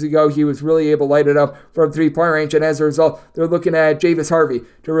a season ago. He was really able to light it up from 3-point range, and as a result, they're looking at Javis Harvey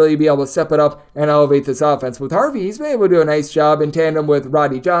to really be able to step it up and elevate this offense. With Harvey, he's been able to do a nice job in tandem with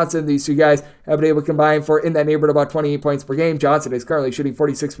Rodney Johnson. These two guys have been able to combine for in that neighborhood about 28 points per game. Johnson is currently shooting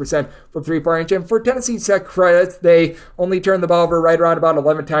 46% from 3-point range, and for Tennessee Tech credit, they only turn the ball over right around about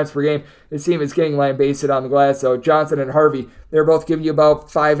 11 times per game. This team is getting lambasted on the glass, so Johnson and Harvey, they're both giving you about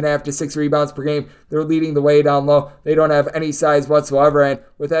 5.5 to 6 rebounds per game. They're leading the way down low. They don't have any size whatsoever, and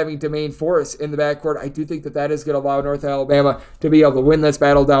with having Demaine Forrest in the backcourt, I do think that that is going to allow North Alabama to be able to win this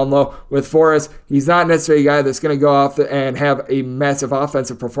battle down low. With Forrest, he's not necessarily a guy that's going to go off and have a massive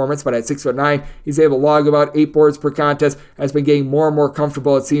offensive performance, but at 6'9", he's able to log about 8 boards per contest, has been getting more and more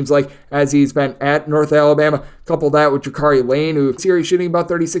comfortable, it seems like, as he's been at North Alabama. Couple that with Jakari Lane, who is shooting about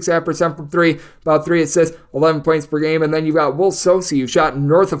 36.5% from 3, about 3 assists, 11 points per game, and then you've got Will Sosi, who shot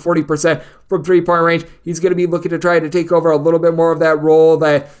north of 40% from 3-point range. He's going to be looking to try to take over a little bit more of that role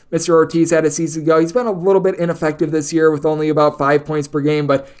that Mr. Ortiz had a season ago. He's been a little bit ineffective this year with only about 5 points per game,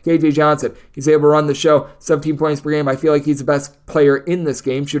 but KJ Johnson, he's able to run the show, 17 points per game. I feel like he's the best player in this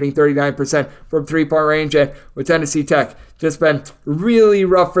game, shooting 39% from three-point range. And with Tennessee Tech, just been really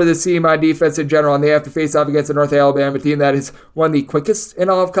rough for this team on defense in general, and they have to face off against the North Alabama team that is one of the quickest in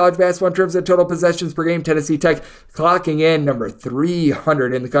all of college basketball in terms of total possessions per game. Tennessee Tech clocking in number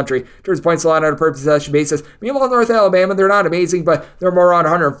 300 in the country in terms of points allowed on a per possession basis. Meanwhile, North Alabama, they're not amazing, but they're more around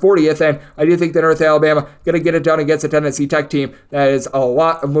 140th, and I do think that North Alabama going to get it done against a Tennessee Tech team that is a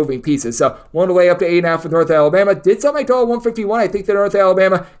lot of moving pieces. So one to lay up to 8.5 with North Alabama. Did set my total 151. I think that North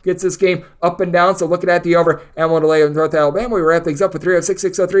Alabama gets this game up and down, so looking at the over and one to lay with North Alabama. We wrap things up with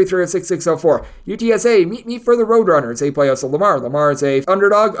 306-603, 306-604. UTSA, meet me for the Roadrunners. They play us Lamar. Lamar is a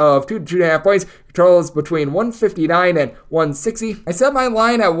underdog of 2 to 2.5 points. Total is between 159 and 160. I set my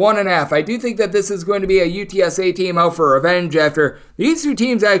line at 1.5. I do think that this is going to be a UTSA team out for revenge after these two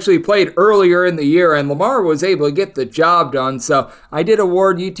teams actually played earlier in the year, and Lamar was able to get the job done. So I did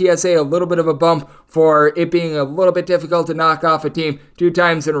award UTSA a little bit of a bump for it being a little bit difficult to knock off a team 2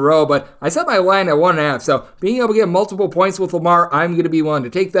 times in a row, but I set my line at 1.5, so being able to get multiple points with Lamar, I'm going to be willing to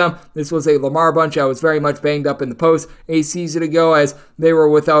take them. This was a Lamar bunch. I was very much banged up in the post a season ago as they were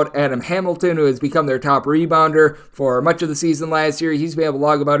without Adam Hamilton, who has become their top rebounder for much of the season last year. He's been able to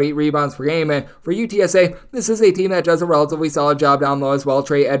log about 8 rebounds per game, and for UTSA, this is a team that does a relatively solid job down low as well.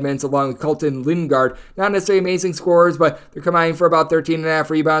 Trey Edmonds along with Colton Lingard, not necessarily amazing scorers, but they're combining for about 13.5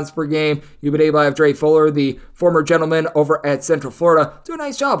 rebounds per game. You've been able to have Dre Fuller, the former gentleman over at Central Florida, do a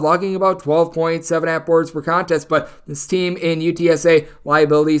nice job logging about 12 points, 7.5 boards per contest, but this team in UTSA,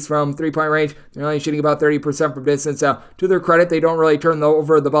 liabilities from three-point range, they're only shooting about 30% from distance. Now, to their credit, they don't really turn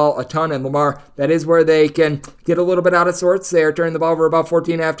over the ball a ton, and Lamar, that is where they can get a little bit out of sorts. They are turning the ball over about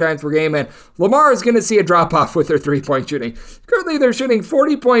 14.5 times per game, and Lamar is going to see a drop-off with their three-point shooting. Currently, they're shooting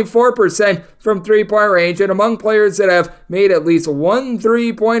 40.4% from three-point range, and among players that have made at least one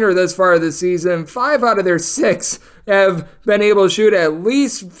three-pointer this far this season, 5 out of their 6 have been able to shoot at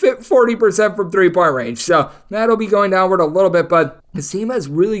least 40% from three-point range. So that'll be going downward a little bit, but this team has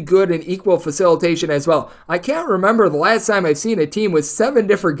really good and equal facilitation as well. I can't remember the last time I've seen a team with 7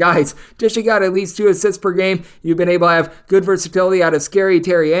 different guys dishing out at least 2 assists per game. You've been able to have good versatility out of Scary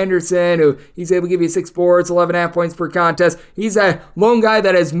Terry Anderson, who he's able to give you 6 boards, 11.5 points per contest. He's a lone guy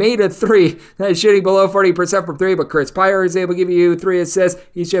that has made a 3 that is shooting below 40% from 3, but Chris Pyer is able to give you 3 assists.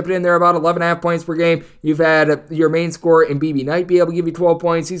 He's shipping in there about 11.5 points per game. You've had your main scorer in BB Knight be able to give you 12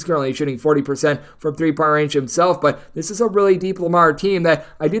 points. He's currently shooting 40% from three-point range himself, but this is a really deep Lamar team that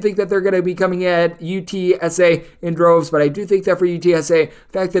I do think that they're going to be coming at UTSA in droves, but I do think that for UTSA,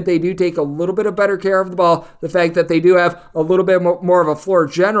 the fact that they do take a little bit of better care of the ball, the fact that they do have a little bit more of a floor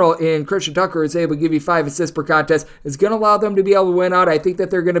general in Christian Tucker is able to give you 5 assists per contest, is going to allow them to be able to win out. I think that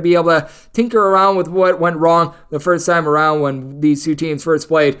they're going to be able to tinker around with what went wrong the first time around when these two teams first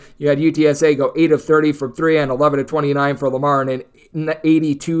played. You had UTSA go 8 of 30 from 3 and 11 of 29 for Lamar, and an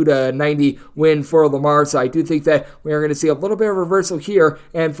 82 to 90 win for Lamar. So I do think that we are going to see a little bit of reversal here,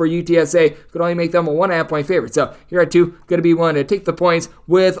 and for UTSA, could only make them a 1.5 point favorite. So here at 2, going to be willing to take the points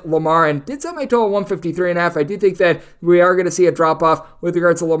with Lamar, and did set my total 153.5. I do think that we are going to see a drop off with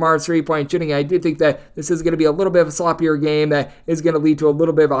regards to Lamar's 3-point shooting. I do think that this is going to be a little bit of a sloppier game that is going to lead to a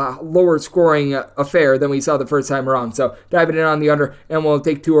little bit of a lower scoring affair than we saw the first time around. So diving in on the under, and we'll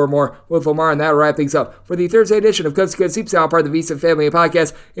take 2 or more with Lamar, and that'll wrap things up for the Thursday edition of Coast to Coast Hoops, now part of the VSiN family of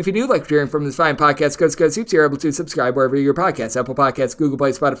podcasts. If you do like hearing from this fine podcast, Coast to Coast Hoops, you're able to subscribe wherever your podcasts, Apple Podcasts, Google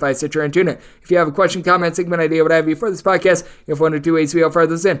Play, Spotify, Stitcher, and TuneIn. If you have a question, comment, segment idea, what have you for this podcast, you have 1 or 2 ways to be able to fire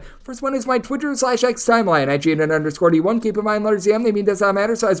those in. First one is my Twitter/X timeline at GNN_D1. Keep in mind, letters M, they mean does not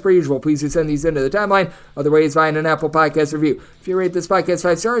matter, so as per usual, please do send these into the timeline. Other ways, find an Apple Podcast review. If you rate this podcast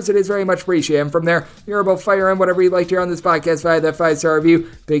 5 stars, it is very much appreciated. And from there, you're able to fire in whatever you'd like to hear on this podcast via that 5-star review.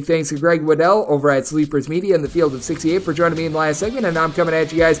 Big thanks to Greg Waddell over at Sleepers Media in the Field of 68 for joining me in the last segment, and I'm coming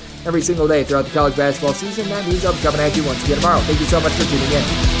at you guys every single day throughout the college basketball season. That means I'm coming at you once again tomorrow. Thank you so much for tuning in.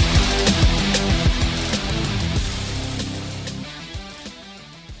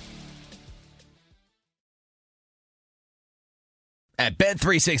 At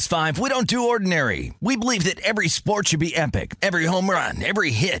Bet365, we don't do ordinary. We believe that every sport should be epic. Every home run,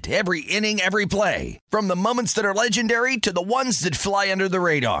 every hit, every inning, every play. From the moments that are legendary to the ones that fly under the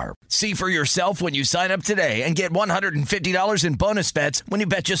radar. See for yourself when you sign up today and get $150 in bonus bets when you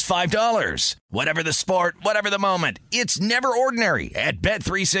bet just $5. Whatever the sport, whatever the moment, it's never ordinary at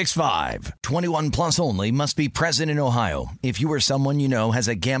Bet365. 21 plus only. Must be present in Ohio. If you or someone you know has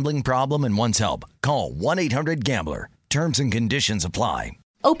a gambling problem and wants help, call 1-800-GAMBLER. Terms and conditions apply.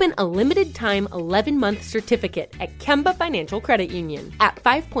 Open a limited-time 11-month certificate at Kemba Financial Credit Union. At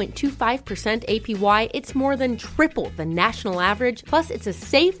 5.25% APY, it's more than triple the national average, plus it's a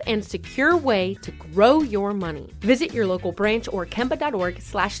safe and secure way to grow your money. Visit your local branch or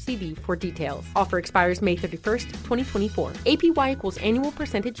kemba.org/CD for details. Offer expires May 31st, 2024. APY equals annual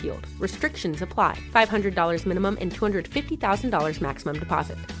percentage yield. Restrictions apply. $500 minimum and $250,000 maximum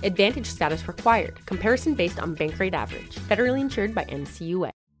deposit. Advantage status required. Comparison based on bank rate average. Federally insured by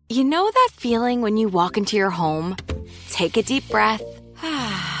NCUA. You know that feeling when you walk into your home, take a deep breath,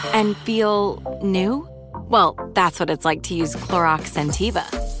 and feel new? Well, that's what it's like to use Clorox Scentiva.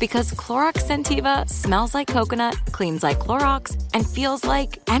 Because Clorox Scentiva smells like coconut, cleans like Clorox, and feels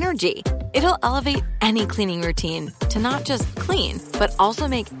like energy. It'll elevate any cleaning routine to not just clean, but also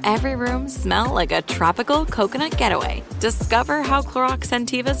make every room smell like a tropical coconut getaway. Discover how Clorox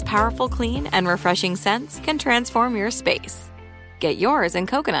Scentiva's powerful clean and refreshing scents can transform your space. Get yours in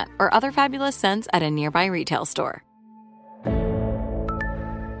coconut or other fabulous scents at a nearby retail store.